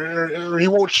danger in here, or he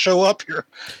won't show up here.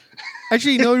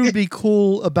 Actually, it would be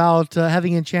cool about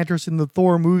having Enchantress in the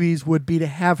Thor movies would be to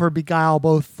have her beguile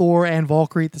both Thor and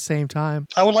Valkyrie at the same time.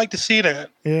 I would like to see that.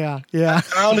 Yeah.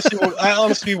 I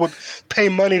honestly would pay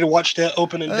money to watch that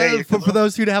opening day. For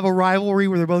those who have a rivalry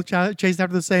where they're both chasing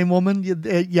after the same woman,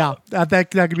 that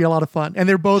could be a lot of fun. And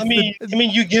they're both.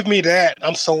 You give me that,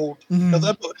 I'm sold.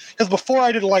 Because before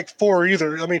I didn't like Thor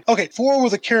either. Thor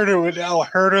was a character that I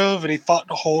heard of, and he fought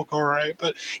the Hulk, all right,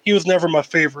 but he was never my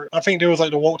favorite. I think there was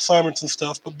like the Walt Simonson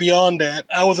stuff, but beyond that,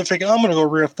 I wasn't thinking I'm gonna go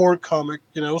read a Thor comic.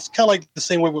 It's kind of like the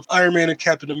same way with Iron Man and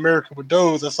Captain America with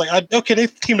those. It's like they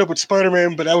teamed up with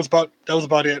Spider-Man, but that was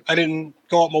about it. I didn't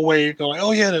go out my way going,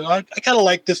 oh yeah, I kind of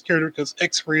like this character because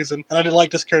X reason, and I didn't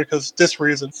like this character because this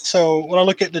reason. So when I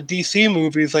look at the DC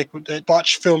movies, like with that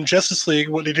botched film Justice League,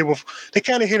 what they did they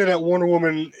kind of hinted at Wonder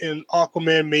Woman and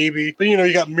Aquaman maybe, but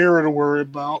you got Mira to worry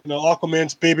about,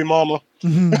 Aquaman's baby mama.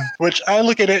 Which I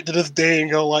look at it to this day and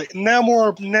go like,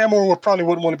 Namor probably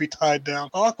wouldn't want to be tied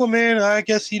down. Aquaman, I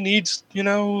guess he needs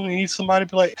somebody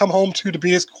to come home to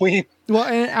be his queen. Well,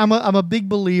 and I'm a big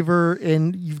believer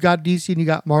in, you've got DC and you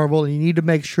got Marvel, and you need to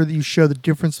make sure that you show the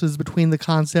differences between the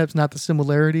concepts, not the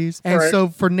similarities. And so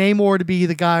for Namor to be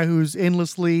the guy who's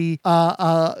endlessly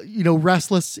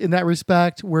restless in that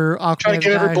respect, where Aquaman's trying to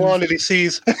get every blonde that he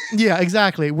sees. Yeah,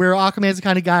 exactly. Where Aquaman's the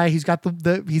kind of guy, he's got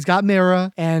he's got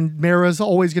Mera, and Mera's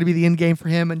always going to be the end game for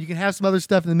him, and you can have some other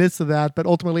stuff in the midst of that, but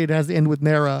ultimately it has to end with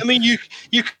Mera.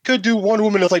 You could do Wonder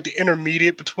Woman as like the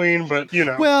intermediate between, but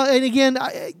Well, and again,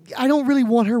 I don't really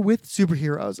want her with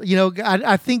superheroes.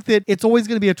 I think that it's always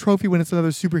going to be a trophy when it's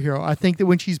another superhero. I think that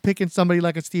when she's picking somebody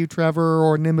like a Steve Trevor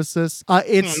or Nemesis,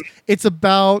 it's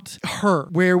about her.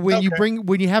 Where when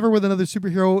you have her with another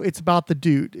superhero, it's about the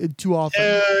dude too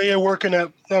often. Working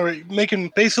at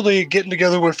basically getting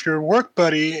together with your work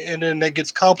buddy, and then that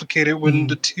gets complicated when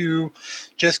the two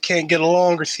just can't get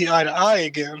along or see eye to eye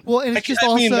again. Well, and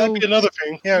that'd be another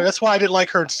thing. Yeah, that's why I didn't like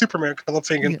her in Superman, because I'm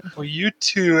thinking, well, you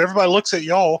two, everybody looks at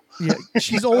y'all. Yeah,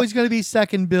 she's always going to be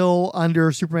second bill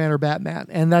under Superman or Batman,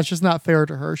 and that's just not fair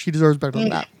to her. She deserves better than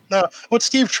that. No, with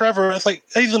Steve Trevor, it's like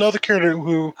he's another character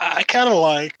who I kind of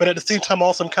like, but at the same time,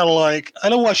 also I'm kind of like, I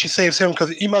know why she saves him, because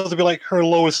he might as well be like her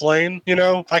Lois Lane.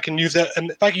 If I can use that,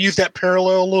 and if I can use that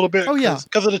parallel a little bit. Oh yeah,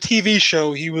 because of the TV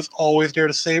show, he was always there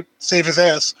to save his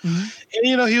ass, and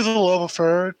he was in love with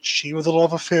her, she was in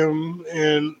love with him,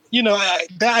 and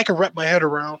I can wrap my head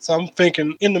around. So I'm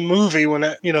thinking in the movie when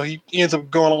he ends up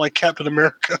going on like Captain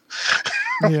America.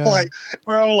 Yeah.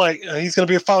 He's going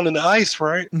to be found in the ice,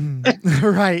 right?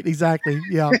 Right, exactly.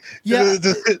 Yeah.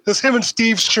 Does him and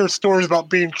Steve share stories about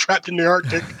being trapped in the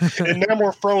Arctic and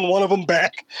Namor throwing one of them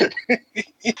back?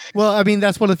 Well,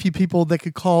 that's one of the few people that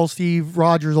could call Steve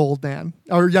Rogers old man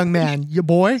or young man. You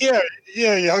boy?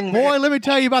 Yeah, young man. Boy, let me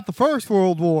tell you about the First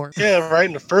World War. Yeah, right.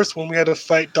 In the first one, we had to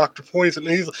fight Dr. Poison.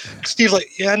 And Steve's like,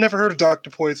 I never heard of Dr.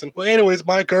 Poison. Well, anyways,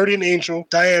 my guardian angel,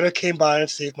 Diana, came by and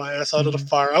saved my ass out of the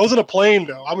fire. I was in a plane,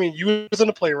 though. You was in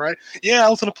a plane, right? Yeah, I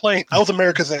was in a plane. I was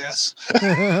America's ass.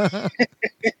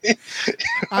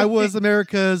 I was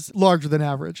America's larger than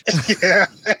average. Yeah.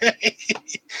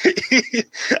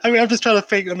 I'm just trying to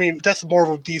think. That's more of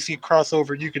a DC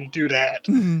crossover. You can do that.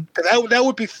 That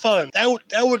would be fun. That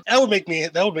would make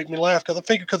me laugh, because I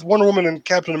think because Wonder Woman and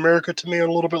Captain America to me are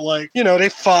a little bit like they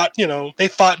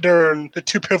fought during the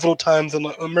two pivotal times in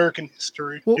American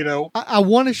history. Well, I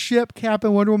want to ship Cap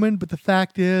and Wonder Woman, but the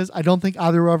fact is I don't think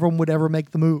either of them would ever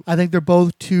make the move. I think they're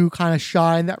both too kind of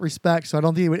shy in that respect, so I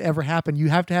don't think it would ever happen. You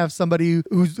have to have somebody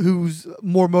who's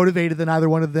more motivated than either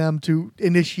one of them to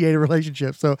initiate a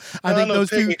relationship. So So I think those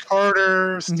Peggy two,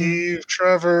 Carter, Steve,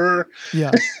 Trevor.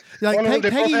 yeah. Like They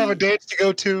both have a dance to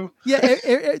go to. Yeah,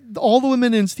 all the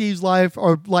women in Steve's life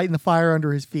are lighting the fire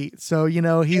under his feet. So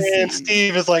and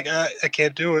Steve is like, I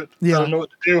can't do it. Yeah. I don't know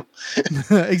what to do.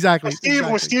 Exactly.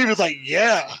 Where Steve is like,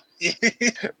 yeah.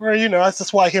 Where that's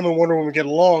just why him and Wonder Woman get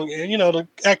along. And the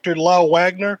actor Lyle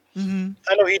Wagner,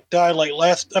 I know he died like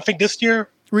this year.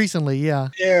 Recently, yeah.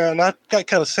 Yeah, and I got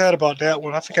kind of sad about that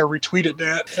one. I think I retweeted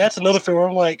that. That's another film where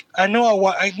I'm like, I know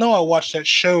I watched that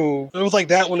show. It was like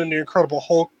that one and The Incredible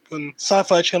Hulk. And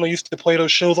Sci-Fi Channel used to play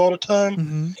those shows all the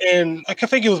time. And I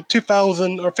think it was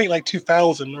 2000 or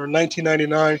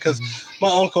 1999 because my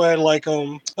uncle had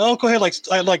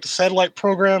the satellite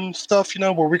program stuff,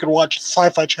 where we could watch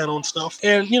Sci-Fi Channel and stuff.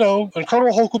 And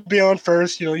Incredible Hulk would be on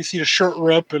first. You see the shirt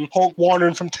rip and Hulk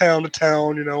wandering from town to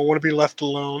town. Want to be left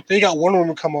alone. Then you got Wonder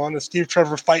Woman come on and Steve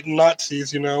Trevor fighting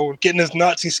Nazis. Getting his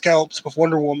Nazi scalps with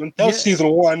Wonder Woman. That was season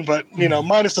 1, but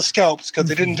minus the scalps because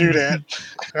they didn't do that.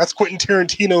 That's Quentin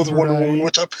Tarantino's Wonder Woman,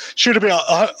 which should have been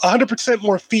 100%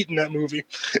 more feet in that movie.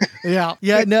 Yeah.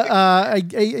 No,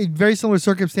 a very similar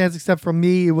circumstance, except for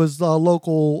me, it was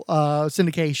local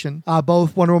syndication.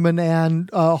 Both Wonder Woman and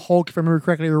Hulk, if I remember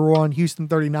correctly, were on Houston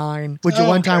 39, which at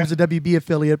one time was a WB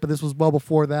affiliate, but this was well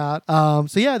before that.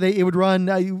 It would run.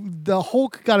 The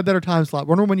Hulk got a better time slot.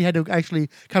 Wonder Woman, you had to actually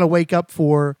kind of wake up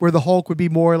for, where the Hulk would be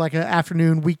more like an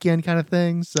afternoon weekend kind of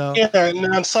thing. So yeah, and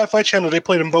on Sci-Fi Channel, they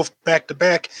played them both back to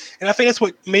back, and I think that's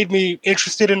what made me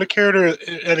interested in the character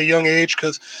at a young age.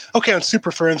 Because on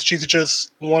Super Friends, she's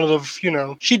just one of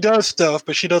the, she does stuff,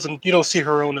 but she doesn't. You don't see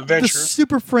her own adventures. The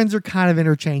Super Friends are kind of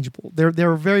interchangeable.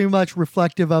 They're very much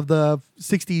reflective of the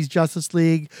 '60s Justice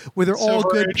League, where they're all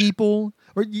good people.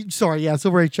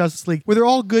 Silver Age Justice League, where they're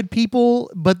all good people,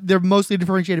 but they're mostly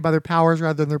differentiated by their powers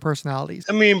rather than their personalities.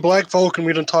 I mean, Black Vulcan,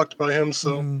 we done talked about him,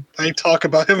 so I ain't talk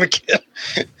about him again.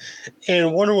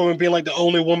 And Wonder Woman being like the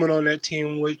only woman on that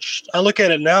team, which I look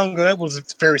at it now and go, that was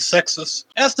very sexist.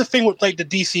 That's the thing with like the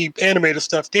DC animated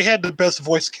stuff. They had the best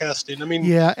voice casting. I mean,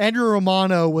 yeah, Andrew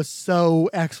Romano was so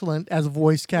excellent as a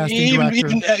voice casting director.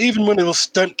 Even when it was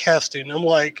stunt casting, I'm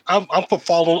like, I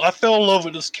fell in love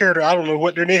with this character. I don't know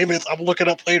what their name is. I'm looking it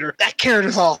up later. That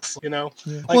character's awesome, Yeah.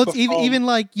 Well, it's even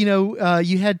like,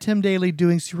 you had Tim Daly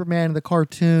doing Superman in the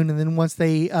cartoon, and then once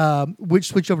they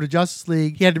switched over to Justice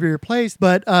League, he had to be replaced.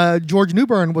 But George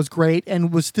Newbern was great,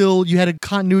 and was still, you had a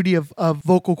continuity of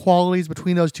vocal qualities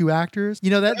between those two actors.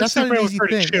 That's not an easy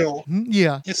thing. Chill.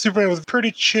 Yeah, Superman was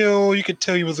pretty chill. You could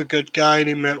tell he was a good guy and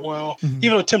he meant well.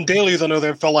 Even though Tim Daly's on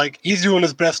there felt like he's doing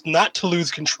his best not to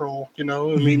lose control. I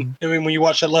mean, when you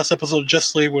watch that last episode of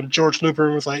Justice League, when George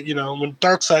Newbern was like, when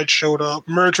Darkseid showed up,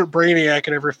 merged with Brainiac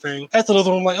and everything. That's another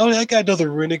one. I'm like, oh, that guy does a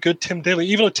really good Tim Daly.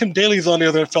 Even though Tim Daly's on the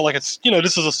other, it felt like it's,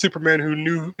 this is a Superman who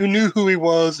knew who he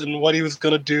was and what he was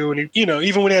gonna do. And he,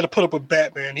 even when he had to put up with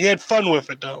Batman, he had fun with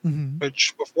it though.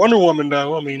 Which with Wonder Woman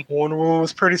though, I mean, Wonder Woman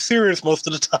was pretty serious most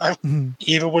of the time.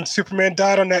 Even when Superman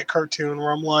died on that cartoon,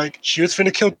 where I'm like, she was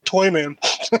finna kill Toyman.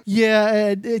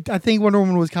 Yeah, I think Wonder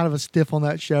Woman was kind of a stiff on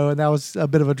that show, and that was a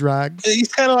bit of a drag.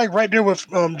 He's kind of like right there with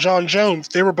John Jones.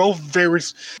 They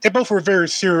both were very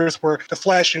serious. Where the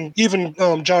Flash and even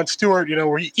John Stewart,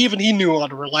 where he knew how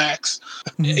to relax.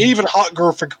 Even Hot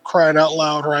Girl, for crying out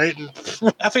loud, right? And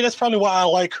I think that's probably why I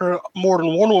like her more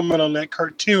than Wonder Woman on that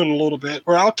cartoon a little bit.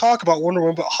 Where I'll talk about Wonder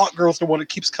Woman, but Hot Girl's the one that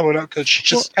keeps coming up because she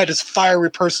just had this fiery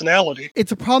personality.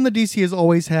 It's a problem that DC has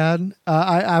always had.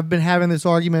 I've been having this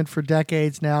argument for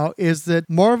decades now, is that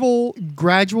Marvel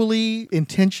gradually,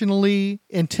 intentionally,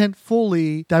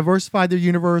 intentfully diversified their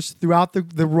universe throughout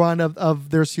the run of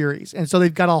their series. And so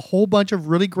they've got a whole bunch of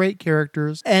really great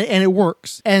characters, and it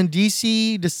works. And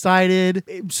DC decided,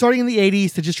 starting in the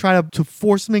 80s, to just try to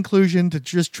force some inclusion, to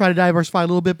just try to diversify a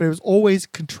little bit, but it was always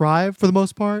contrived for the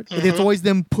most part. It's always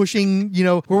them pushing,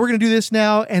 well, we're going to do this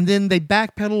now, and then they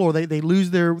backpedal or they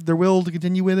lose their will to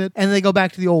continue with it, and they go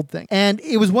back to the old thing. And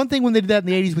it was one thing when they did that in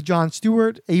the 80s with Jon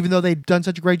Stewart, even though they'd done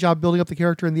such a great job building up the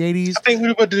character in the 80s. I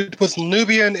think what did was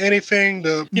Nubia and anything,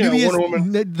 Wonder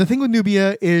Woman. The thing with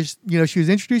Nubia is, she was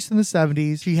introduced in the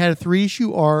 70s. She had a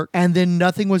 3-issue arc, and then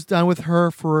nothing was done with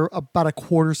her for about a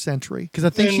quarter century. Because I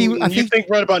think you think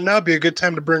right about now would be a good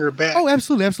time to bring her back. Oh,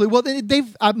 absolutely. Well,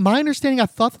 they've my understanding, I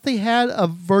thought that they had a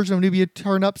version of Nubia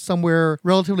turn up somewhere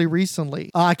relatively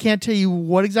recently. I can't tell you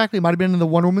what exactly. It might have been in the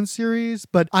Wonder Woman series,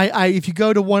 but if you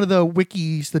go to one of the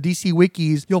wikis, the DC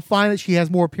wikis, you'll find that she she has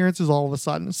more appearances all of a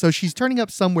sudden. So she's turning up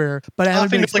somewhere, but I I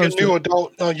haven't been think it's like a exposed new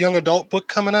to it. young adult book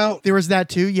coming out. There was that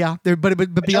too, yeah. But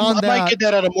beyond I that, might get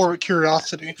that out of more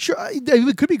curiosity. sure,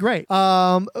 it could be great.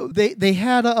 They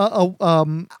had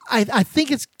I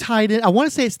think it's tied in. I want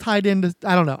to say it's tied into.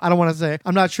 I don't know. I don't want to say.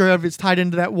 I'm not sure if it's tied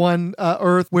into that one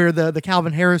Earth where the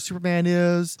Calvin Harris Superman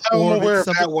is. I'm or if aware it's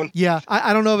of that one. Yeah,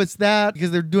 I don't know if it's that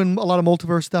because they're doing a lot of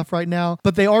multiverse stuff right now.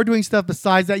 But they are doing stuff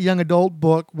besides that young adult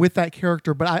book with that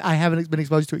character. But I haven't been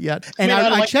exposed to it yet. And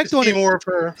I I checked on it. More of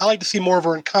her. I like to see more of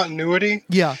her in continuity.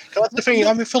 Yeah, that's the thing.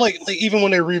 I mean, I feel like even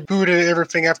when they rebooted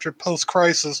everything after Post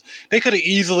Crisis, they could have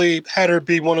easily had her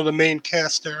be one of the main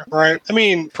cast there, right? I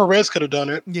mean, Perez could have done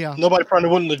it. Yeah. Nobody probably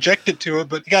wouldn't object it to it,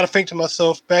 but you got to think to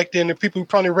myself, back then, the people who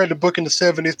probably read the book in the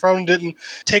 70s probably didn't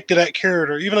take to that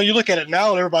character. Even though you look at it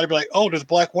now and everybody be like, oh, there's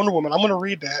Black Wonder Woman, I'm going to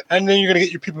read that. And then you're going to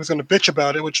get your people who's going to bitch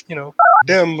about it, which,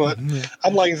 them, but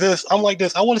I'm like this. I want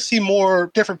to see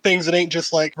more different things that ain't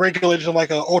just like regulated in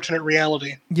like an alternate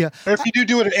reality. Yeah. Or if you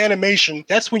do it in animation,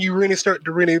 that's when you really start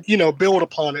to really, build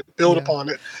upon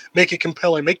it, make it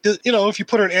compelling. If you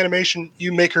put her in animation,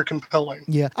 you make her compelling.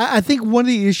 Yeah. I think one of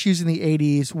the issues in the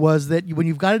 80s was that when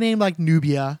you've got a name like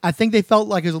Nubia, I think they felt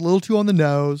like it was a little too on the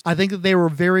nose. I think that they were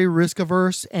very risk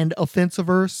averse and offense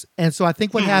averse. And so I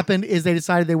think what happened is they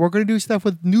decided they weren't going to do stuff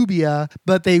with Nubia,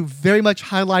 but they very much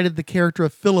highlighted the character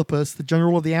of Philippus, the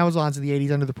general of the Amazons in the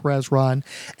 80s under the Perez run.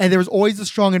 And there was always a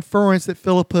strong inference that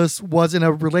Philippus was in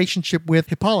a relationship with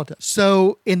Hippolytus.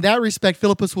 So in that respect,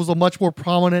 Philippus was a much more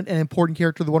prominent and important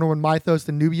character of the Wonder Woman mythos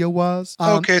than Nubia was.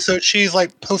 Okay, so she's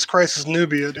like post-crisis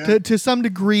Nubia. To some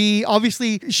degree,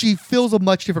 obviously, she fills a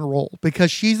much different role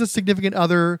because she's a significant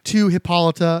other to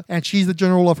Hippolyta and she's the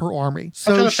general of her army.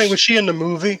 So I'm trying to think, was she in the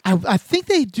movie? I think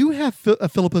they do have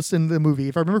Philippus in the movie,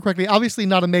 if I remember correctly. Obviously,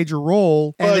 not a major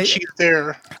role. But she's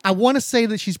there. I want to say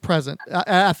that she's present.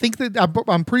 I think that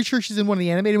I'm pretty sure she's in one of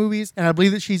the animated movies, and I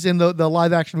believe that she's in the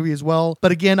live-action movie as well.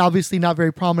 But again, obviously not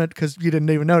very prominent because you didn't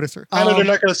even notice her. I know they're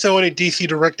not going to sell any DC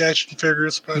direct action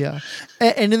figures, but yeah.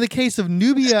 And in the case of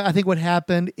Nubia, I think what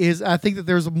happened is I think that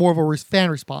there's more of a fan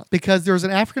response because there was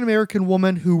an African American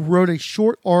woman who wrote a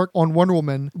short arc on Wonder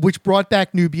Woman, which brought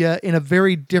back Nubia in a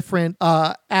very different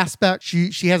aspect.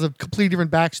 She has a completely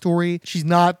different backstory. She's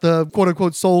not the quote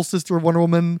unquote soul sister of Wonder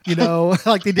Woman,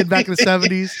 like they did back in the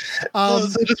 70s. So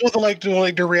this wasn't like doing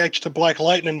like the reaction to Black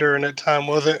Lightning during that time,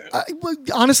 was it?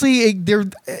 Honestly,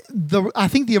 I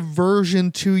think the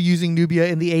aversion to using Nubia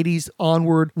in the 80s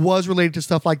onward was related to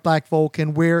stuff like Black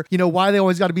Vulcan, where, why they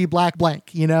always got to be black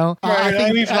blank, Right,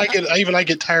 I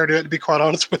get tired of it, to be quite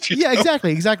honest with you. Yeah,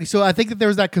 exactly. So I think that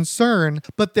there's that concern,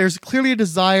 but there's clearly a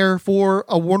desire for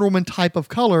a Wonder Woman type of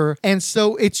color. And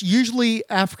so it's usually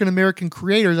African-American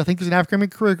creators. I think there's an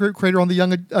African-American creator on the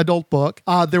young adult book.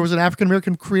 There was an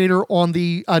African-American creator on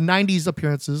the 90s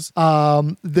appearances.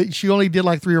 She only did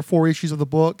like 3 or 4 issues of the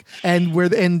book,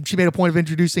 and she made a point of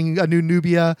introducing a new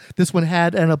Nubia. This one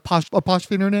had an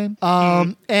apostrophe in her name.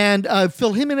 And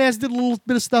Phil Jimenez did a little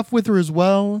bit of stuff with her as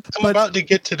well. I'm about to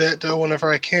get to that though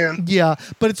whenever I can. Yeah,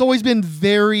 but it's always been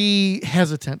very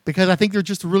hesitant because I think they're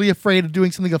just really afraid of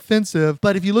doing something offensive.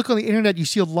 But if you look on the internet, you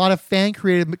see a lot of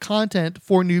fan-created content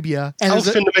for Nubia. And I was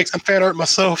finna make some fan art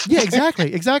myself. Yeah,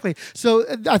 exactly. So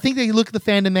I think they look at the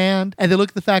fan demand and they look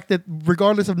at the fact that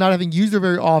regardless of not having used her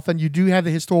very often, you do have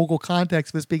the historical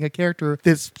context of this being a character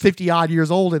that's 50-odd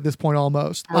years old at this point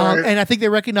almost. Right. And I think they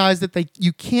recognize that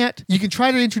you can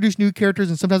try to introduce new characters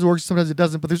and sometimes it works, sometimes it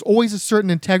doesn't, but there's always a certain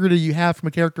integrity you have from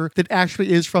a character that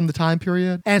actually is from the time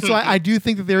period. And so I do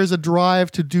think that there is a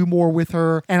drive to do more with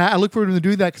her, and I look forward to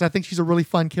do that because I think she's a really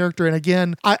fun character. And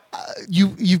again,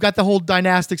 you've got the whole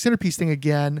dynastic centerpiece thing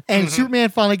again, and Superman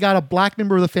finally got a black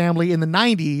member of the family in the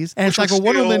 90s, and it's like a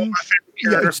Wonder Woman.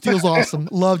 Yeah, Steel's awesome.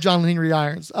 Love John Henry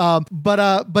Irons.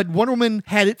 But Wonder Woman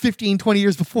had it 15, 20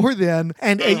 years before then,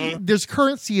 and there's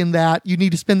currency in that. You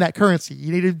need to spend that currency.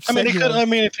 You need to.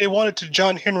 If they wanted to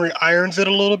John Henry Irons it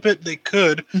a little bit, they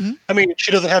could. I mean,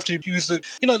 she doesn't have to use the.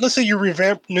 Let's say you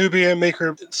revamp Nubia and make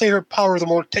her say her power is a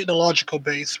more technological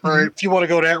base, right? If you want to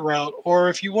go that route, or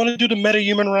if you want to do the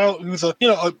metahuman route, who's a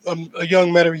young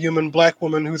metahuman black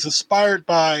woman who's inspired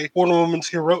by Wonder Woman's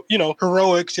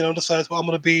heroics, decides, well, I'm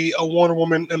going to be a Wonder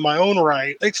Woman in my own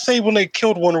right. Like, say when they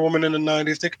killed Wonder Woman in the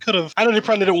 90s, they could have. I know they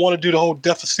probably didn't want to do the whole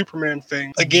Death of Superman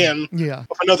thing again. Yeah.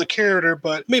 With another character,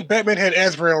 but Batman had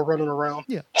Azrael running around.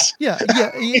 Yeah.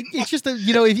 It's just that,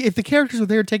 if the characters were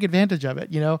there, take advantage of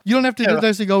it. You don't have to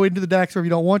necessarily go into the decks if you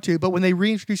don't want to. But when they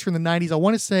reintroduced her in the 90s, I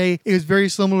want to say it was very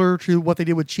similar to what they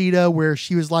did with Cheetah, where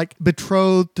she was like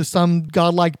betrothed to some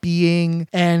godlike being,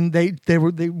 and they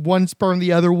one spurned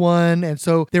the other one, and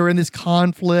so they were in this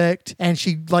conflict, and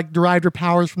she like derived derived her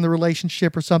powers from the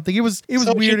relationship or something. It was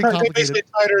So weird and they complicated. basically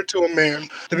tied her to a man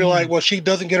to be like, well, she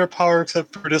doesn't get her power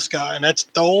except for this guy, and that's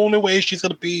the only way she's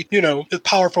going to be, as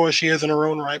powerful as she is in her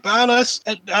own right. But I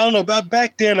don't know. But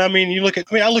back then, I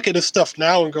look at this stuff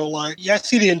now and go like, yeah, I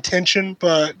see the intention,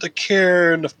 but the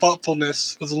care and the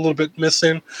thoughtfulness was a little bit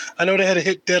missing. I know they had to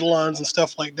hit deadlines and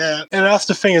stuff like that, and that's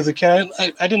the thing as a kid.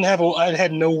 I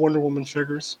had no Wonder Woman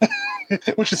figures,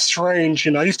 which is strange.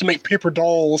 I used to make paper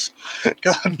dolls,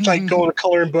 like go in a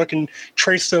coloring book and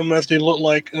trace them as they look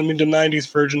like. I mean, the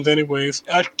 '90s versions, anyways.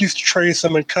 I used to trace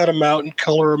them and cut them out and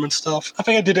color them and stuff. I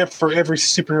think I did that for every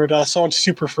superhero that I saw in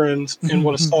Super Friends and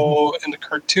what I saw in the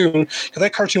cartoon, because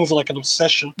that cartoon was like an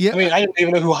obsession. Yep. I mean, I didn't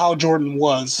even know who Hal Jordan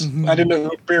was. I didn't know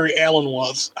who Barry Allen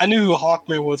was. I knew who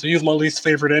Hawkman was. He was my least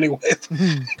favorite anyway,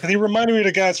 because he reminded me of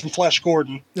the guys from Flash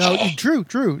Gordon. No,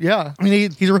 true, yeah. I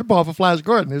mean, he's a ripoff of Flash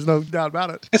Gordon. There's no doubt about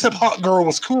it. Except Hawk Girl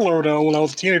was cooler though. When I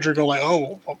was a teenager, going like,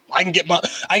 oh, I can get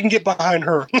behind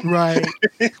her. Right.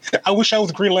 I wish I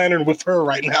was Green Lantern with her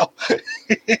right now.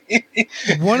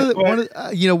 One of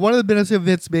the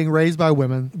benefits being raised by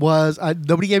women was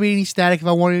nobody gave me any static if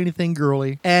I wanted anything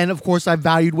girly, and of course I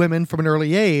valued women from an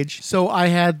early age. So I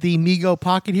had the Mego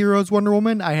Pocket Heroes Wonder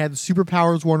Woman, I had the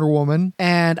Superpowers Wonder Woman,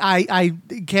 and I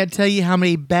can't tell you how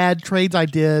many bad trades I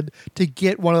did to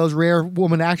get one of those rare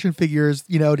woman action figures.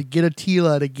 To get a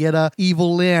Tila, to get a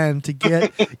Evil Lynn, to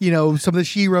get some of the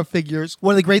She-Ra figures.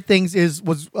 One of the great things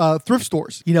was thrift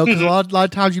stores. Because a lot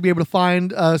of times you'd be able to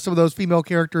find some of those female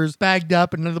characters bagged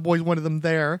up, and none of the boys wanted them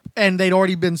there, and they'd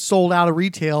already been sold out of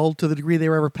retail to the degree they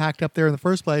were ever packed up there in the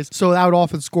first place. So I would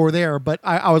often score there. But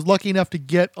I was lucky enough to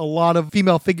get a lot of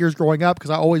female figures growing up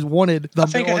because I always wanted them. I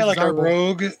think I had like a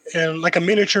Rogue and like a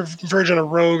miniature version of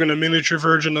Rogue and a miniature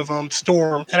version of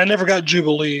Storm, and I never got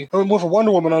Jubilee. With a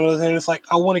Wonder Woman on the other hand, it's like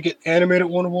I want to get animated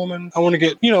Wonder Woman. I want to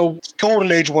get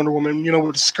Golden Age Wonder Woman,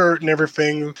 with the skirt and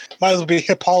everything. Might as well be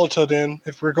Hippolyta then,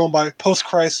 if we're going by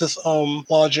post-crisis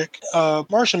logic.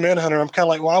 Martian Manhunter, I'm kind of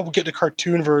like, well, I would get the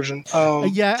cartoon version.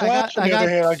 Flash, on the other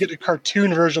hand, I get the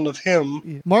cartoon version of him.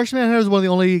 Yeah. Martian Manhunter is one of the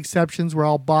only exceptions where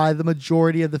I'll buy the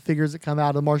majority of the figures that come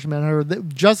out of Martian Manhunter. The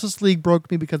Justice League broke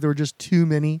me because there were just too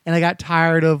many, and I got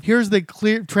tired of here's the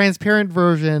clear, transparent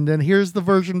version, and here's the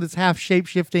version that's half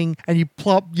shape-shifting, and you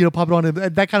pop it on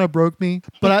it. That kind of broke me.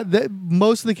 But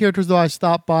most of the characters, though, I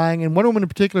stopped buying, and Wonder Woman in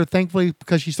particular, thankfully,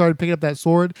 because she started picking up that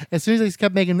sword, as soon as they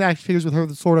kept making action figures with her with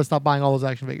the sword, I stopped buying all those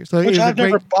action figures. So which I've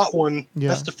never bought one. Yeah.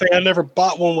 That's the thing. I never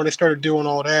bought one when they started doing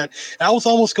all that. And I was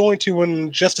almost going to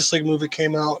when Justice League movie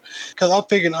came out, because I was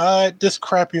thinking, this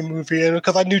crappy movie, and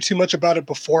because I knew too much about it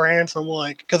beforehand, so I'm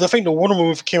like, because I think the Wonder Woman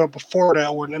movie came out before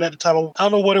that one, and at the time, I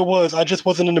don't know what it was. I just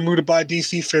wasn't in the mood to buy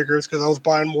DC figures because I was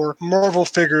buying more Marvel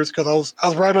figures because I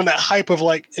was right on that hype of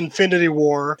like Infinity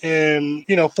War and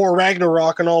Thor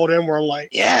Ragnarok and all of them where I'm like,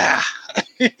 yeah.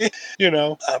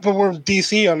 But we're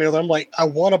DC on the other. I'm like, I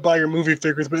want to buy your movie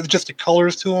figures, but it's just the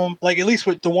colors to them. Like at least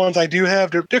with the ones I do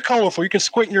have, they're colorful. You can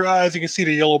squint in your eyes, you can see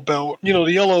the yellow belt. The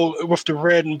yellow with the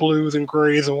red and blues and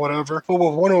grays and whatever. But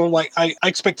with one of them, like I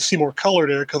expect to see more color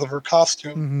there because of her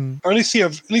costume, or at least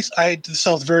this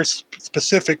sounds very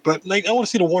specific, but like I want to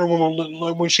see the Wonder Woman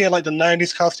like, when she had like the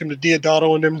 '90s costume, the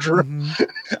Diodato and them drew.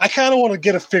 I kind of want to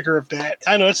get a figure of that.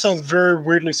 I know it sounds very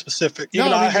weirdly specific.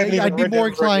 I'd be more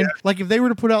inclined. Like if they were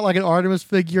to put out like an Artemis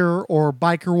figure or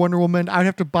Biker Wonder Woman, I'd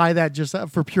have to buy that just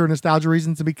for pure nostalgia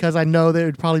reasons, and because I know that it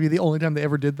would probably be the only time they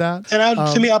ever did that.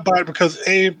 And to me, I'd buy it because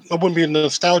I wouldn't be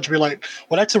nostalgia. Be like,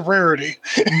 well, that's a rarity.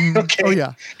 Okay. Oh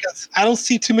yeah. I don't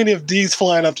see too many of these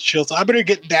flying up the shield, so I better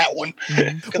get that one.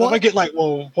 Because if I get like,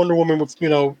 Wonder Woman with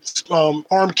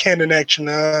arm cannon action.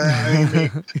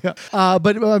 Yeah.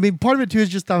 But I mean, part of it too is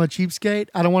just I'm a cheapskate.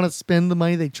 I don't want to spend the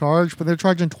money they charge, but they're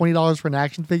charging $20 for an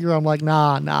action figure. I'm like,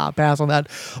 nah, pass on that.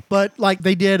 But like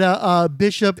they did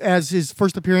Bishop as his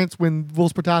first appearance when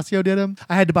Wolves Portasio did him.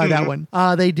 I had to buy that one.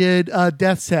 They did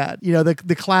Death's Head,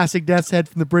 the classic Death's Head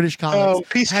from the British comics.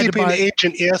 Peacekeeping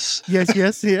Agent, yes.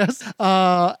 Yes.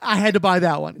 I had to buy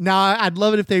that one. Now I'd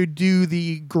love it if they would do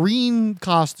the green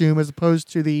costume as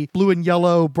opposed to the blue and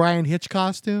yellow Brian Hitch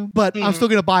costume. But I'm still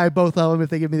going to buy both of them if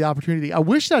they give me the opportunity. I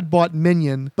wish I'd bought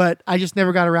Minion, but I just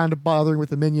never got around to bothering with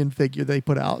the Minion figure they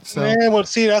put out. So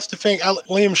see, that's the thing.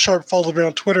 Liam Sharp follows me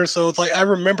on Twitter, so it's like I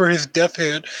remember his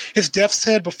Death's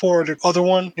Head before the other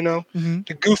one,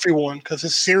 the goofy one, because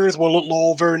his series one looked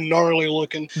all very gnarly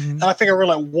looking. And I think I read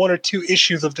like 1 or 2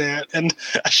 issues of that, and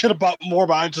I should have bought more,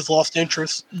 but I just lost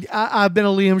interest. I've been a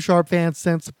Liam Sharp fan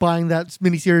since buying that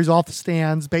miniseries off the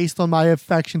stands, based on my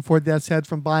affection for Death's Head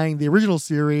from buying the original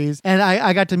series. And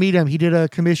I got to meet him. He did a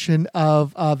commission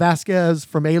of Vasquez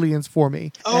from Aliens for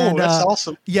me. Oh, that's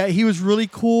awesome. Yeah, he was really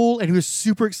cool, and he was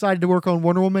super excited to work on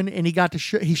Wonder Woman. and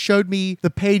he showed me the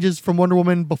pages from Wonder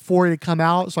Woman before it had come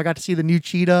out, so I got to see the new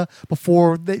Cheetah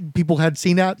before people had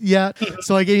seen that yet.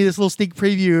 So I gave you this little sneak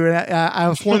preview, and I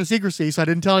was sworn to secrecy, so I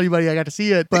didn't tell anybody I got to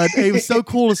see it. But it was so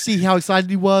cool to see how excited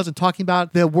he was and talking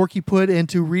about the work he put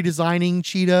into redesigning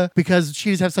Cheetah, because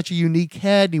Cheetahs have such a unique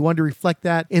head, and he wanted to reflect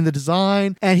that in the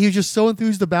design. And he was just so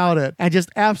enthused about it, and just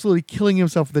absolutely killing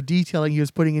himself with the detailing he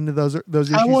was putting into those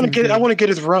issues. I want to get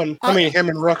his run. I mean, him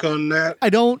and Rucka on that. I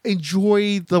don't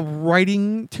enjoy the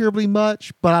writing terribly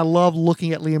much, but I love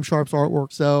looking at Liam Sharp's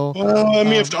artwork. So, well, I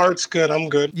mean, if the art's good, I'm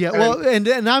good. Yeah, well, and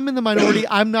I'm in the minority.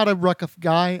 I'm not a Rucka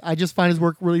guy. I just find his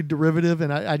work really derivative,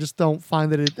 and I just don't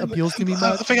find that it appeals to me much.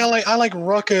 I think I like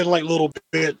Rucka in like little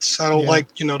bits. I don't like,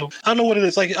 I don't know what it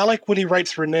is. Like, I like when he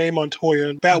writes Renee Montoya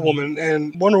and Batwoman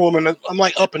and Wonder Woman. I'm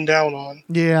like up and down on.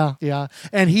 Yeah.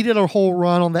 And he did a whole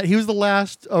run on that. He was the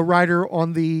last writer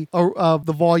on the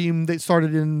volume that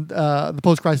started in the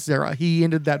post-crisis era. He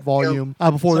ended that volume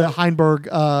before the Heinberg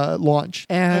launch.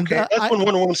 And that's when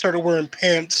Wonder Woman started wearing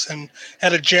pants and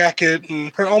had a jacket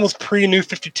and her almost pre-New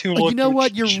 52 look. You know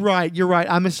what? You're right.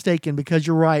 I'm mistaken, because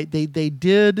you're right. They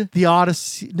did the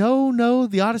Odyssey. No,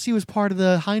 the Odyssey was part of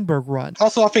the Heinberg run.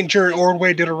 Also, I think Jerry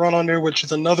Ordway did a run on there, which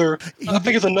is another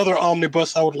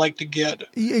omnibus I would like to get.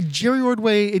 Jerry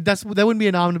Ordway, that wouldn't be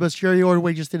an omnibus. Jerry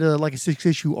Ordway just did a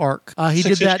 6-issue arc. He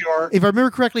did that. Arc. If I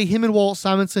remember correctly, him and Walt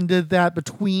Simonson did that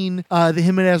between the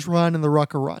Jimenez run and the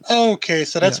Rucka run. Okay,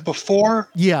 so that's before?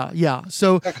 Yeah.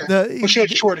 So she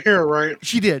had short hair, right?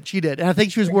 She did. And I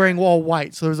think she was wearing all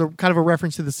white, so there was a kind of a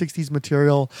reference to the 60s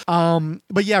material.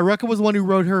 But yeah, Rucka was the one who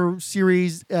wrote her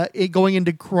series going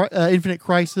into Infinite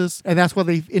Crisis, and that's why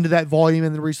they ended that volume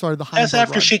and then restarted the Heinberg That's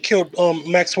after run. she killed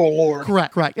Maxwell Lord.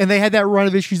 Correct. And they had that run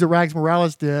of issues that Rags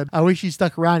Morales did. I wish he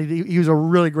stuck around. He was a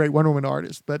really great Wonder Woman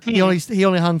artist, but he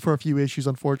only hung for a few issues,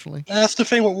 unfortunately. That's the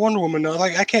thing with Wonder Woman, though.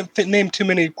 Like, I can't name too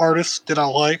many artists that I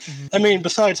like. I mean,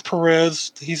 besides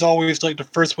Perez, he's always like the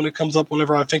first one that comes up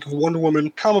whenever I think of Wonder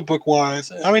Woman, comic book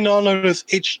wise. I mean, all I know is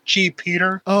H.G.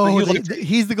 Peter. Oh,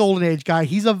 he's the Golden Age guy.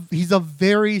 He's a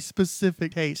very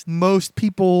specific taste. Most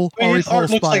people are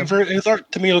repulsed by him. His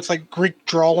art to me looks like Greek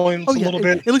drawings a little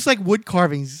bit. It looks like wood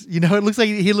carvings. It looks like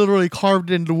he literally carved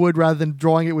it into wood rather than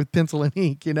drawing it with pencil and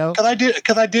ink.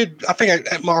 Because I think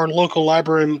at our local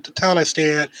library in the town I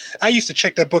stay at, I used to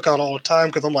check that book out all the time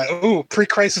because I'm like, oh,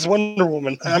 pre-crisis Wonder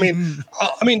Woman. I mean,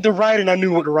 the writing, I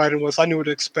knew what the writing was. I knew what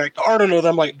to expect. The art, I know that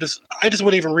I'm like, I just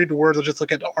wouldn't even read the words. I'll just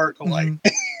look at the art. I'm like,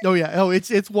 oh yeah,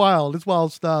 it's wild. It's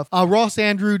wild stuff. Ross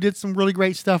Andrew did some really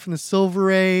great stuff in the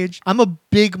Silver Age. I'm a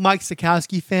big Mike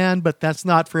Sekowsky fan, but that's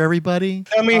not for everybody.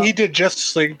 I mean, he did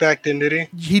Justice League back then, did he?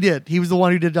 He did. He was the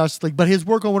one who did Justice League, but his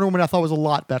work on Wonder Woman I thought was a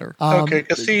lot better. Okay,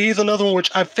 because he's another one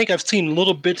which I think I've seen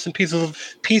little bits and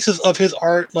pieces of his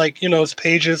art, like, his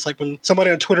pages, like when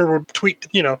somebody on Twitter would tweet,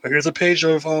 here's a page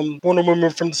of Wonder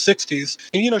Woman from the 60s.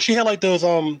 And, she had like those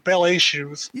ballet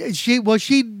shoes. Yeah, she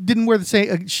didn't wear the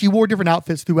same, she wore different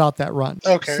outfits throughout that run.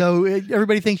 Okay. So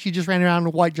everybody thinks she just ran around in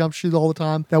a white jumpsuit all the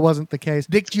time. That wasn't the case.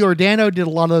 Dick Giordano did a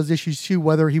lot of those issues too,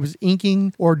 whether he was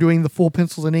inking or doing the full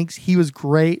pencils and inks. He was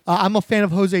great. I'm a fan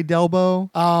of Jose Delbo.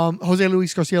 Jose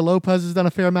Luis Garcia Lopez has done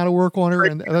a fair amount of work on her.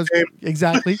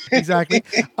 Exactly.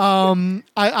 And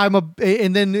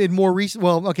then in more recent,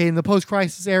 in the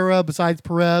post-crisis era, besides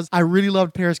Perez, I really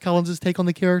loved Paris Cullen's take on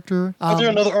the character. Was there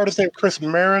another artist named Chris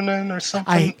Marinan or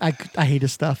something? I hate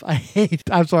his stuff. I hate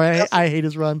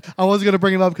his run. I wasn't going to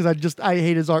bring him up because I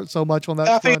hate his art so much on that.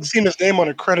 I think I've seen his name on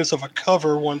the credits of a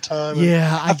cover one time.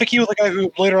 Yeah. I think he was the guy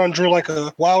who later on drew like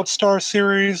a Wild Star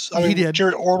series. He did.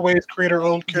 Jared Ordway's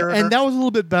creator-owned character. And that was a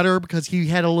little bit better because he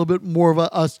had a little bit more of a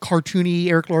cartoony,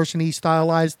 Eric Larson-y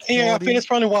stylized quality. I think that's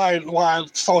probably why I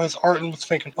saw his art and was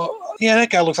thinking, oh, yeah, that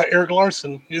guy looks like Eric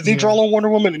Larson. Did he draw on Wonder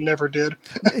Woman? He never did.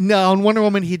 No, on Wonder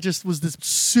Woman, he just was this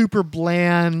super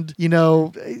bland, I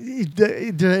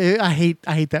hate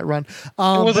that run. He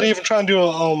wasn't even trying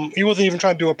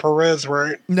to do a Perez,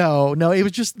 right? No, it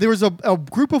was just, there was a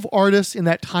group of artists in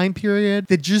that time period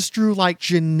that just drew like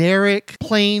generic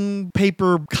plain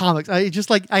paper comics. I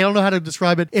don't know how to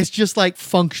describe it. It's just like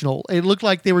functional. It looked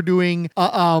like they were doing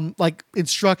like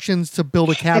instructions to build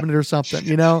a cabinet or something,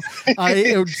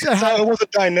 It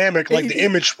wasn't dynamic like the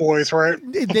Image Boys, right?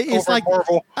 It's like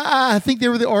Marvel. I think they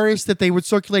were the artists that they would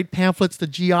circulate pamphlets to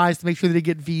GIs to make sure they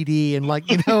get VD and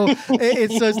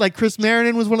it's like Chris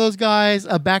Marinin was one of those guys.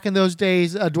 Back in those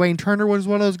days, Dwayne Turner was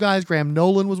one of those guys. Graham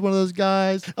Nolan was one of those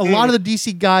guys. A lot of the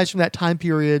DC guys from that time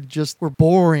period just were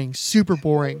boring, super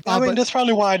boring. I mean, that's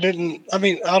probably why I didn't. I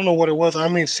mean, I don't know what it was. I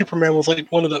mean, Superman was like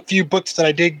one of the few books that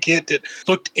I did get that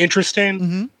looked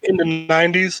interesting in the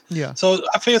 90s. Yeah. So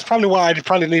I think it's probably why I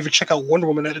probably didn't even check out Wonder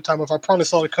Woman at the time. If I probably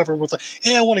saw the cover and was like,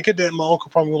 hey, I want to get that, my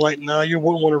uncle probably was like, nah, you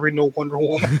wouldn't want to read no Wonder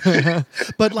Woman.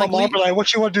 But my mom be like,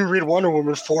 what you want to do read Wonder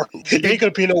Woman for? You ain't going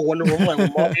to be no Wonder Woman. I'm like,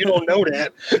 well, Mom, you don't know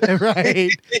that.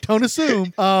 Right. Don't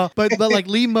assume. But like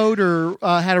Lee Moder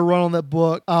had a run on that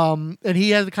book, and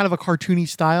he has kind of a cartoony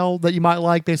style that you might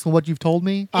like based on what you've told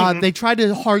me. They tried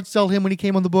to hard sell him when he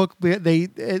came on the book.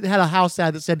 It had a house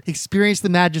ad that said, experience the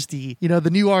majesty, the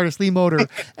new artist, Lee Moder.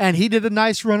 And he did a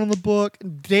nice run on the book.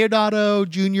 Deodato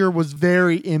Jr. was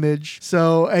very Image.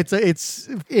 So it's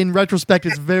in retrospect,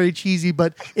 it's very cheesy,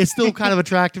 but it's still kind of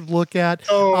attractive to look at.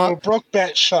 Broke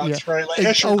bat shots, right? Like,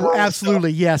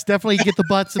 absolutely. Stuff. Yes. Definitely get the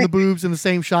butts and the boobs in the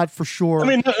same shot for sure. I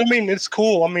mean, it's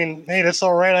cool. I mean, hey, that's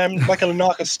all right. I'm not gonna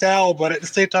knock a style, but at the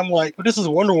same time, like, this is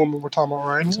Wonder Woman we're talking about,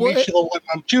 right? To me,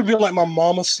 she would be like my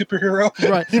mama's superhero,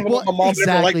 right? Well, my mom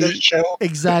never liked that show.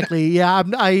 Exactly. Yeah,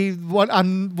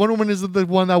 Wonder Woman is the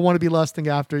one I want to be lusting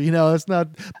after. It's not.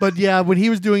 But yeah, when he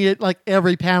was doing it, like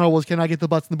every panel was, can I get the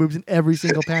butts and the boobs in every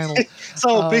single panel?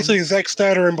 So basically, Zack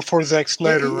Snyder and before Zack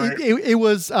Snyder, right? It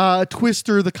was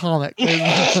Twister the comic.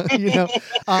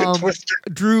 Twister.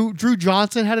 Drew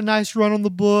Johnson had a nice run on the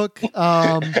book. Go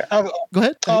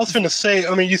ahead. I was going to say,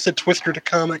 I mean, you said Twister the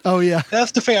comic. Oh, yeah.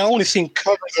 That's the thing. I only seen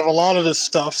covers of a lot of this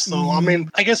stuff. So, I mean,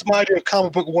 I guess my idea of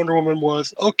comic book Wonder Woman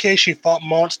was, okay, she fought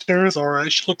monsters. All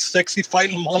right. She looks sexy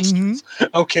fighting monsters.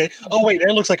 Okay. Oh, wait,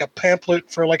 that looks like a pamphlet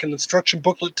for like an instruction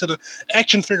booklet to the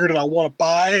action figure that I want to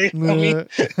buy.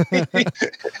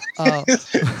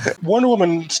 Wonder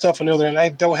Woman stuff on the other hand, I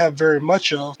don't have very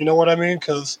much of. You know what I mean?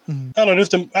 Because, I don't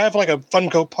know, I have like a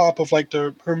Funko Pop of like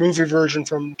her movie version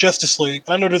from Justice League.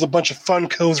 I know there's a bunch of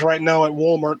Funkos right now at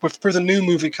Walmart for the new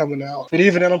movie coming out. But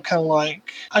even then, I'm kind of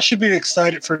like, I should be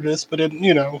excited for this, but then,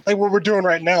 like what we're doing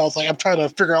right now, it's like I'm trying to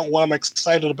figure out what I'm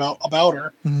excited about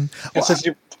her. And since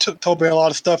you told me a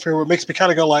lot of stuff here, it makes me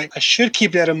kind of go like, I should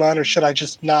keep that in mind, or should I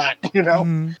just not?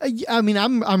 I mean,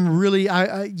 I'm really,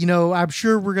 I'm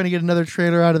sure we're gonna get another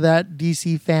trailer out of that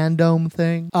DC fandom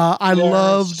thing. I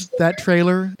loved that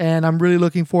trailer, and I'm really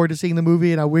looking forward to seeing the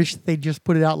movie. And I wish they just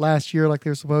put it out last year like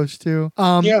they're supposed to.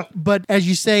 But as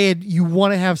you say, you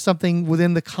want to have something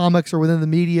within the comics or within the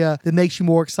media that makes you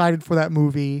more excited for that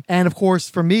movie. And of course,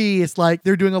 for me, it's like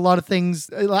they're doing a lot of things.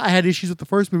 I had issues with the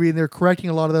first movie, and they're correcting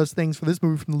a lot of those things for this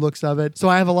movie from the looks of it. So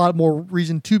I have a lot more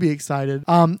reason to be excited.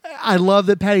 I love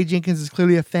that Patty Jenkins is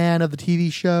clearly a fan of the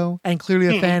TV show and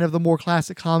clearly a fan of the more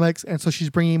classic comics. And so she's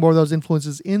bringing more of those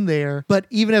influences in there. But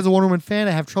even as a Wonder Woman fan,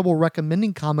 I have trouble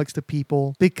recommending comics to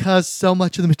people because so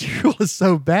much of the material is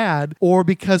so bad, or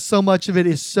because so much of it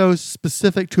is so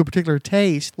specific to a particular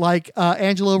taste. Like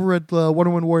Angela over at the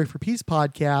Wonder Woman Warrior for Peace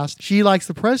podcast, she likes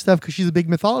the Prez stuff because she's a big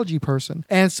mythology person.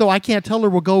 And so I can't tell her,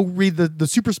 well, go read the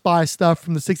Super Spy stuff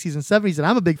from the 60s and 70s that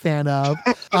I'm a big fan of,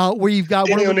 where you've got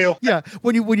Denny O'Neil. Yeah,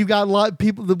 when you've got a lot of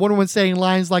people, the Wonder Woman saying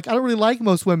lines like, I don't really like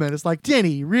most women. It's like,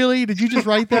 Denny, really? Did you just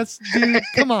write that? Dude,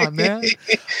 come on, man.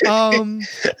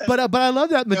 But I love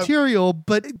that material,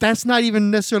 but that's not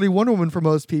even necessarily Wonder Woman for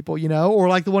most people, or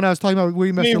like the one I was talking about with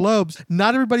William Esther Loebs.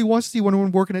 Not everybody wants to see Wonder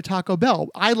Woman working at Taco Bell.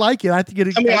 I like it. I think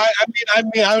it.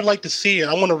 I would like to see it.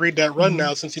 I want to read that run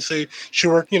now, since you say she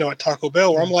worked, at Taco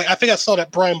Bell. Where I'm like, I think I saw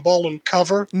that Brian Bolland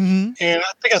cover, and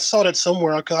I think I saw that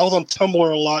somewhere because I was on Tumblr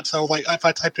a lot. So I was like, if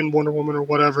I typed in Wonder Woman or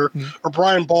whatever, or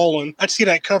Brian Bolland, I'd see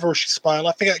that cover where she's smiling.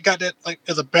 I think I got that like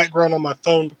as a background on my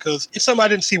phone because it's something I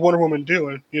didn't see Wonder Woman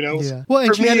doing. Yeah. Well,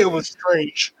 for me, it was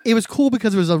strange. It was cool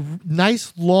because it was a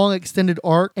nice, long, extended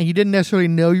arc, and you didn't necessarily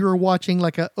know you were watching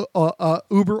like a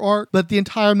Uber arc. But the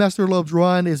entire Master Loeb's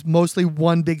run is mostly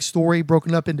one big story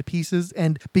broken up into pieces,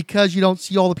 and because you don't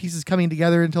see all the pieces coming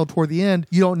together until toward the end,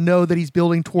 you don't know that he's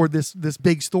building toward this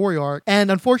big story arc.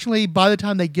 And unfortunately, by the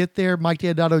time they get there, Mike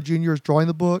Deodato Jr. is drawing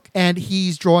the book, and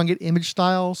he's drawing it Image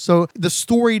style, so the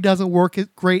story doesn't work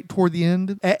great toward the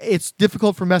end. It's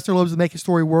difficult for Master Loebs to make a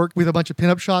story work with a bunch of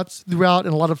pinup shots throughout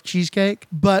and a lot of cheesecake.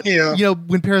 But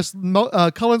when Paris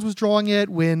Cullins was drawing it,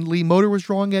 when Lee Moder was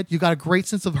drawing it, you got a great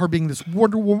sense of her being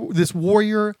this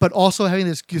warrior, but also having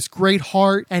this great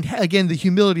heart, and again the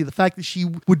humility, the fact that she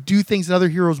would do things that other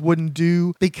heroes wouldn't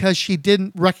do because she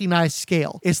didn't recognize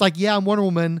scale. It's like, yeah, I'm Wonder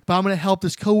Woman, but I'm going to help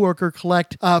this coworker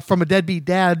collect from a deadbeat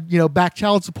dad, back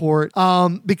child support,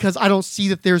 because I don't see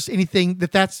that there's anything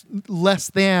that's less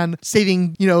than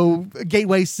saving,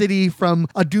 Gateway City from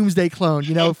become a doomsday clone.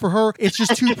 You know, for her, it's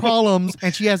just two problems,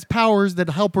 and she has powers that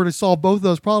help her to solve both of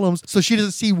those problems. So she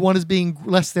doesn't see one as being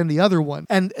less than the other one.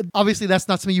 And obviously, that's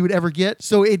not something you would ever get.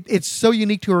 So it's so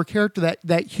unique to her character,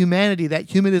 that humanity, that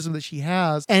humanism that she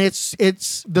has. And it's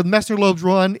the Messner Loeb's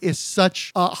run is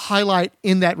such a highlight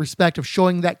in that respect of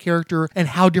showing that character and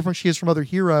how different she is from other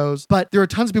heroes. But there are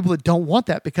tons of people that don't want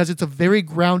that because it's a very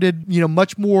grounded, you know,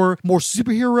 much more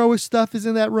superhero stuff is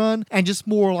in that run, and just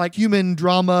more like human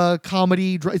drama,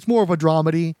 comedy. It's more of a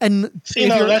dramedy. And you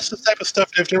know, that's the type of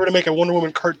stuff that if they were to make a Wonder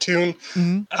Woman cartoon,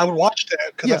 I would watch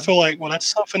that because I feel like, well, that's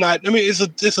something I mean,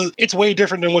 it's way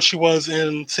different than what she was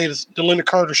in, say, the Linda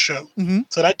Carter show.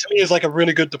 So that to me is like a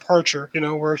really good departure, you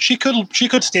know, where she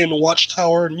could stay in the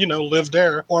Watchtower and, you know, live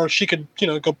there, or she could, you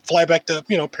know, go fly back to,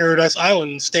 you know, Paradise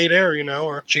Island and stay there, you know,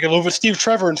 or she could live with Steve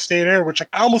Trevor and stay there, which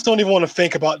I almost don't even want to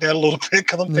think about that a little bit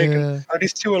because I'm thinking, are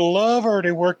these two in love or are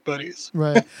they work buddies?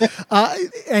 Right.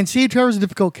 And Steve Trevor's a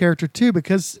difficult character too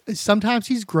because sometimes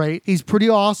he's great. He's pretty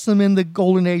awesome in the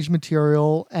Golden Age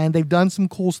material, and they've done some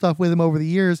cool stuff with him over the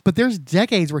years, but there's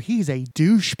decades where he's a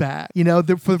douchebag. You know,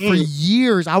 for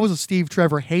years, I was a Steve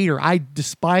Trevor hater. I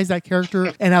despised that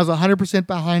character, and I was 100%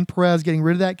 behind Perez getting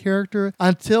rid of that character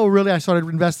until really I started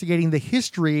investigating the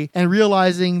history and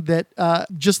realizing that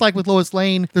just like with Lois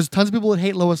Lane, there's tons of people that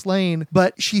hate Lois Lane,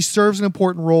 but she serves an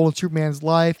important role in Superman's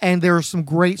life, and there are some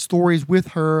great stories with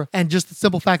her, and just the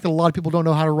simple fact that a lot of people don't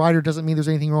know how to write her doesn't mean there's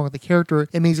anything wrong with the character.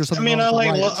 It means there's something wrong with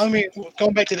the writers.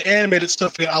 Going back to the animated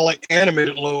stuff, I like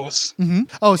animated Lois.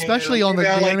 Oh, especially on the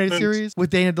animated series with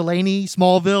Dana Delaney,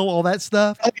 Smallville, all that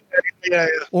stuff. Yeah.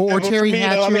 Or Terry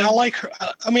Hatcher. I mean, I like her.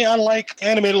 I like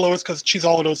animated Lois because she's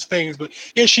all of those things. But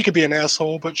yeah, she could be an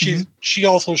asshole. But she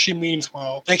means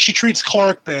well. Like she treats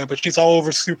Clark bad, but she's all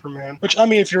over Superman. Which I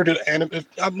mean, if you were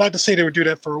to I'm not to say they would do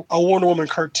that for a Wonder Woman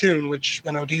cartoon. Which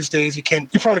you know these days you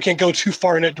probably can't go too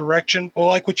far in that direction. Well,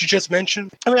 like what you just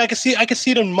mentioned. I mean, I can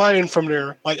see them mining from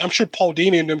there. Like I'm sure Paul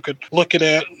Dini and them could look at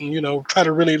that and you know try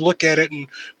to really look at it and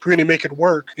really make it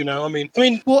work. You know, I mean.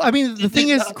 Well, the thing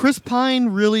is, Chris Pine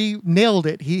really nailed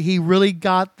it. He really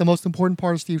got the most important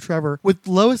part of Steve Trevor. With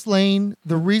Lois Lane,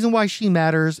 the reason why she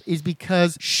matters is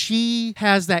because she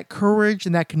has that courage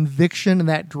and that conviction and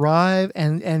that drive,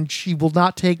 and she will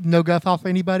not take no guff off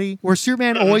anybody. Where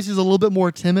Superman always is a little bit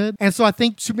more timid. And so I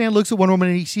think Superman looks at Wonder Woman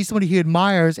and he sees somebody he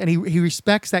admires, and he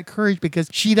respects that courage because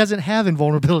she doesn't have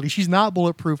invulnerability. She's not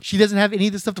bulletproof. She doesn't have any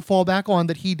of the stuff to fall back on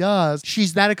that he does.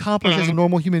 She's that accomplished as a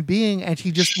normal human being, and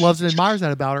he just loves and admires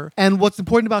that about her. And what's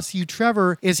important about Steve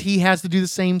Trevor is he has to do the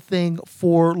same thing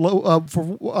for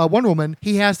Wonder Woman.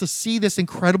 He has to see this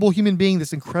incredible human being,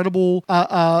 this incredible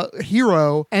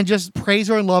hero, and just praise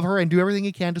her and love her and do everything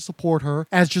he can to support her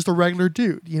as just a regular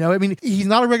dude. You know, I mean, he's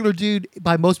not a regular dude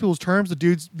by most people's terms. The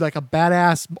dude's like a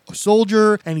badass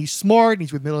soldier, and he's smart, and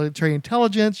he's with military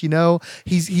intelligence. You know,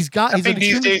 he's these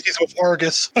days he's with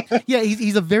Argus. Yeah,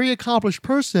 he's a very accomplished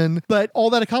person, but all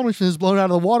that accomplishment is blown out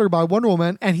of the water by Wonder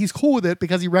Woman, and he's cool with it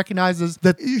because he recognizes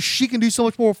that she can do so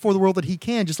much more for the world that he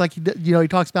can, just like he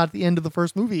talks about at the end of the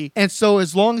first movie. And so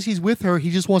as long as he's with her,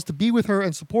 he just wants to be with her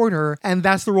and support her, and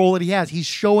that's the role that he has. He's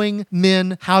showing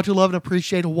men how to love and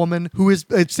appreciate a woman who is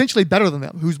essentially better than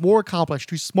them, who's more accomplished,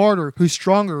 who's smarter, who's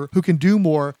stronger, who can do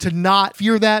more, to not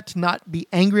fear that, to not be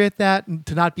angry at that, and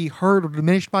to not be hurt or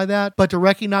diminished by that, but to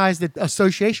recognize that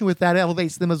association with that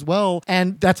elevates them as well,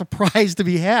 and that's a prize to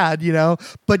be had, you know,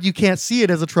 but you can't see it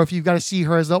as a trophy. You've got to see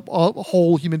her as a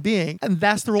whole human being, and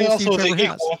that's the role Steve Trevor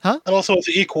has. Huh? And also as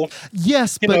an equal.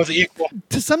 Yes, but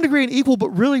to some degree an equal, but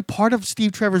really part of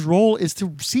Steve Trevor's role is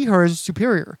to see her as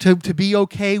superior, to be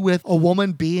okay with a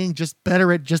woman being just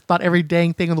better at just about every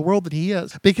dang thing in the world that he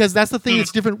is. Because that's the thing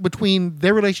that's different between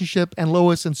their relationship and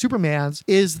Lois and Superman's,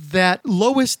 is that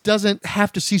Lois doesn't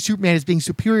have to see Superman as being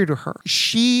superior to her.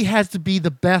 She has to be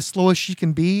the best Lois she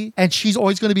can be, and she's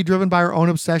always going to be driven by her own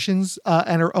obsessions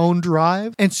and her own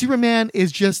drive. And Superman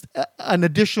is just an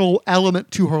additional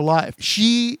element to her life.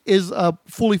 She is a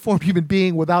fully formed human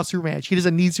being without Superman. She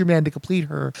doesn't need Superman to complete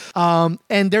her.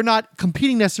 And they're not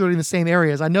competing necessarily in the same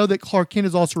areas. I know that Clark Kent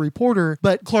is also a reporter,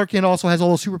 but Clark Kent also has all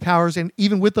those superpowers, and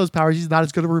even with those powers, he's not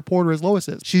as good of a reporter as Lois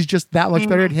is. She's just that much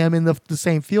better at him in the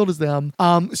same field as them.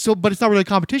 But it's not really a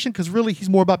competition because really he's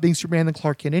more about being Superman than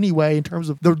Clark Kent anyway in terms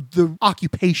of the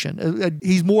occupation.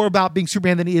 He's more about being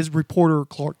Superman than he is reporter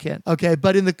Clark Kent. Okay,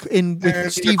 but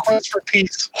with Steve quest for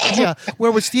peace. Yeah,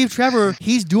 where with Steve Trevor,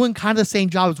 he's doing kind of the same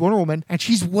job job as Wonder Woman, and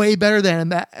she's way better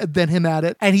than him at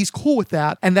it, and he's cool with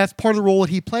that. And that's part of the role that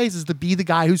he plays, is to be the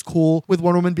guy who's cool with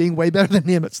Wonder Woman being way better than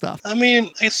him at stuff. I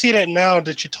mean, I see that now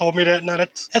that you told me that. Now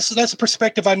that's a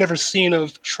perspective I've never seen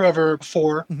of Trevor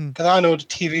before, because I know the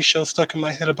TV show stuck in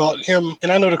my head about him,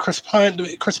 and I know the Chris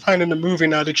Pine in the movie.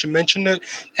 Now that you mentioned it,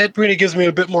 it really gives me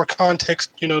a bit more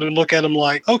context, to look at him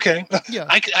like, okay, Yeah.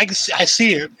 I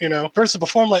see it, Versus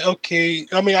before, I'm like, okay.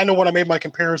 I mean, I know when I made my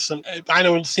comparison, I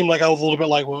know it seemed like I was a little bit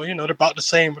like, well, they're about the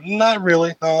same, but not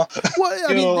really. Well,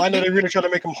 I know they really try to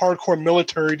make him hardcore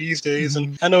military these days,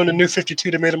 and I know in the New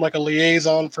 52 they made him like a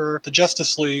liaison for the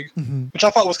Justice League, which I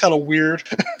thought was kind of weird.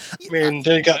 I mean,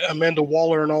 they got Amanda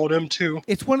Waller and all of them too.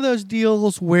 It's one of those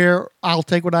deals where I'll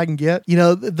take what I can get.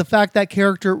 The fact that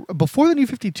character before the New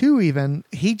 52, even,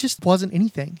 he just wasn't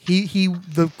anything.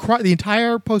 The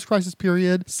entire post-crisis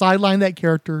period sidelined that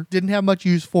character, didn't have much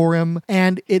use for him,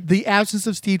 and the absence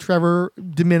of Steve Trevor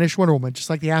diminished Wonder Woman, just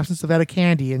like the absence of Etta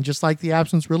Candy, and just like the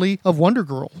absence really of Wonder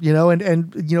Girl.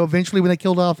 And eventually when they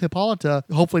killed off Hippolyta,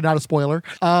 hopefully not a spoiler,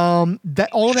 that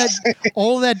all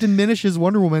of that diminishes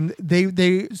Wonder Woman.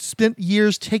 They spent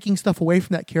years taking stuff away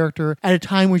from that character at a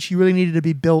time when she really needed to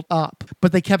be built up,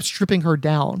 but they kept stripping her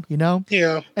down.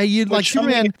 Yeah. And like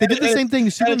Superman, they did the same thing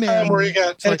to Superman.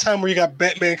 At a time where you got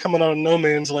Batman coming out of no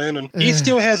man's land, and he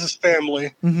still has his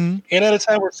family. And at a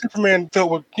time where Superman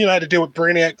had to deal with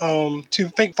Brainiac, to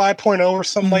think 5.0 or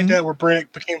something like that, where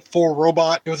Brainiac became full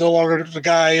robot. It was no longer the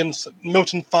guy and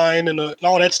Milton Fine and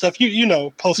all that stuff.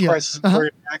 Post-crisis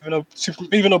Brainiac.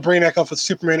 Even though Brainiac off of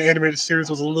Superman animated series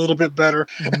was a little bit better.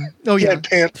 Oh yeah.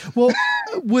 Well,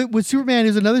 with Superman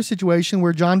is another situation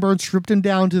where John Byrne stripped him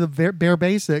down to the bare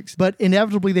basics, but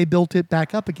inevitably they built it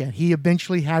back up again. He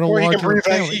eventually had a larger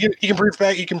family. He can breathe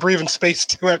back. He can breathe in space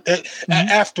too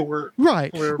afterward.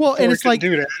 Right. Well, and it's like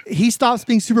he stops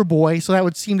being Superboy, so that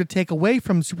would seem to take away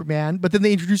from Superman. But then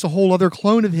they introduce a whole other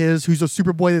clone of his, who's a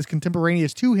Superboy that's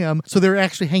contemporaneous to him. So they're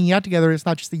actually hanging out together. It's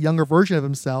not just the younger version of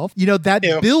himself.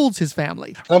 That builds his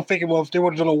family. I'm thinking, well, if they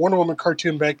would have done a Wonder Woman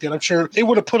cartoon back then, I'm sure they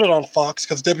would have put it on Fox,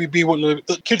 because the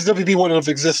kids WB wouldn't have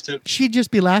existed. She'd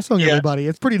just be lassoing everybody.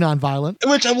 It's pretty nonviolent.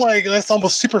 Which I'm like, that's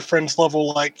almost Super Friends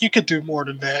level. Like, you could do more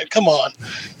than that. Come on.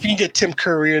 You can get Tim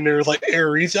Curry in there like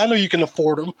Ares. I know you can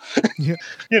afford him. Yeah.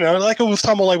 Like it was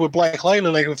talking about, like with Black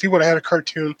Lightning, like if he would have had a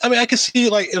cartoon. I mean, I could see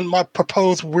like in my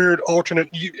proposed weird alternate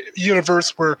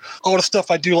universe where all the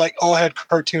stuff I do like all had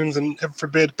cartoons, and heaven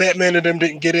forbid Batman and them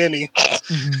didn't get any.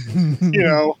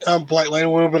 Black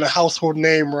Lightning would have been a household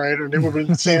name, right? Or they would have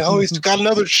been saying, oh, he's got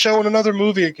another show and another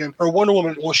movie again. Or Wonder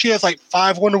Woman. Well, she has like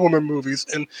 5 Wonder Woman movies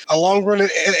and a long-running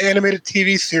animated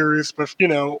TV series with,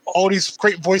 all these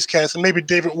great voice casts, and maybe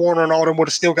David Warner and all them would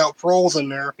have still got roles in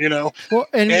there, Well,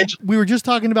 and we were just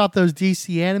talking about those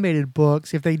DC animated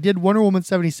books. If they did Wonder Woman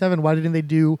 77, why didn't they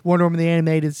do Wonder Woman the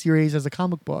animated series as a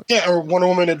comic book? Yeah, or Wonder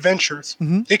Woman Adventures.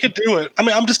 They could do it. I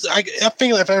mean, I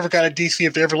think if I ever got a DC,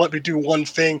 if they ever let me do one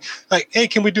thing, like, hey,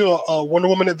 can we do a Wonder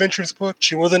Woman Adventures book?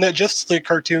 She wasn't that Justice League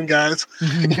cartoon, guys.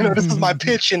 This is my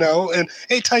pitch, and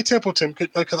hey, Ty Templeton,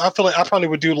 because I feel like I probably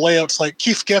would do layouts like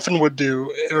Keith Geffen would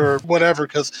do, or whatever,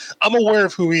 because I'm aware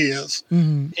of who he is.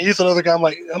 He's another guy.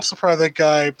 I'm surprised that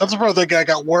guy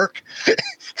got work,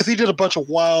 because he did a bunch of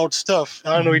wild stuff.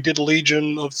 I don't know, he did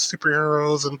Legion of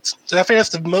Superheroes, and I think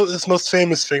that's his most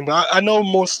famous thing. But I know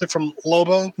mostly from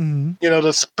Lobo,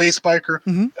 the space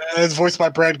biker, as voiced by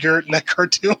Brad Garrett in that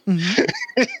cartoon.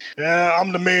 Yeah,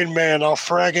 I'm the main man. I'll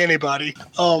frag anybody.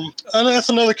 And that's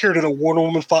another character that Wonder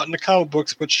Woman fought in the comic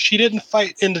books, but she didn't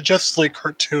fight in the Justice League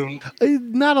cartoon.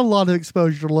 Not a lot of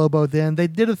exposure to Lobo then. They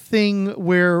did a thing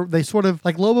where they sort of,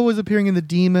 like, Lobo was appearing in The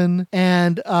Demon,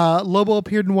 and Lobo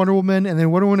appeared in Wonder Woman, and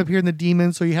then Wonder Woman appeared in The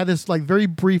Demon, so you had this, like, very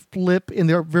brief blip in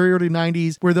the very early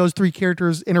 90s where those 3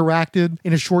 characters interacted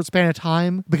in a short span of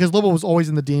time, because Lobo was always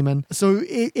in The Demon. So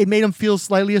it made them feel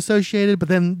slightly associated, but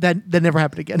then that never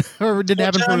happened again. Or it didn't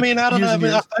happen for I don't know. years and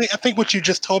years. I think what you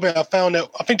just told me, I found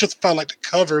like the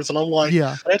covers, and I'm like,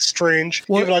 that's strange.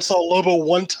 Well, even I saw Lobo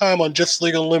one time on Justice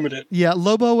League Unlimited. Yeah,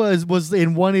 Lobo was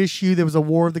in one issue. There was a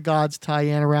War of the Gods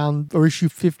tie-in around, or issue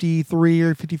 53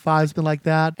 or 55, something like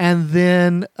that. And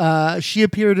then she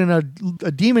appeared in a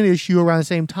Demon issue around the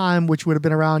same time, which would have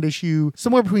been around issue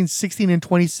somewhere between 16 and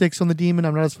 26 on the Demon.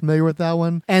 I'm not as familiar with that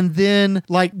one. And then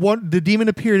the Demon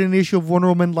appeared in an issue of Wonder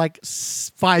Woman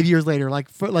 5 years later, like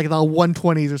the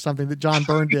 120s or something that John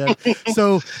Byrne did.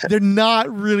 So they're not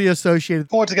really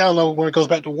associated. Once again, I don't know, when it goes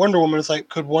back to Wonder Woman, it's like,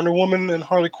 could Wonder Woman and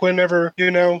Harley Quinn ever,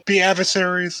 be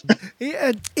adversaries?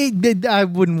 I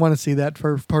wouldn't want to see that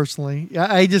personally.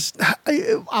 I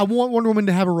want Wonder Woman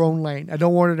to have her own lane. I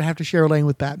don't want her to have to share a lane playing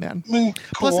with Batman. Cool,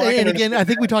 Plus, and again, I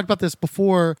think we talked about this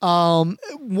before.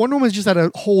 Wonder Woman's just at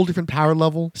a whole different power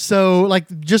level. So, like,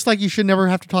 just like you should never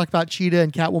have to talk about Cheetah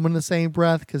and Catwoman in the same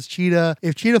breath, because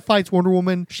if Cheetah fights Wonder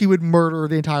Woman, she would murder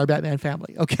the entire Batman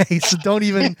family. Okay, so don't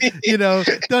even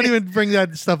bring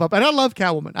that stuff up. And I love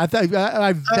Catwoman.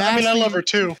 I love her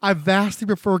too. I vastly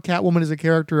prefer Catwoman as a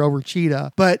character over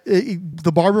Cheetah, but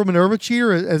the Barbara Minerva Cheetah,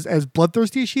 as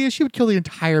bloodthirsty as she is, she would kill the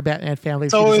entire Batman family.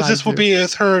 So this will be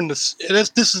as her in this.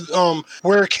 This is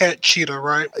Werecat Cheetah,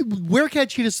 right? Werecat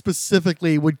Cheetah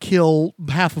specifically would kill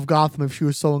half of Gotham if she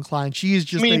was so inclined. She is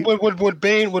just. Would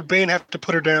Bane have to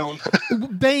put her down?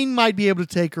 Bane might be able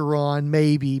to take her on,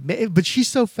 maybe, but she's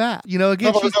so fat.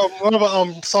 Again, what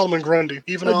about Solomon Grundy?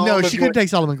 No, she couldn't take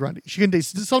Solomon Grundy. She couldn't take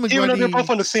Solomon Grundy. Even though they're both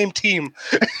on the same team.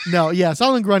 No, yeah,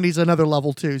 Solomon Grundy's another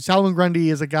level too. Solomon Grundy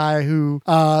is a guy who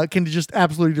can just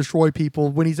absolutely destroy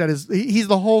people when he's at he's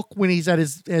the Hulk when he's at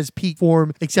his peak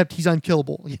form, except he's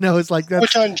unkillable. It's like that.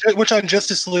 Which on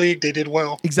Justice League they did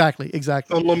well. Exactly.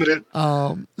 Unlimited.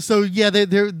 So yeah,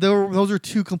 those are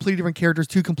two completely different characters,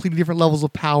 two completely different levels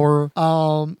of power.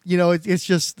 It's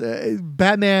just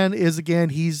Batman is, again,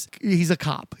 he's a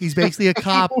cop. He's basically a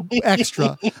cop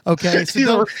extra. Okay, so he's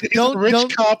a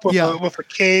rich cop with a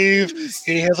cave,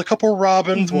 and he has a couple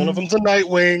Robins. Mm-hmm. One of them's a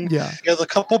Nightwing. Yeah, he has a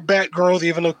couple Batgirls.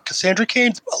 Even though Cassandra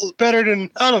Cain's better than,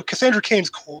 I don't know, Cassandra Cain's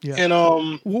cool. Yeah.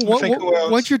 And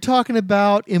once you're talking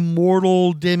about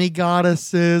immortal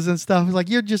demigoddesses and stuff, like,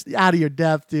 you're just out of your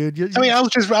depth, dude. I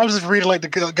was just reading like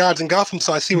the gods in Gotham,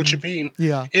 so I see what you mean.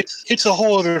 Yeah, it's a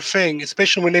whole other thing,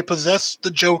 especially when they possess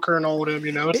the Joker and all of them.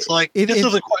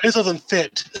 This doesn't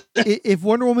fit. If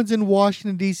Wonder Woman's in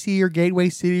Washington D.C. or Gateway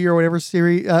City or whatever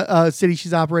city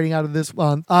she's operating out of this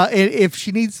month, and if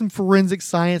she needs some forensic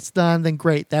science done, then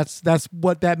great. That's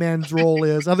what Batman's role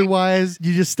is. Otherwise,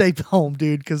 you just stay home,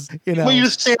 dude. Because well, you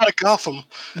just stay out of Gotham.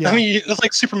 Yeah. I mean, it's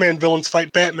like Superman villains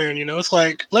fight Batman. It's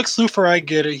like Lex Luthor. I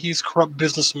get it; he's a corrupt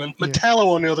businessman.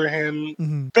 Metallo, on the other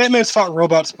hand, Batman's fought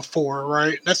robots before,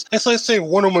 right? Let's say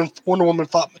Wonder Woman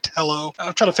fought Metallo.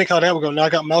 I'm trying to think how that would go. Now I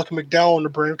got Malcolm McDowell on the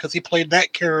brain because he played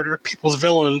that character, people's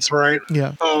villains, right?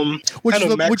 Yeah.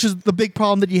 Which is the big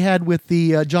problem that you had with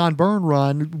the John Byrne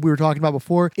run we were talking about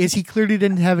before, is he clearly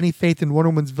didn't have any faith in Wonder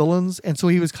Woman's villains, and so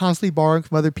he was constantly borrowing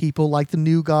from other people like the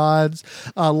New Gods,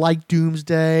 like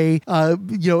Doomsday,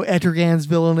 Etrigan's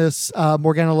villainous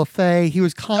Morgana Le Fay. He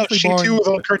was constantly borrowing. She too was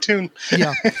on a cartoon.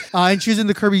 Yeah, and she was in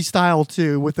the Kirby style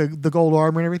too, with the gold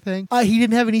armor and everything. He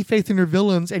didn't have any faith in her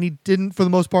villains, and he didn't, for the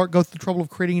most part, go through the trouble of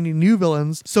creating any new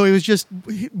villains. So it was just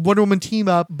Wonder Woman team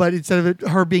up, but instead of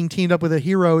her being teamed up with a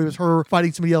hero, it was her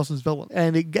fighting somebody else's villain,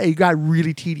 and it got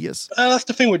really tedious. That's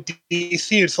the thing with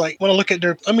DC. It's like when I look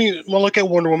at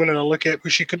Wonder Woman and I look at who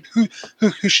she can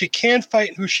fight,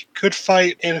 and who she could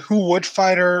fight, and who would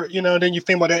fight her. Then you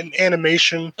think about that in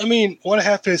animation. I mean, one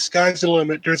half is sky's the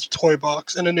limit. There's a toy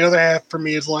box, and then the other half for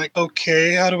me is like,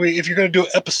 okay, if you're going to do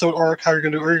an episode arc, how are you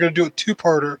going to do it? Or you're going to do a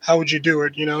two-parter, how would you do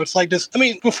it? It's like this. I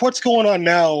mean, with what's going on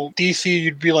now, DC,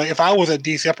 you'd be like, if I was at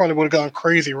DC, I probably would have gone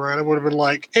crazy, right? I would have been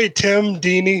like, hey, Tim,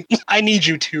 Dini, I need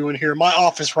you two in here. My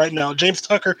office right now. James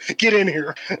Tucker, get in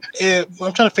here.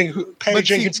 I'm trying to think. Patty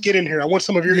Jenkins, get in here. I want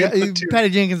some of your input too. Patty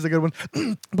Jenkins is a good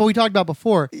one. But we talked about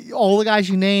before, all the guys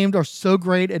you named are so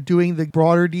great at doing the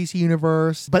broader DC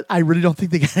universe, but I really don't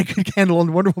think they got a good handle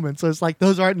on Wonder Woman. So it's like,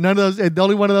 none of those, the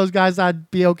only one of those guys I'd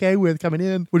be okay with coming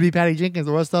in would be Patty Jenkins.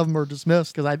 The rest of them are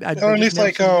dismissed because or at least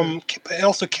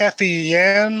also Kathy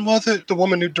Yan, was it? The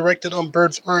woman who directed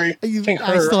Birds of Prey.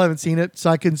 I still haven't seen it, so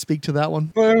I couldn't speak to that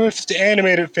one. Well, it's the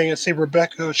animated thing. I say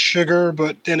Rebecca Sugar,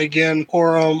 but then again,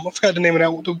 or I forgot the name of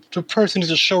that. The person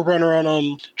who's a showrunner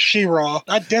on She-Ra.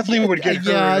 I definitely would get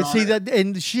her. Yeah, see that,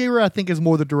 and She-Ra I think is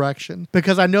more the direction,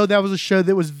 because I know that was a show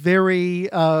that was very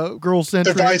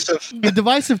girl-centric,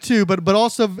 divisive too,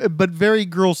 but very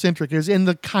girl-centric. It was in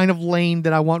the kind of lane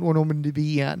that I want Wonder Woman to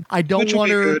be in. I don't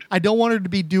want her to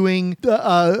be doing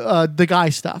the guy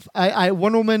stuff.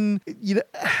 Wonder Woman,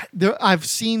 I've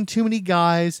seen too many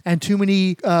guys and too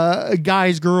many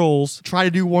girls try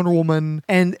to do Wonder Woman,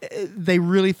 and they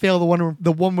really fail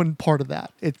the woman part of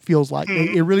that. It feels like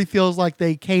it really feels like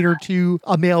they cater to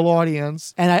a male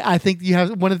audience, and I think you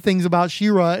have one of the things about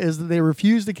She-Ra is that they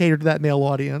refuse to cater to that male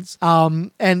audience,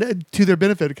 and to their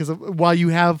benefit, because while you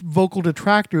have vocal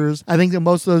detractors, I think that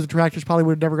most of those detractors probably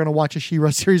were never going to watch a She-Ra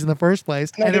series in the first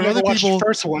place. No, and there were other people. The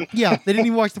first one. Yeah, they didn't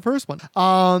even watch the first one.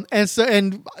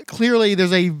 And clearly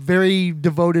there's a very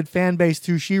devoted fan base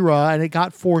to She-Ra, and it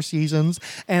got 4 seasons.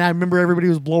 And I remember everybody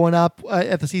was blowing up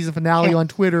at the season finale on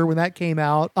Twitter when that came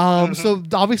out. So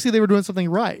obviously they were doing something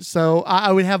right. So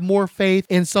I would have more faith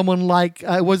in someone like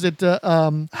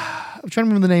I'm trying to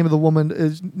remember the name of the woman.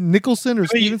 Is Nicholson or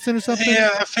Stevenson or something?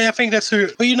 Yeah, I think that's who.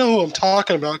 Well, you know who I'm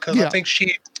talking about because I think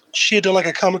she had done like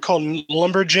a comic called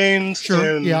Lumberjanes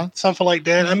and something like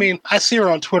that. I mean, I see her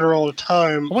on Twitter all the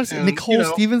time. I want to say Nicole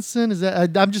Stevenson. Is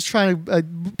that? I'm just trying to.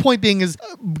 Point being is,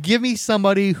 give me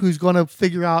somebody who's going to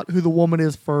figure out who the woman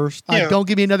is first. Don't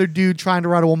give me another dude trying to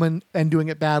write a woman and doing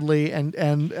it badly and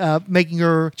making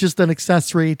her just an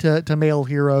accessory to male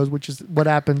heroes, which is what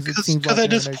happens. It seems like at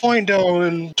this point, though,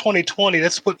 in 2020,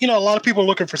 that's what a lot of people are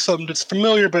looking for something that's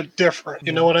familiar but different.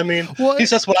 You know what I mean? Well, at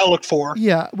least that's what I look for.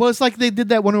 Yeah. Well, it's like they did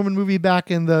that Wonder Woman movie back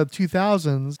in the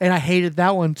 2000s, and I hated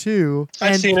that one too.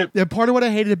 I've seen it. Part of what I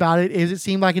hated about it is it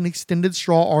seemed like an extended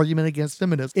straw argument against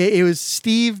feminism. It was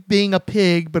Steve being a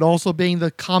pig, but also being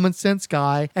the common sense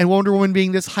guy, and Wonder Woman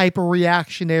being this hyper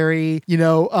reactionary,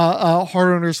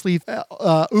 heart on her sleeve,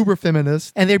 uber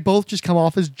feminist, and they both just come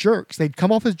off as jerks. They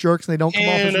come off as jerks, and they don't come off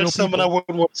as real people. And it's something I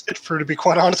wouldn't want to sit for, to be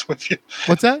quite honest with you.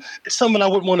 What's that? It's something I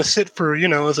wouldn't want to sit for,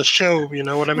 as a show. You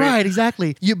know what I mean? Right,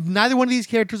 exactly. Neither one of these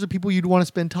characters are people you'd want to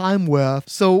spend time with.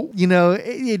 So,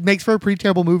 it makes for a pretty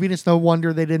terrible movie, and it's no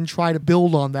wonder they didn't try to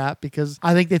build on that because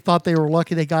I think they thought they were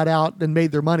lucky they got out and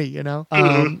made their money,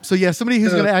 So, somebody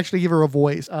who's going to actually give her a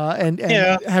voice and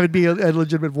have it be a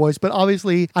legitimate voice. But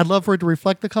obviously, I'd love for it to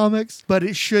reflect the comics, but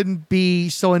it shouldn't be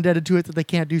so indebted to it that they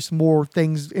can't do some more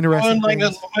things, interesting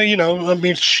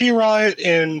things. She-Ra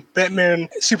and Batman,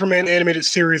 Superman animated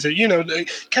series, they kind of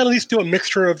at least do a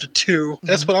mixture of the two.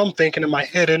 That's what I'm thinking in my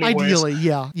head anyways. Ideally,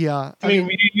 yeah. I mean,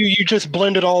 you just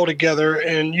blend it all together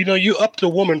and, you up the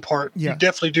woman part. Yeah. You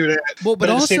definitely do that. Well, but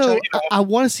also, I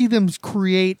want to see them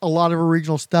create a lot of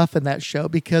original stuff in that show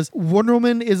because Wonder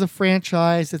Woman is a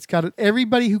franchise that's got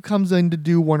everybody who comes in to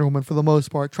do Wonder Woman for the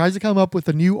most part tries to come up with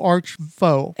a new arch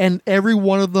foe, and every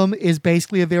one of them is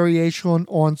basically a variation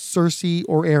on Cersei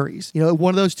or Ares.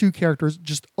 One of those two characters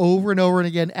just over and over and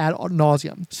again ad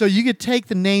nauseum. So you could take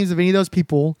the names of any of those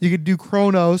people. You could do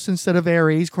Kronos instead of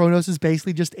Ares. Kronos is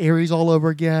basically just Ares all over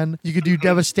again. You could do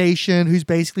Devastation, who's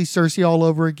basically Cersei all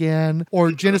over again,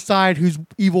 or Genocide, who's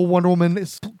evil Wonder Woman,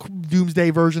 Doomsday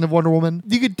version of Wonder Woman.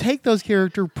 You could take those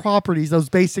character properties, those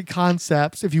basic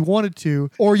concepts, if you wanted to,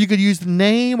 or you could use the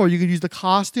name, or you could use the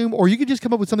costume, or you could just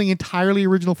come up with something entirely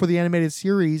original for the animated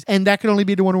series, and that could only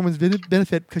be to Wonder Woman's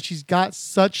benefit because she's got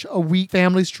such a weak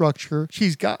family structure.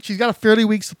 She's got a fairly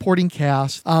weak supporting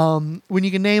cast. When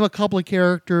you can name a couple of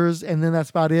characters and then that's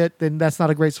about it, then that's not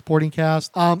a great supporting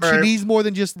cast. She needs more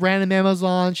than just random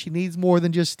Amazon. She needs more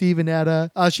than just Steve and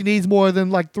Etta. She needs more than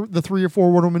like the 3 or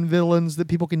 4 Wonder Woman villains that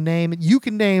people can name. You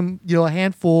can name, a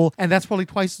handful, and that's probably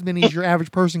twice as many as your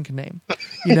average person can name.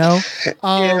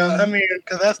 I mean,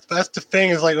 because that's the thing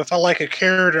is like if I like a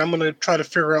character, I'm gonna try to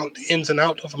figure out the ins and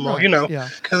outs of them all.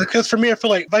 Because for me, I feel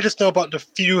like if I just know about the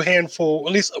few handful,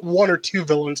 at least 1 or 2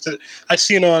 villains that I've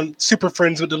seen on Super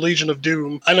Friends with the Legion of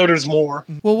Doom, I know there's more.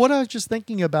 Well, what I was just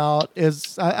thinking about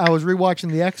is I was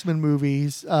rewatching the X-Men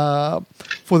movies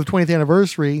for the 20th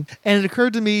anniversary, and it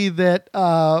occurred to me that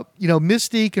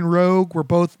Mystique and Rogue were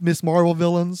both Miss Marvel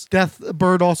villains.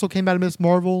 Deathbird also came out of Miss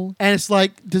Marvel, and it's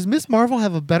like, does Miss Marvel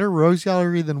have a better rogues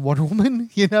gallery than Wonder Woman?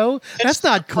 That's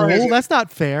not cool. Crazy. That's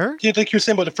not fair. Yeah, like you were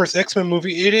saying about the first X-Men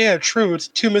movie. Yeah, true. It's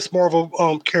 2 Miss Marvel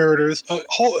characters.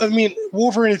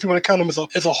 Wolverine, if you want to count him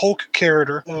as a Hulk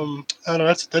character. I don't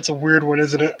know. That's a weird one,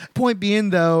 isn't it? Point being,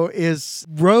 though, is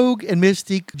Rogue and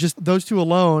Mystique, just those 2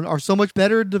 alone, are so much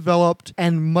better developed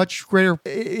and much greater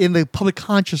in the public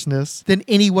consciousness than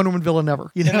any Wonder Woman villain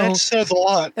ever. And that says a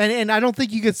lot. And I don't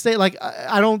think you could say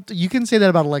you can say that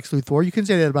about Lex Luthor. You can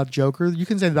say that about Joker. You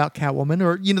can say that about Catwoman.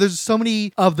 Or there's so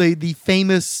many of the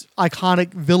famous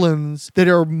iconic villains that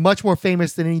are much more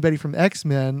famous than anybody from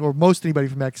X-Men or most anybody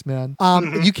from X-Men.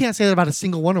 You can't say that about a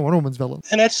single Wonder Woman's villain.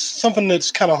 And that's something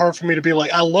that's kind of hard for me to be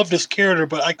like, I love this character,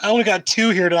 but I only got 2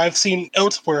 here that I've seen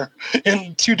elsewhere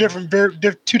in 2 different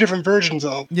versions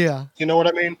of. Yeah. You know what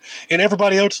I mean? And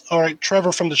everybody else, all right,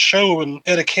 Trevor from the show and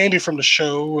Etta Candy from the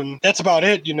show, and that's about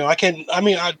it.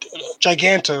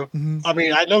 Giganta.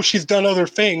 I know she's done other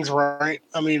things, right?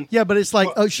 Yeah, but it's like,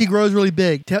 she grows really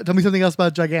big. Tell me something else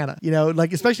about Giganta.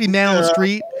 Especially Man on the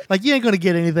Street. Like, you ain't going to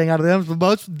get anything out of them. But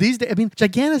most these days,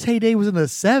 Giganta's heyday was in the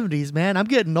 70s, man. I'm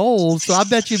getting old, so I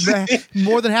bet you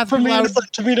more than half the people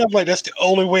to me, that's the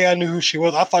only way I knew who she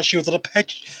was. I thought she was an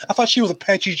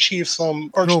Apache Chief's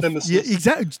arch nemesis. nemesis. Yeah,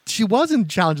 exactly. She was in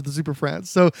Challenge of the Super Friends.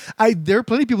 So there are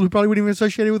plenty of people who probably wouldn't even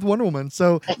associate it with Wonder Woman.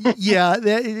 So yeah,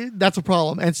 that's a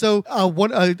problem. And so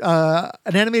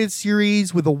an animated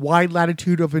series with a wide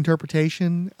latitude of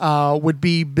interpretation would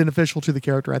be beneficial to the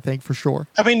character, I think, for sure.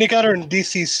 I mean, they got her in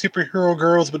DC Superhero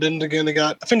Girls, but then again,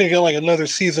 I think they got like another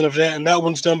season of that, and that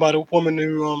one's done by the woman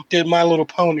who did My Little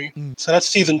Pony. So that's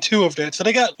season 2 of that. So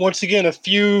they got, once again, at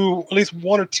least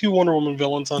 1 or 2 Wonder Woman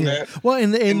villains on that. Well,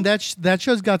 and that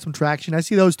show's got some traction. I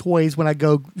see those toys when I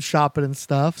go shopping and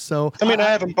stuff. So I mean, I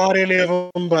haven't bought any of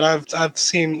them, but I've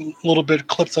seen a little bit of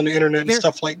clips on the internet and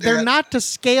stuff like that. They're not to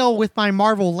scale with my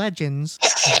Marvel Legends.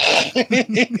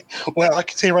 Well, I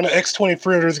can tell you right now,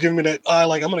 X-23 is giving me that eye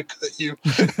like, I'm going to cut you.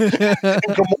 And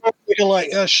Gamora looking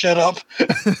like, shut up.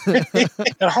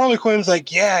 And Harley Quinn's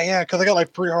like, yeah, because I got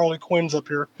like 3 Harley Quinns up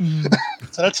here.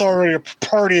 So that's already a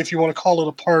party, if you want to call it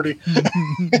a party.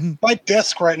 My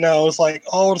desk right now is like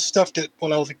all the stuff that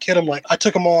when I was a kid, I'm like, I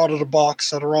took them all out of the box.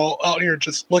 So they're all out here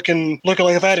just looking like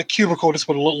if I had a cubicle, this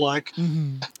would look like.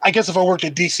 I guess if I worked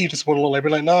at DC, this would look like. Be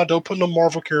like, no, don't put no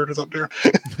Marvel characters up there.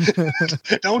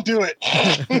 Don't do it.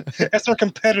 That's our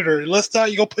competitor. Let's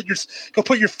not. You go put your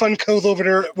Funkos over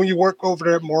there when you work over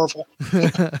there at Marvel.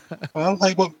 I'm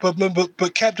like,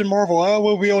 but Captain Marvel. Oh,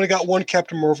 well, we only got one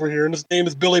Captain Marvel here, and his name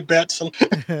is Billy Batson.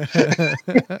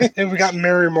 And we got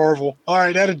Mary Marvel. All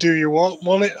right, that'll do. You want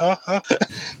it?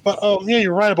 But yeah,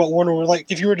 you're right about Wonder Woman. Like,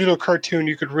 if you were to do a cartoon,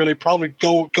 you could really probably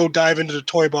go dive into the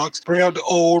toy box, bring out the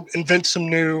old, invent some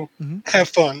new, have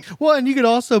fun. Well, and you could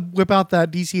also whip out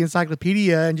that DC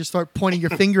Encyclopedia and just start pointing your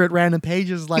finger at random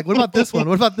pages. Like, what about this one?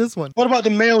 What about this one? What about the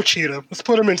male cheetah? Let's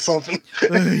put him in something.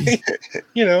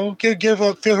 You know, give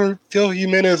up Phil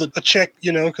Jimenez a check.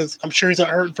 You know, because I'm sure he's not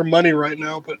hurting for money right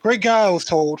now. But great guy, I was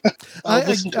told.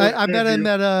 I met him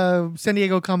at San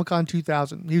Diego Comic-Con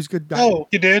 2000. He was a good guy. Oh,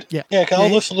 you did? Yeah. Yeah, because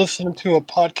I was listening to a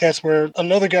podcast where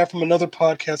another guy from another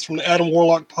podcast, from the Adam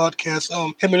Warlock podcast,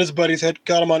 him and his buddies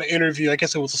got him on an interview. I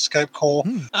guess it was a Skype call.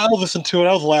 I listened to it.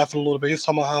 I was laughing a little bit. He was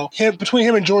talking about how between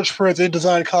him and George Perez, they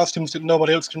designed costumes that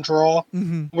nobody else can draw,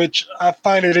 which I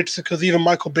find it interesting because even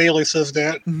Michael Bailey says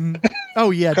that.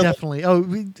 Oh, yeah, definitely. Oh,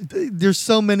 there's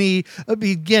so many.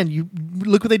 Again, you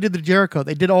look what they did to Jericho.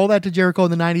 They did all that to Jericho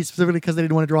in the 90s specifically because they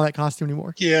didn't want to draw that costume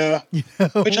anymore. Yeah. You know?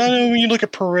 Which I know when you look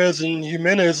at Perez and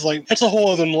Jimenez, like, it's a whole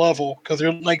other level because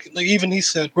they're like even he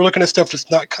said, we're looking at stuff that's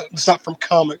not from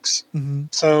comics.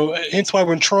 So hence why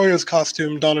when Troya's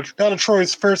costume, Donna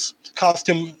Troy's first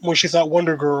costume when she's not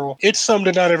Wonder Girl, it's something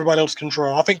that not everybody else can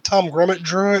draw. I think Tom Grummett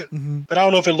drew it, but I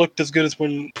don't know if it looked as good as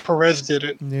when Perez did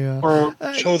it. Yeah. Or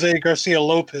Jose Garcia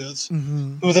Lopez,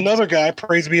 who was another guy,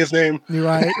 praise be his name.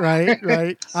 Right.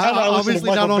 I'm obviously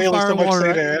not on fire and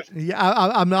water.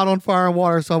 Yeah, I'm not on fire and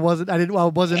water, so I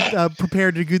wasn't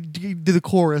prepared to do the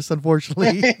chorus,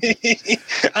 unfortunately.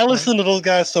 I listen to those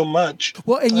guys so much.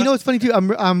 Well, and you know what's funny too?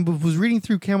 I was reading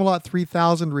through Camelot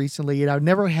 3000 recently, and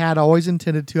I always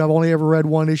intended to. I've only ever read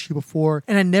one issue before,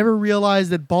 and I never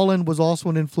realized that Bolland was also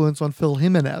an influence on Phil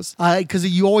Jimenez. Because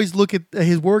you always look at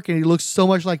his work, and he looks so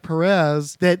much like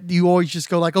Perez that you always just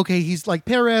go like, okay, he's like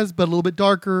Perez, but a little bit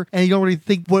darker, and you don't really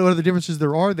think what other differences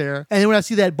there are there. And then when I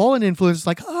see that Bolland influence, it's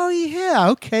like, oh yeah,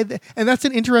 okay. And that's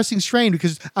an interesting strain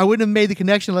because I wouldn't have made the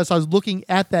connection unless I was looking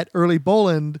at that early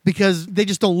Bolland because they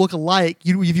just don't look alike.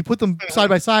 If you put them side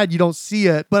by side, you don't see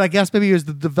it. But I guess maybe it was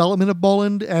the development of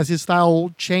Bolland as his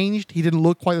style changed. He didn't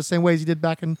look quite the same way as he did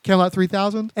back in Camelot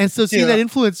 3000. And so seeing that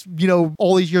influence,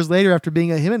 all these years later after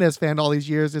being a Jimenez fan all these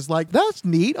years is like, that's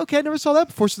neat. Okay, I never saw that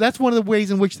before. So that's one of the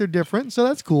ways in which they're different. So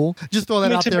that's cool. Just throw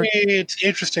that out there. To me, it's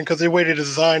interesting because they way to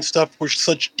design stuff with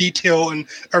such detail and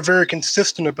are very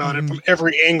consistent about it from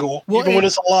every angle, even when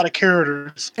it's a lot of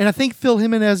characters. And I think Phil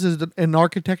Jimenez is an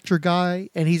architecture guy,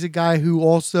 and he's a guy who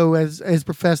also has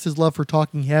professed his love for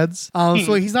talking heads.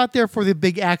 So he's not there for the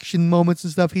big action moments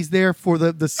and stuff. He's there for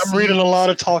the I'm reading a lot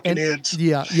of talking heads.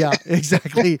 Yeah,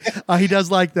 exactly. He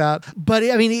does like that. But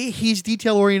I mean, he's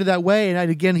detail oriented that way. And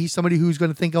again, he's somebody who's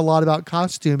going to think a lot about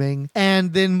costuming.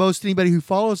 And then most anybody who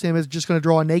follows him is just going to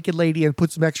draw a naked lady and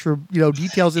put some extra,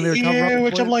 details in there. Yeah,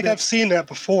 which I'm like, I've seen that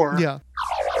before. Yeah.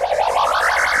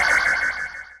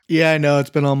 Yeah, I know. It's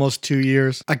been almost 2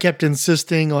 years. I kept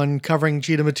insisting on covering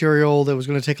cheetah material that was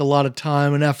going to take a lot of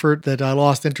time and effort that I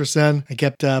lost interest in. I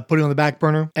kept putting on the back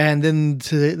burner. And then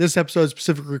this episode's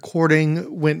specific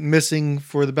recording went missing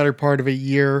for the better part of a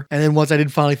year. And then once I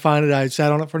did finally find it, I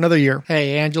sat on it for another year.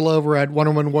 Hey, Angela over at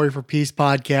Wonder Woman Warrior for Peace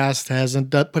podcast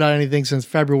hasn't put out anything since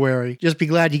February. Just be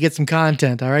glad you get some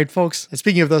content. All right, folks? And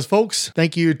speaking of those folks,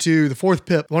 thank you to the Fourth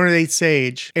Pip, 108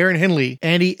 Sage, Aaron Henley,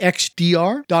 Andy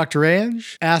XDR, Dr.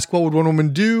 Ange, Ask What Would Wonder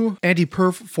Woman Do,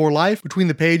 Anti-Perf for Life, Between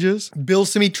the Pages, Bill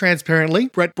Semi-Transparently,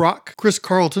 Brett Brock, Chris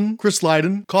Carlton, Chris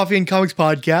Lydon, Coffee and Comics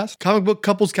Podcast, Comic Book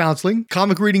Couples Counseling,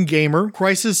 Comic Reading Gamer,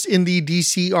 Crisis in the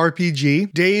DC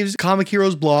RPG, Dave's Comic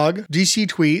Heroes Blog, DC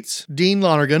Tweets, Dean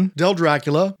Lonergan, Del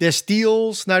Dracula,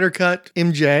 Desteel, Snyder Cut,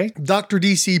 MJ, Dr.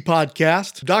 DC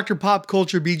Podcast, Dr. Pop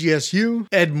Culture BGSU,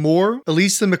 Ed Moore,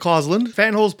 Elisa McCausland,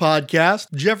 Fanholes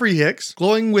Podcast, Jeffrey Hicks,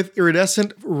 Glowing with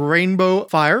Iridescent Rainbow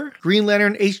Fire, Green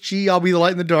Lantern HG I'll Be the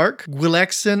Light in the Dark,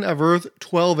 Gwilexen of Earth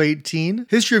 1218,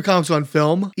 History of Comics on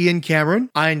Film, Ian Cameron,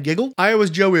 Ian Giggle, Iowa's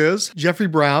Joe Is, Jeffrey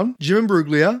Brown, Jim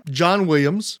Imbruglia, John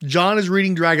Williams, John is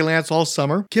reading Dragonlance all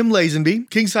summer, Kim Lazenby,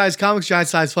 King Size Comics Giant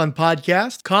Size Fun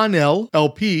Podcast, Connell,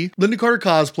 LP, Linda Carter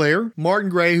Cosplayer, Martin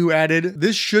Gray, who added,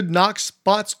 This should knock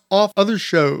spots off other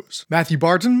shows, Matthew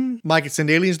Barton, Mike at Send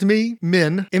Aliens to Me,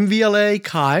 Min, MVLA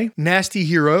Kai, Nasty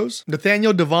Heroes,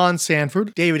 Nathaniel Devon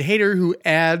Sanford, David Hayter, who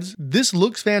adds, This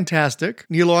looks fantastic,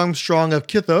 Neil Armstrong of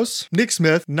Kithos, Nick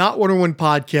Smith, Not Wonder Woman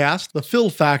Podcast, The Phil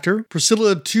Factor,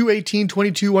 Priscilla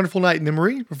 21822 Wonderful Night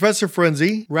Memory, Professor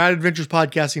Frenzy, Rad Adventures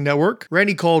Podcasting Network,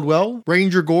 Randy Caldwell,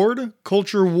 Ranger Gord,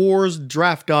 Culture Wars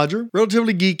Draft Dodger,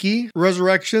 Relatively Geeky,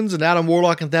 Resurrections and Adam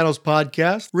Warlock and Thanos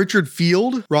Podcast, Richard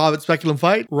Field, Rob at Speculum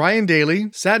Fight, Ryan Daly,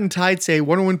 Satin Tights, a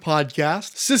Wonder Woman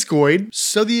Podcast, Siskoid,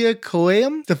 Sothia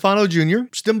Koeam, Stefano Jr.,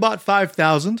 Stimbot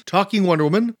 5000, Talking Wonder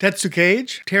Woman, Tetsu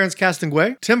Cage, Terrence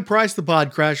Castonguay, Tim Price the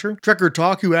Podcrasher, Trekker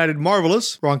Talk, who added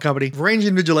Marvelous, wrong company,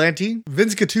 Rangian Vigilante,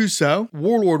 Vince Cattuso,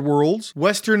 Warlord Worlds,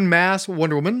 Western Mass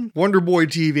Wonder Woman, Wonder Boy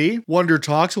TV, Wonder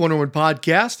Talks, Wonder Woman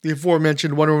Podcast, the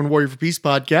aforementioned Wonder Woman Warrior for Peace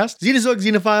Podcast, Xenozog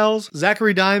Xenophiles,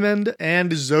 Zachary Diamond,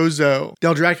 and Zozo.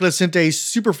 Del Dracula sent a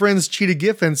Super Friends Cheetah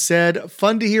GIF and said,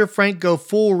 Fun to hear Frank go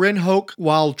full Ren Hoke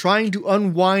while trying to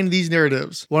unwind these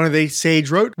narratives. One of the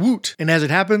sage wrote, Woot! And as it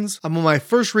happens, I'm on my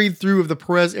first read through of the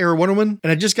Perez era Wonder Woman,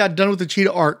 and I just got done with the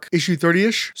Cheetah arc, issue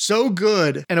 30-ish. So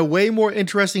good, and a way more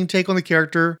interesting take on the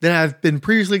character than I've been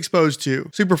previously exposed to.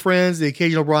 Super Friends, the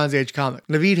occasional Bronze Age comic.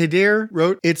 Naveed Hader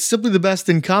wrote, It's simply the best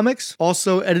in comics,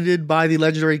 also edited by the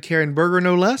legendary Karen Berger,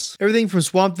 no less. Everything from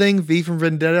Swamp Thing, V from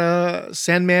Vendetta,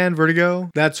 Sandman, Vertigo.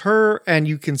 That's her, and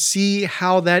you can see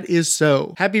how that is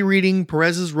so. Happy reading,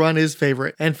 Perez's run is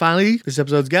favorite. And finally, this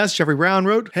episode's guest, Jeffrey Brown,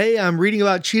 wrote, Hey, I'm reading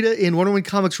about Cheetah in Wonder Woman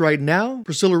Comics right now.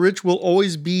 Priscilla Rich will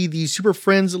always be the Super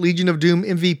Friends Legion of Doom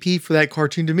MVP for that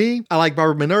cartoon to me. I like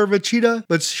Barbara Minerva Cheetah,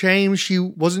 but shame she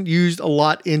wasn't used a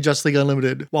lot in Justice League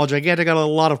Unlimited, while Giganta got a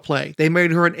lot of play. They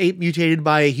made her an ape mutated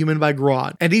by a human by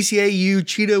Grodd. And DCAU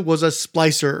Cheetah was a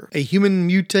splicer, a human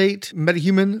mutate,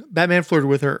 metahuman. Batman flirted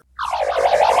with her.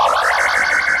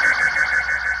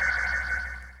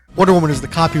 Wonder Woman is the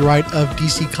copyright of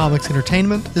DC Comics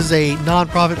Entertainment. This is a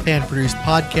non-profit fan-produced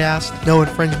podcast. No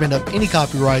infringement of any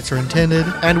copyrights are intended,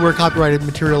 and where copyrighted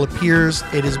material appears,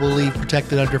 it is believed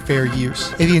protected under fair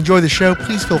use. If you enjoy the show,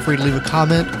 please feel free to leave a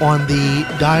comment on the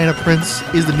Diana Prince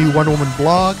is the New Wonder Woman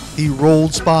blog, the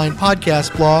Rolled Spine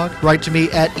podcast blog. Write to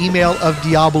me at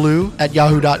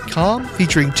emailofdiabolu@yahoo.com,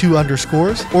 featuring 2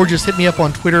 underscores, or just hit me up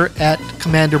on Twitter at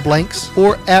Commander Blanks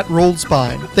or at Rolled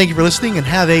Spine. Thank you for listening, and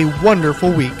have a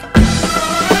wonderful week.